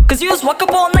 Cause you just walk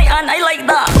up all night and I like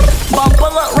that. Bumper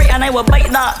look right and I will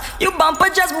bite that. You bumper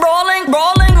just brawling,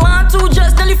 line 2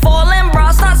 just nearly falling.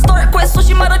 Bra start quick, so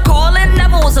she mother calling.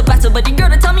 Never was a battle, but the girl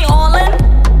to tell me all in.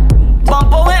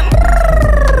 Bumper went,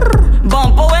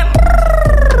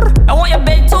 I want your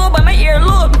big toe by my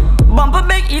earlobe. Bumper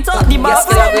big, eat up the Yes,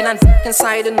 bathroom. still a win and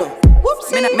inside, you know.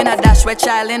 Me not dash with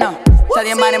child, you know. Tell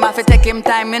your man him have to take him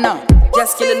time, you know.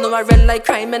 Just killing no, I red like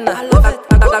crime, you know. I love it.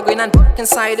 I go in and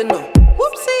inside, you know.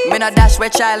 Me not dash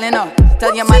with child, you know.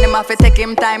 Tell your man him have to take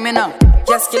him time, you know.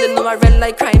 Just killing no, I red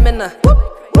like crime, you know.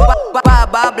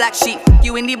 Baba black sheep,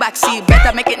 you in the backseat.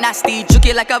 Better make it nasty, juke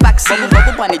it like a vaccine.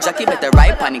 Bubble bunny jockey, better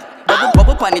ride panic.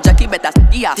 Bubble bunny jockey, better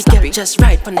yeah. The girl just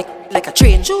ride panic like a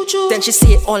train. Choo-choo. Then she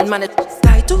say all man it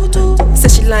die too. Say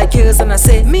she like girls and I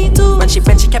say me too. When she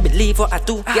bend she can't believe what I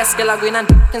do. Yes, girl I go in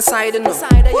and inside, you know.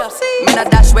 Me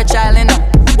not dash with child, you know.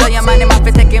 Tell your man him have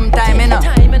to take him time, you know.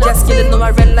 Just killing no,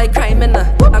 I red like crime, you know.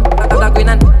 I go in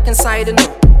and inside, you know.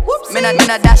 Me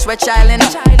not dash with child, you know.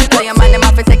 Tell your man him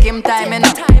have to take him time, you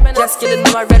know. Just killing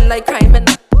no, I red like crime, you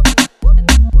know.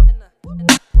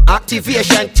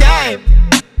 Activation time.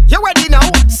 You ready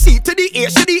now? C to the A,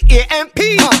 to the AMP.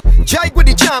 Jig with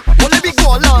the champ, well let me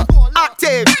go along.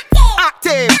 Active.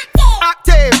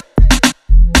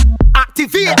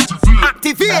 Activate.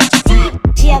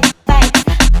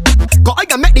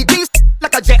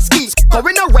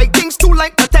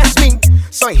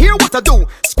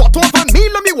 over me,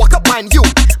 let me walk up on you.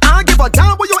 I give a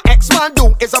damn what your ex-man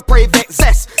do. Is a private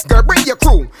zest. Girl, bring your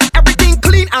crew. Everything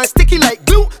clean and sticky like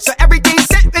glue. So everything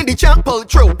set in the champ pull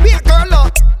through. Be a girl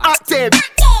up. Active.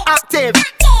 Active.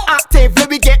 Active. Let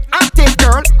me get active,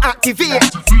 girl. Activate.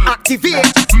 Activate.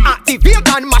 Activate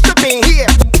and mash up in here.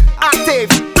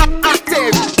 Active.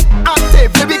 Active.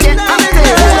 Active. Let me get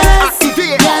active.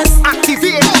 Activate.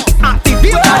 Activate.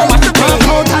 Activate and mash up in here.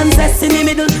 Out and zest in the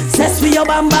middle. Zest for your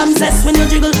bam bam. Zest when you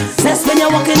jiggle. Zest when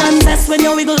you're walking and zest when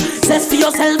you wiggle. Zest for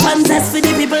yourself and zest for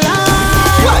the people.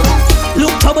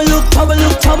 Look trouble, look trouble,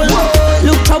 look trouble.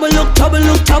 Look trouble, look trouble,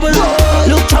 look trouble.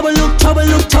 Look trouble, look trouble,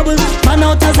 look trouble. Man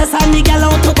out and zest and the gal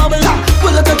out to bubble.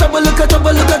 Well, look at trouble, look at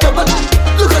trouble, look at trouble.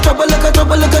 Look at trouble, look at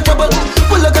trouble, look at trouble.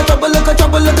 Well, look at trouble, look at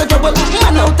trouble, look at trouble.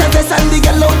 Man out and zest and the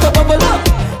gal out to bubble.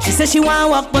 She says she want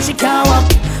walk but she can't walk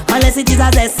unless it is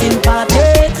a zesting party.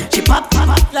 She pop, pop,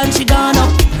 pop and she gone up.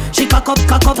 She cock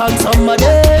up on somebody.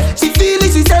 She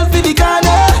feeling herself in the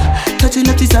corner, touching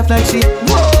up herself like she.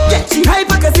 Yeah, she hype,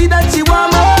 I can see that she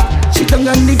warm up. She tongue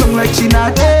on the gong like she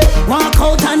not. Walk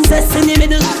out and zest in the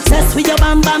middle. Zest with your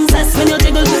bam bam, zest when you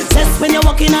jiggle. Zest when you're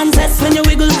walking and zest when you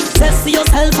wiggle. Zest for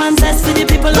yourself and zest for the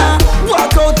people.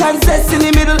 Walk out and zest in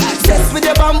the middle. Zest with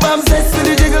your bam bam, zest for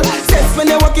the jiggle. Zest when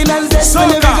you're walking and zest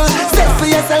when you wiggle. Zest for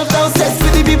yourself now, zest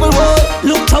for the people.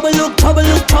 Look trouble, look trouble,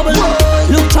 look trouble.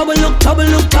 Look trouble, look trouble,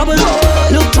 look trouble.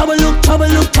 Look trouble, look trouble,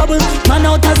 look trouble. Man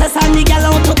out as a sandy gal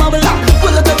out to bubble.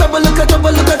 Well, look at trouble, look at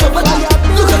trouble, look at trouble.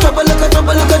 Look at trouble, look at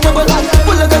trouble, look at trouble.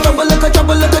 Well, look at trouble, look at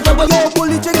trouble, look at trouble. Yo,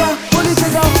 pull it trigger,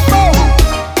 oh.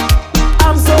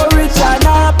 I'm so rich and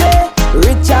happy,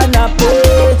 rich and happy.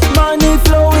 Money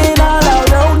flowing all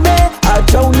around me, I'm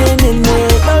drowning in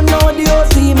it. Don't know the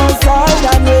OC outside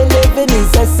and we living in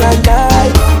sex and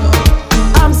life.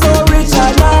 I'm so rich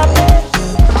and happy.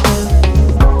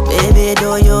 Baby,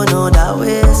 do you know that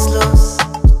we're slow?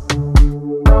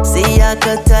 See, I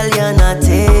could tell you're not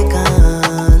taken.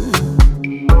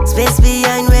 Space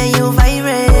behind where you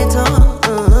vibrate,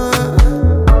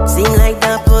 seem like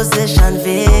the position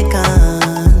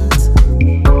vacant.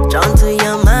 Drawn to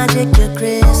your magic, you're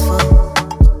graceful.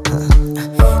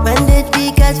 When did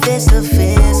we get face to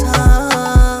face?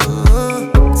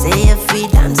 Say if we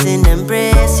dance and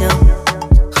embrace you,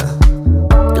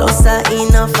 closer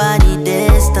enough for the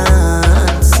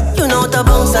distance. You know the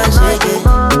bounce and shake it.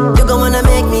 You gon' wanna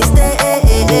make me stay.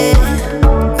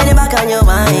 Bend it back on your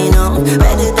wine,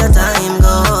 where did the time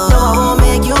go? No,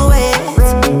 make you wait.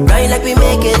 Right like we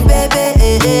making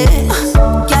babies.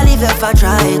 Can't leave if I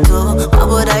try to. Why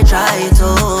would I try to?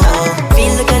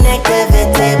 Feel the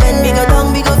connectivity. When we go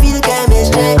down, we go feel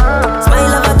chemistry.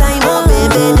 Smile of a time, oh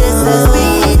baby, this is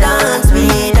we dance,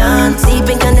 we dance. Deep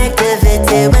in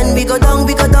connectivity. When we go down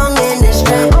in the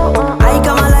street. I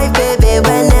come alive, baby,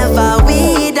 whenever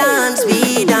we dance,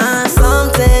 we dance.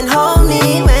 Something hold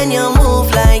me when you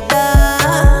move like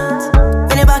that.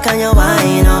 When you back on your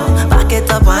wine up, back it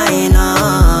up, wine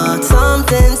up.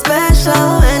 Something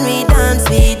special when we dance,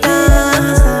 we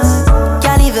dance.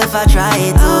 Can't leave if I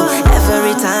try to,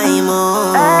 every time,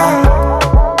 oh.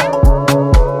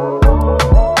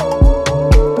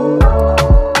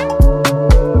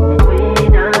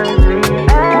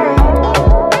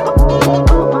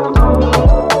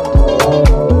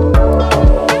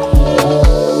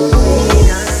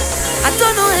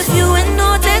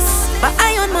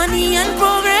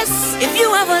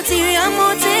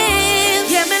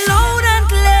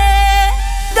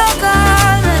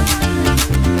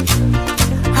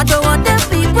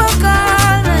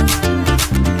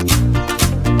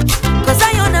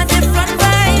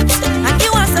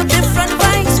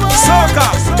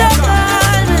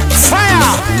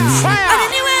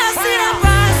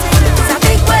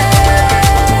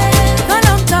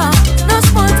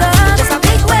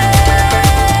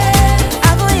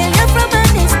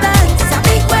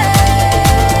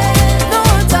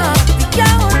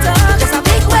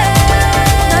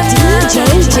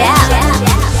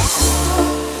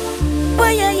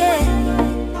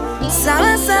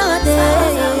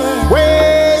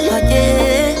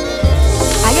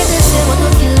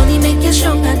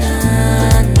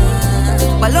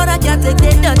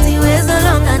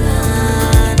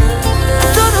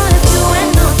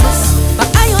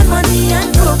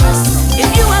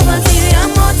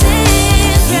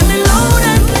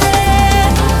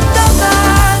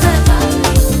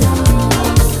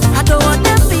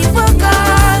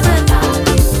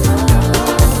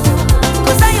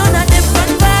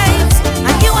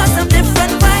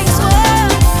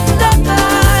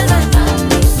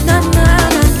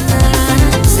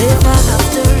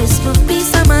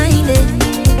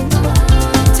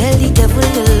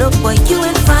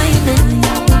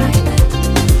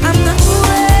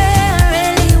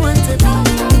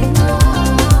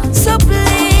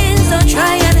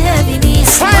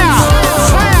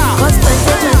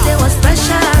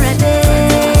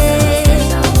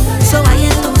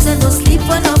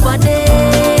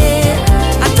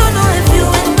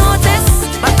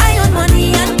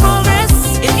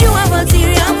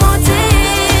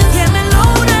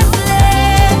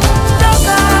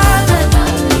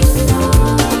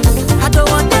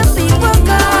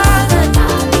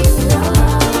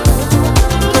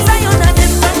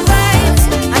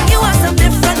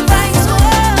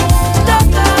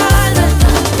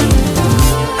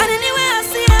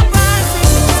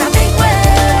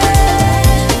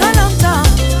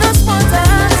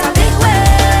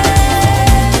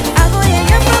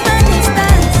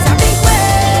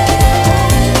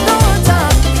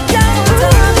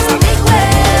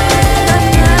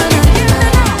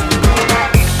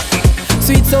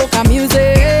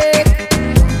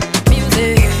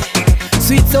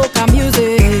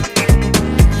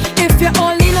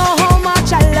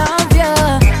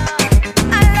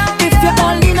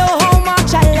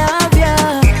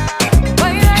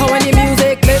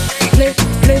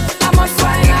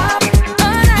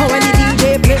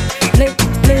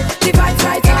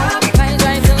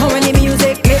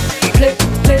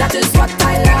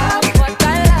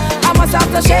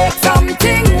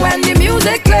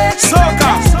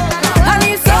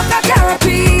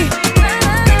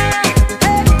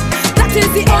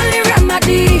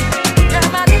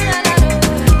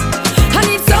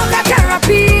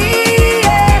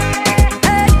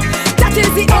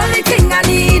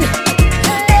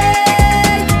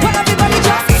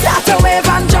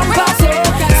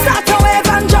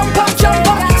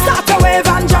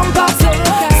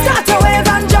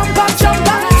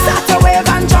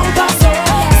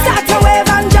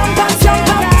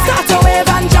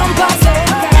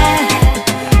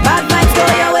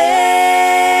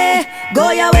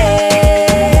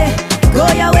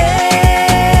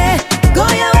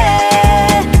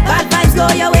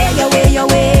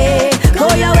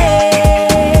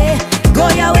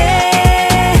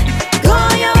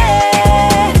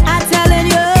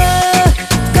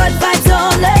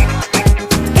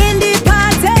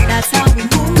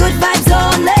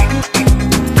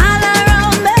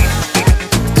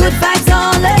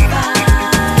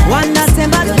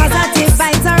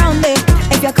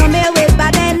 you come here with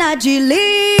bad energy,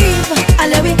 leave. I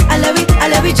love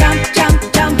it, jump,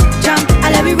 jump, jump, jump.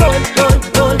 I love it, roll, roll,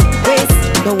 roll, waist.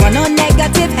 Don't want no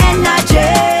negative energy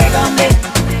from me.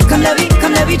 Come love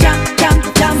it, jump, jump,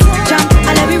 jump, jump.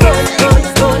 I love it, roll, roll,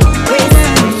 roll, waist.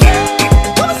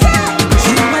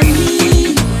 You and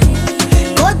me,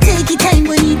 go take your time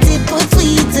when you dip put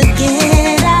we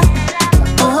together.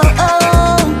 Oh,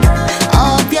 oh,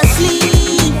 obviously,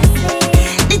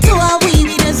 the two of we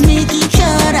just make each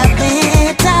other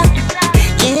better.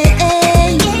 Yeah,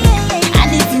 yeah.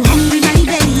 And if you hungry, my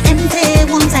belly empty.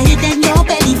 Once I hit, then your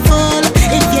belly full.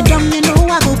 If you're dumb, you know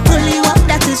I go pull you up.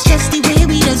 That is just the way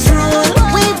we just roll.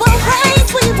 We were right,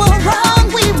 we were wrong,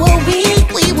 we were weak,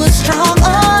 we were strong.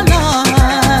 Oh Lord,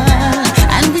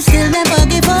 and we still never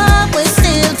give up. We're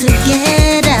still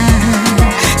together,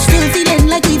 still feeling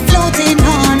like we floating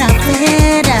on a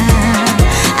feather.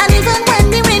 And even when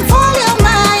the rain fall, you're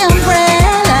my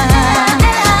umbrella.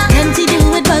 Plenty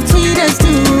do it, but we just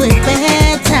do it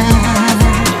better.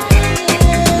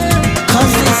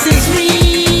 'Cause this is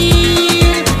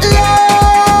real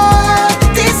love.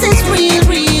 This is real,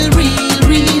 real, real,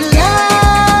 real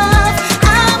love.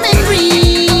 I'm in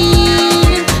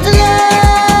real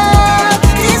love.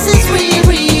 This is real,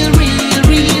 real, real,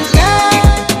 real love.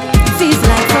 Feels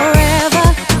like forever.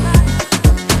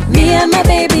 Me and my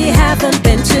baby haven't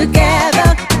been together,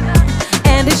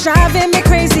 and it's driving me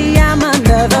crazy. I'm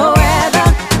under the weather.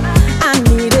 I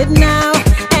need it now,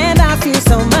 and I feel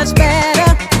so much better.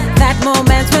 That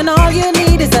moment when all you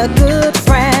need is a good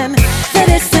friend. The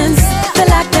distance, the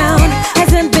lockdown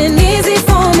hasn't been easy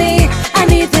for me. I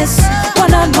need this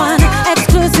one-on-one,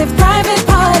 exclusive private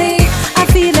party. I'm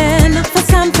feeling for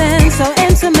something so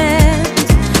intimate,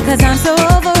 'cause I'm so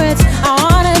over it. I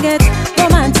wanna get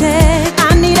romantic.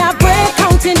 I need a break,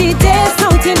 counting the days,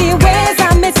 counting the ways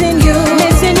I'm missing you.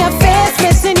 Missing your face,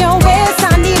 missing your ways.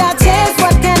 I need a taste,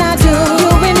 what can I do?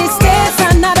 You in the States,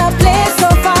 another place so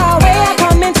far away. I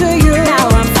come into you. Now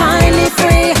I'm finally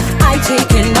free. I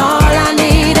taken all I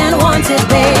need and want it,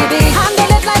 baby.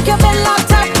 Handle it like you've been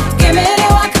locked up. Give me the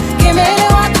walk, give me the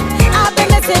walk. I've been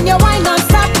missing your wine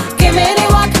non-stop. Give me the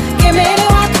walk, give me the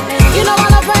walk. You know I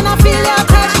love when I feel your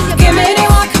touch. Give me the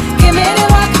walk, give me the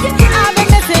walk. I've been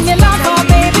missing your love, oh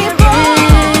baby boy.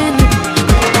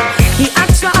 He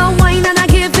asked for a wine and I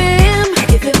give him. I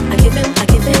give him, I give him, I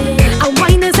give him. A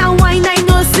wine is a wine, I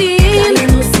know see. I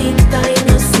know see, I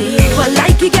know see. But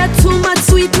like he get too much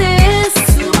sweetness.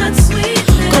 Too much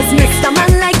sweetness. 'Cause Mr.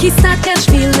 Man like he start catch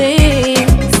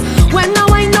feelings. When I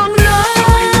wine down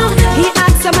low, he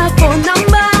asks for my phone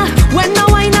number. When I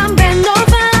wine and bend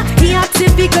over, he asked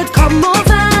if he could come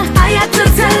over. I had to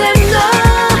tell him no,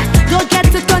 don't get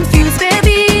it confused,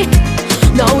 baby.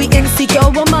 No, we insecure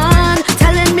woman,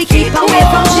 telling me keep away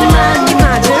from your man.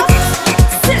 Imagine,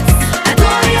 sis,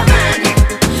 adore your man.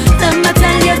 Let me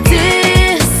tell you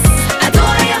this,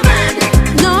 adore your man.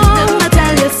 No, let me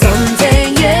tell you something,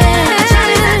 yeah,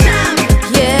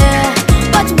 yeah.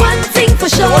 But one thing for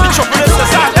sure, adore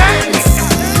your man.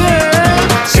 Girl,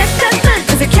 check that man,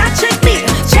 'cause he can't check me.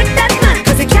 Check that man,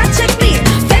 'cause he can't check me.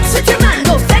 Vex with your man,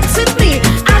 go vex with me.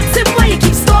 Ask him why you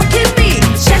keep stalking me.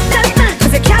 Check that man,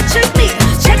 'cause he can't check me.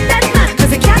 Check that man,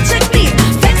 'cause he can't check me.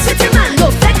 Vex with your man, go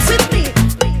vex with me.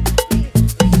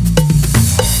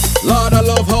 Lord, I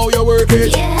love how you work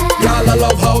it. Y'all, I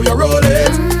love how you roll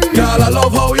it. Y'all, I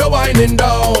love how you winding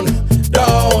down,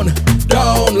 down,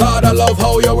 down. Lord, I love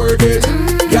how you work it.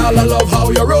 Y'all, I love how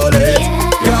you roll it.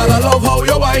 Y'all, I love how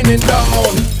you winding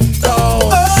down, down.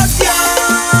 Oh, yeah.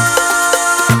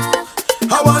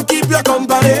 I want keep your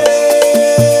company,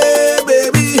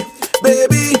 baby,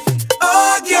 baby.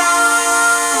 Oh, yeah.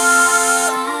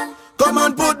 Come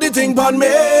and put the thing on me.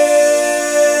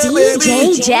 DJ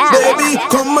Jazz. Baby,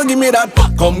 come and give me that,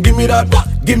 come give me that,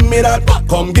 give me that,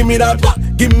 come give me that,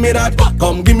 give me that,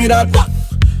 come give me that.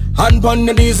 Hand on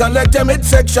the knees and let your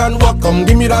midsection walk. Come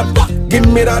give me that, give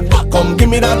me that, come give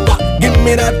me that, give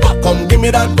me that, come give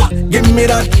me that, give me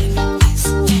that.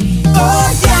 Oh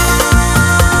yeah,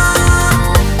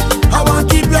 I want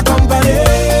keep your company,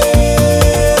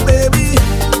 baby,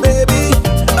 baby.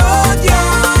 Oh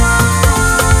yeah,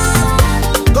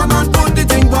 come and put the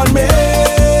thing on me.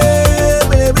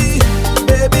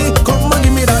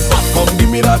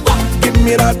 Give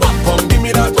me that, come give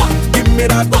me that, give me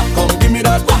that, come give me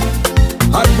that.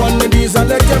 Hand on the knees and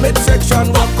let your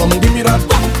midsection walk. Come give me that,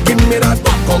 give me that,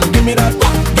 come give me that,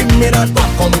 give me that,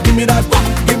 come give me that,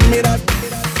 give me that.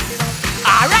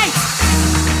 Alright.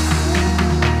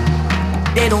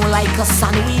 They don't like us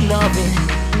and we love it.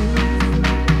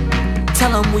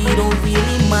 Tell them we don't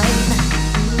really mind.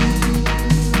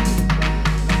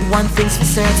 One thing's for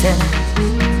certain,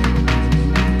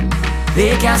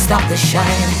 They can't stop the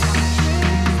shine.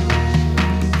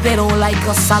 They don't like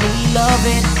us and we love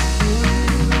it.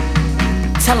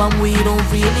 Tell them we don't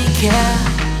really care.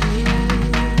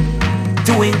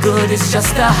 Doing good is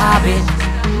just a habit.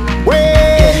 We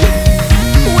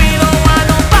don't want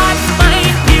no bad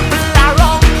mind people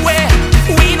around where.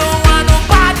 We don't want no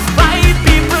bad vibe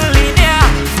people in here.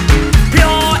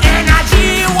 Pure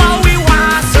energy what we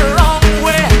want surround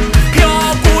where.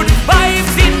 Pure good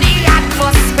vibes in the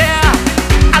atmosphere.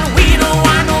 And we don't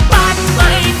want no bad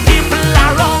mind people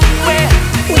around where.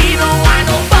 We don't want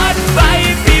no bad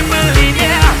vibe people in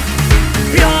here.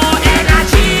 Pure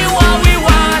energy what we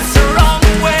want surround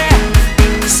where.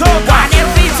 So God,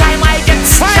 every time I get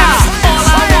fire, all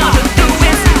I wanna do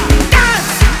is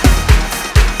dance.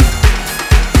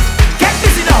 Get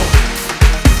busy now.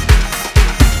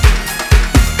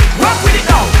 Work with it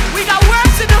now. We got work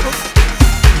to do.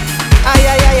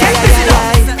 Get busy now.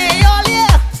 Hey, all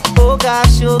yeah. Oh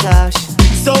gosh, oh gosh.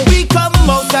 So we come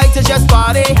outside to just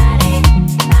party,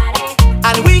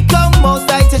 and we come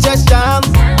outside to just jam.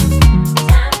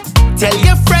 Tell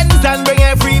your friends and bring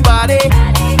everybody,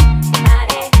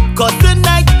 'cause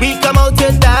tonight we come out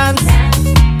to dance.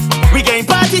 We going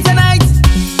party tonight.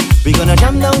 We gonna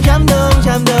jam down, jam down,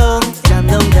 jam down, jam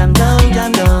down, jam down,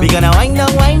 jam down. We gonna wind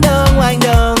down, wind down, wind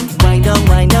down, wind down,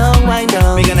 wind down, wind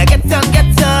down. We gonna get on,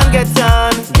 get on, get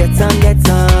on, get on, get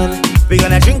on. We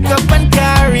gonna drink up and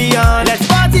carry on. Let's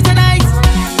party tonight.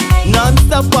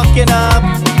 Non-stop walking up,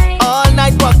 all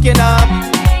night walking up,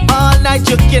 all night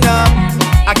juking up.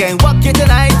 I can walk you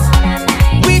tonight.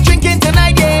 We drinking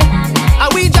tonight, yeah. Are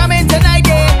we jamming tonight,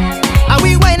 yeah? Are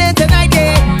we whining tonight,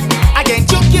 yeah? I can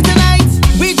juke you tonight.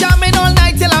 We jamming all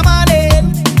night till I'm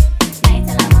morning.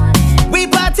 We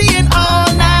partying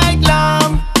all night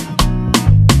long.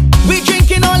 We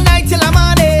drinking all night till I'm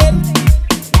morning.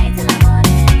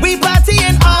 We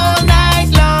partying all night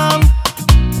long.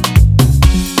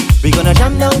 We gonna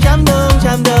jam down, jam down,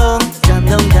 jam down, jam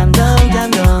down, jam down,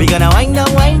 jam down. We gonna wind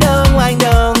down, wind down, wind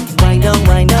down, wind down,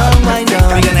 wind down, wind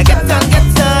down. We gonna get on,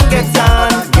 get on, get on,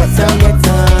 get on, get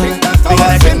on. We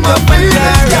gonna drink up and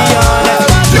carry on.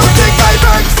 You think I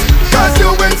vex, 'cause you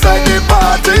inside the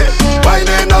party,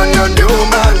 whining on your new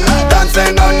man,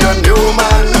 dancing on your new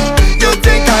man. You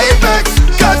think I vex,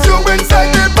 'cause you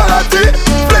inside the party,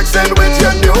 flexing with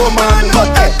your new man. But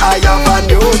hey, I have a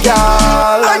new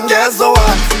girl, and guess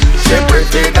what? She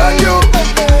prettier than you,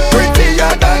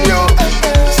 prettier than you,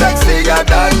 sexier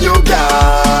than you,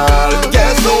 girl.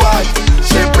 Guess what?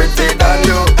 She prettier than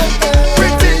you,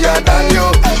 prettier than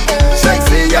you,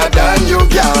 sexier than you,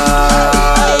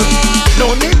 girl.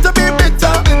 No need to be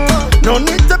bitter, no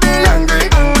need to be angry.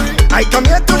 I come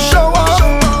here to show up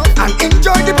and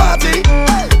enjoy the party.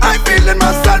 I'm feeling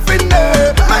myself in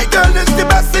there. My girl is the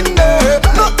best in there.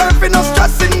 No time for no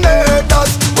stress in there.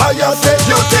 That's why you say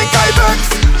you think I vex,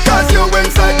 'cause you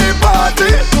inside the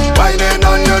party, whining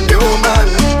on your new man,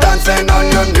 dancing on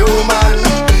your new man.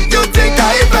 You think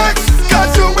I vex,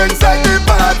 'cause you inside the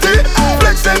party,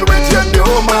 flexing with your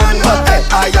new man. But hey,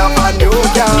 I have a new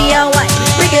girl. Me a wine,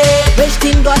 bring it. Which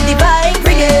team got the vibe?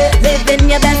 Bring it. Living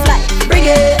your best life, bring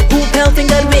it. Who pelting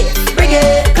good ways? Bring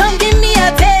it. Come give me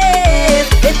a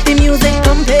taste. If the music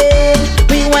pumping,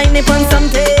 we whining on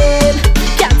something.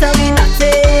 Can't tell me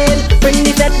nothing. Bring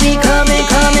the set, we coming,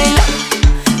 coming.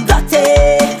 Dirty,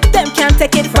 them can't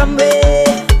take it from me.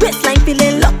 Waistline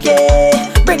feeling lucky.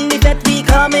 Bring the set, we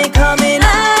coming, coming.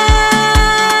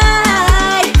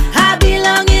 I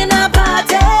belong in a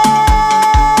party.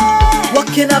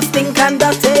 Walking up stink and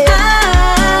dirty.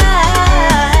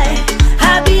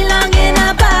 I belong in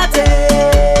a party.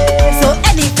 So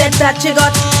any set that you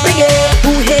got, bring it.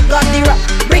 Who hate got the rock,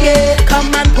 bring it.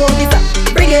 Come and pull this up,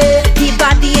 bring it. The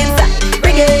body inside,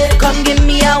 bring it. Come give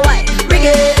me a wine, bring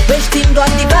it. Which team got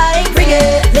the vibe, bring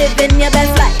it. Living your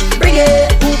best life, bring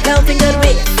it. Who pelting good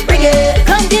ways, bring it.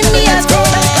 Come give me a taste.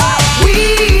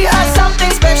 We are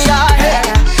something special, hey,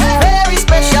 very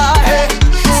special, hey,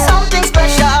 something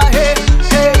special, hey,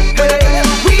 hey, hey.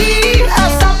 We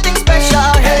are something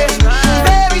special, hey,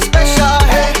 very special,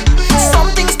 hey,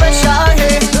 something special,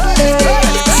 hey,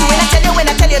 hey.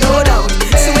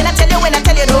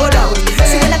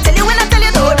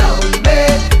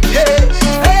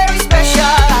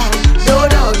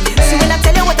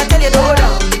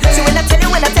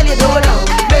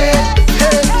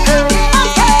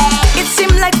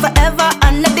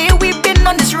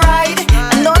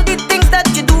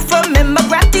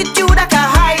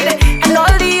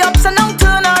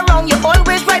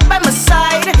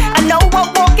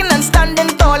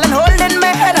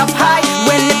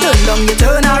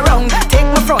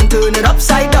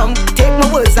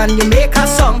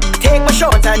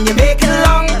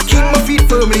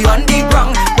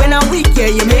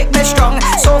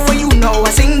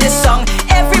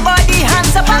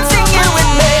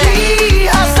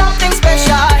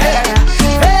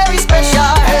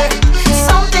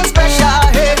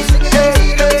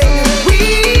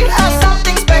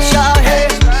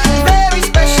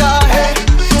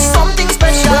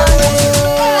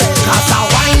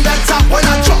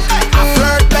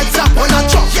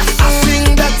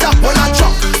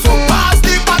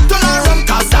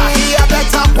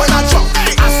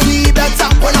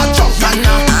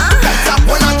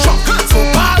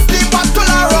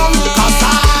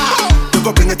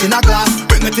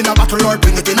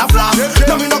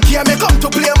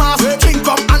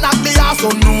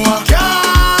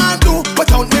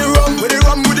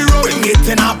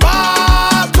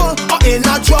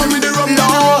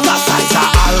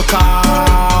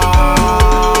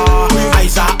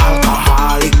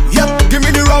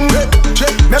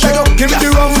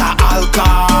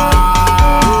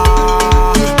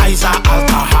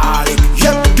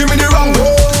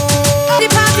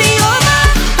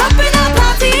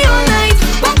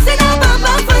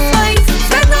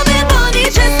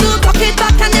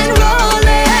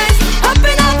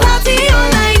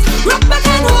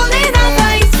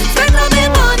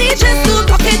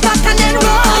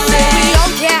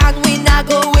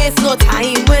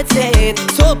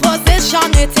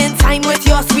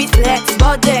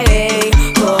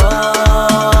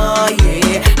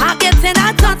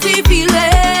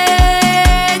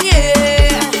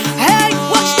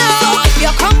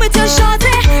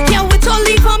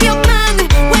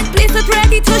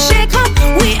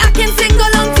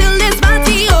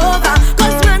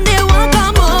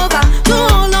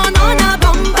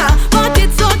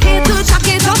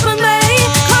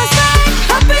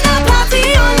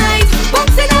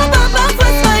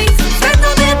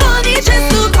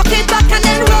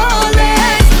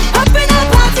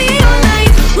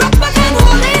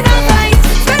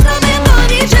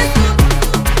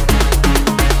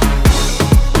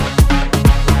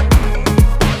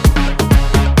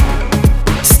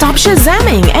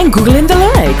 even Googling the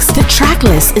lyrics. The track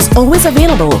list is always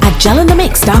available at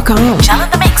gelinthemix.com.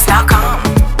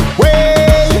 gelinthemix.com.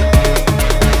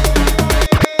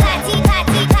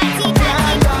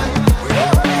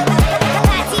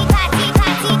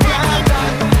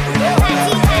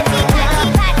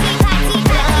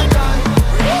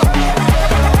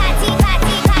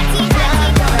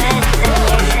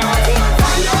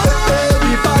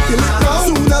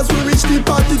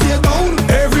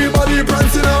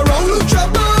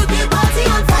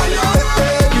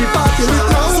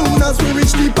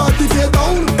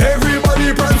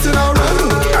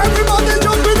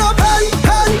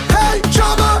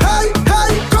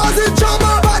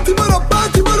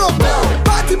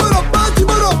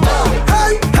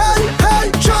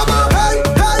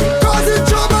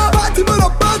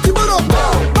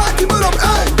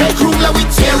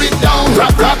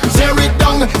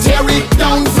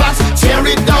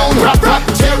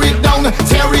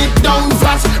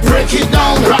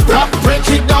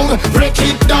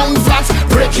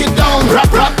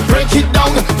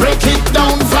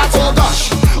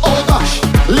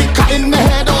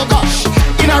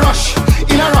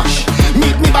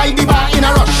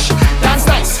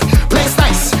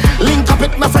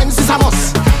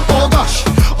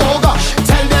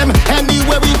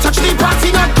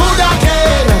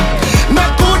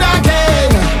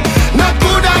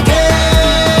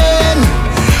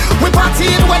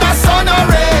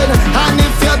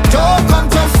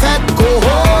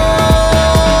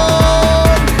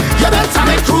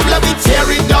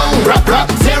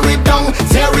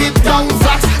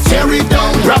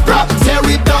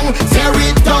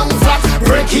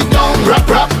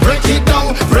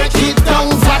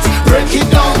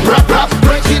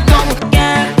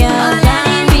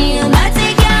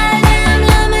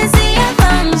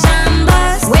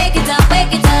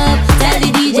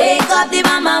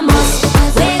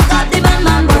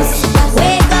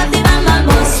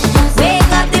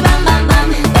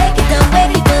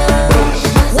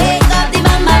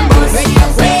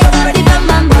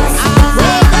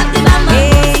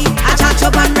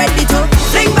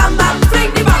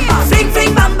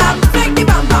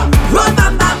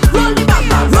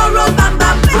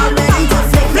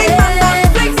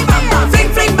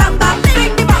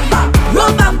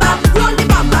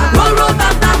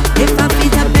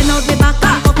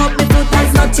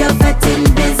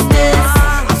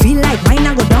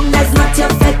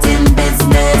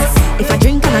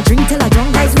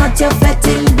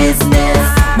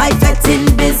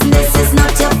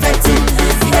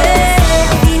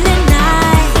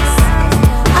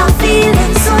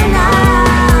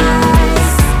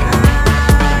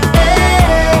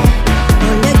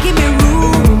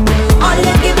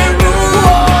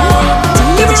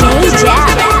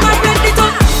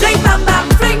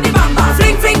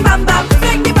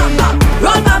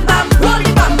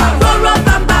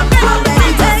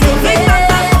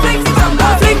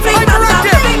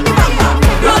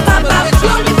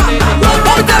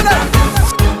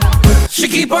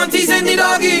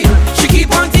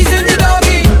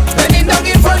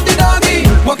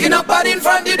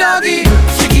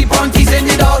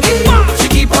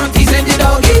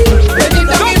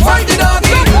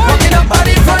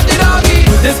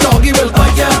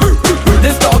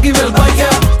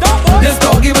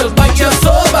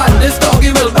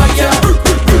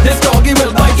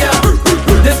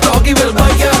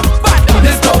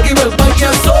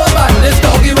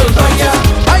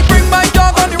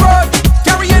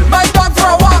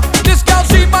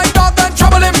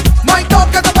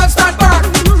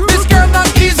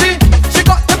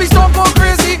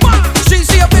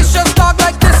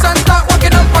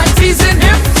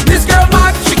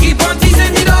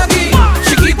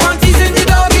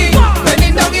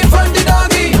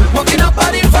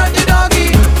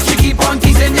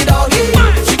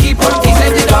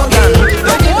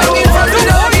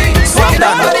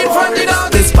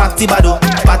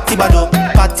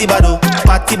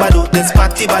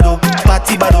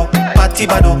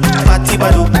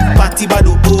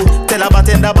 Tell a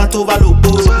bartender bat overload.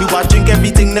 Me want drink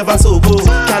everything never sober.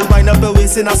 Can't wind up your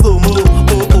waist in a slow mo.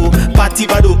 Party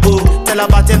bado. Tell a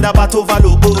bartender bat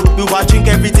overload. Me want drink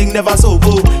everything never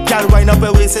sober. Can't wind up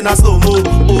your waist in a slow mo.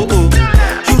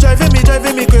 You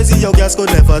driving me crazy. Your gas could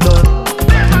never done.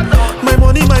 My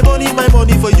money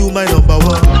for you, my number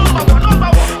one.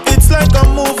 It's like a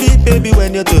movie, baby,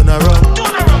 when you turn around.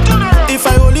 If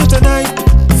I hold you tonight,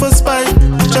 first bite,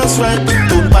 just right.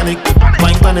 Don't panic,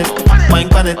 wine pan it, wine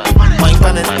pan it, wine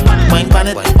pan it, wine pan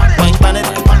it, wine pan it,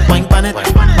 wine pan it,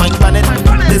 wine pan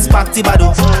it, this party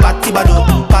bado, party bado,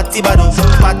 party bado,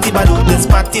 party bado, this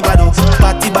party bado,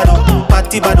 party bado,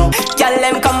 party bado. Girl,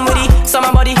 them come with it,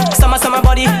 summer body, summer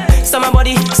body, summer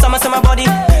body, summer body,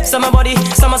 summer body,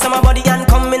 summer body, and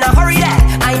come in a hurry there.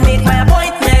 I make my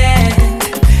appointment,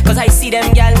 cause I see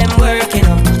them gal them working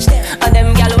out, and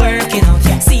them gal working out.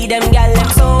 See them gal them,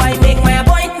 so I make my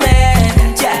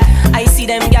appointment. Yeah, I see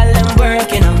them gal them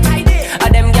working out,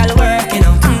 and them gal working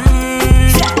out.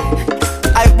 Yeah.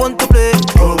 I want to play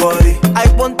your body. I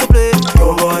want to play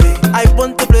your body. I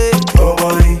want to play your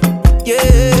body.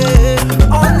 Yeah.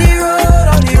 On the road,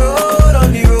 on the road,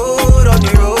 on the road, on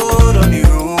the road, on the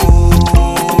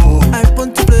road. I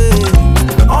want to play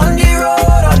on the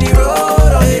road, on the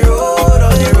road, on the road,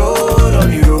 on the road, on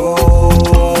the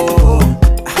road.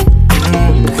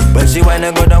 When she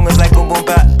wanna go down, it's like boom boom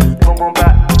pat, boom boom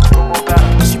pat, boom boom pat.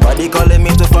 She body calling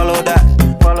me to follow that,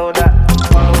 follow that,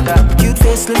 follow that. Cute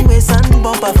face, slim waist and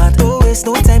bumper fat. No waste,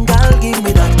 no time, gal, give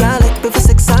me that. Gal, like perfect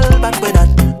sex, all back with that,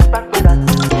 back with that,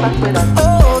 back with that.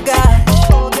 Oh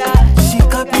gosh, she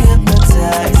got me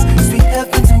hypnotized. Sweet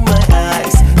heaven to my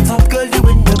eyes. Top girl, you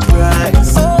win the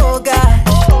prize. Oh gosh,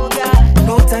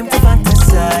 no time to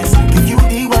fantasize. Give you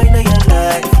the wine of your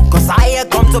life, cause I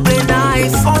come to play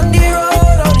nice. On the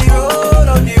road, on the road,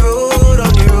 on the road,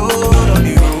 on the road, on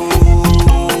the road.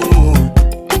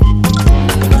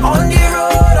 On the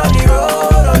road, on the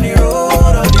road, on the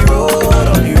road, on the road,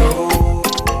 on the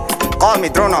road. Call me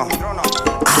Trono.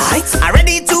 I'm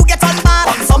ready to get on bad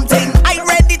on something. I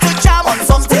ready to jam on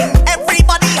something.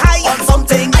 Everybody high on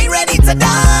something. I ready to dance.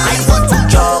 I want to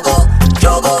jogo,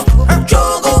 jogo,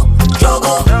 jogo,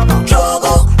 jogo,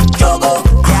 jogo, jogo.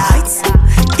 Right?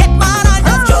 Get mad on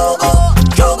the jogo,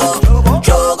 jogo,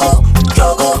 jogo,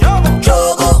 jogo,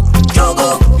 jogo, jogo.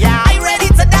 Yeah, I ready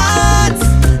to dance.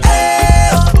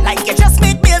 Hey, like you just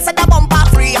made bills at the bumper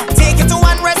free. Take it to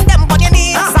one rest them on your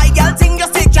knees. Side girl thing,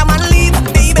 just take your man leave,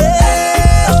 baby.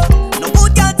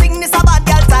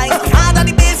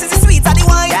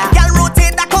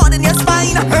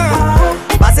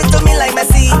 Pass it to me like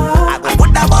Messi. I go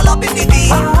put that ball up in the D.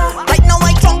 Right now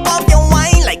I drunk off your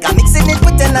wine like I'm mixing it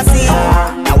with Tennessee.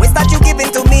 Now it's that you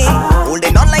giving to me,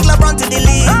 holding on like LeBron to the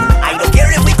league. I don't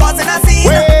care if we causing a scene.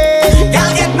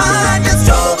 Y'all get mad, just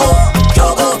jogo,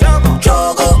 jogo,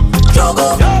 jogo,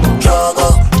 jogo, jogo,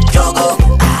 jogo.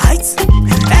 Aight,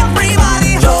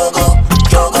 everybody jogo,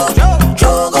 jogo, jogo,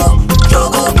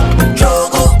 jogo,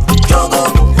 jogo, jogo.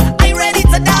 I ready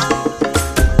to dance.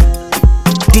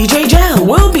 DJ Gel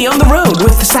will be on the road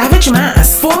with Savage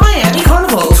Mass for Miami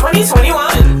Carnival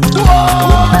 2021.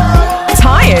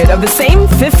 Tired of the same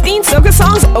 15 soca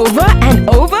songs over and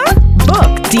over?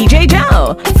 Book DJ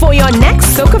Gel for your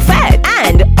next soca fete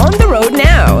and on the road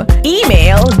now.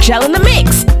 Email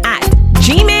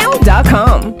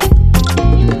gelinthemix@gmail.com.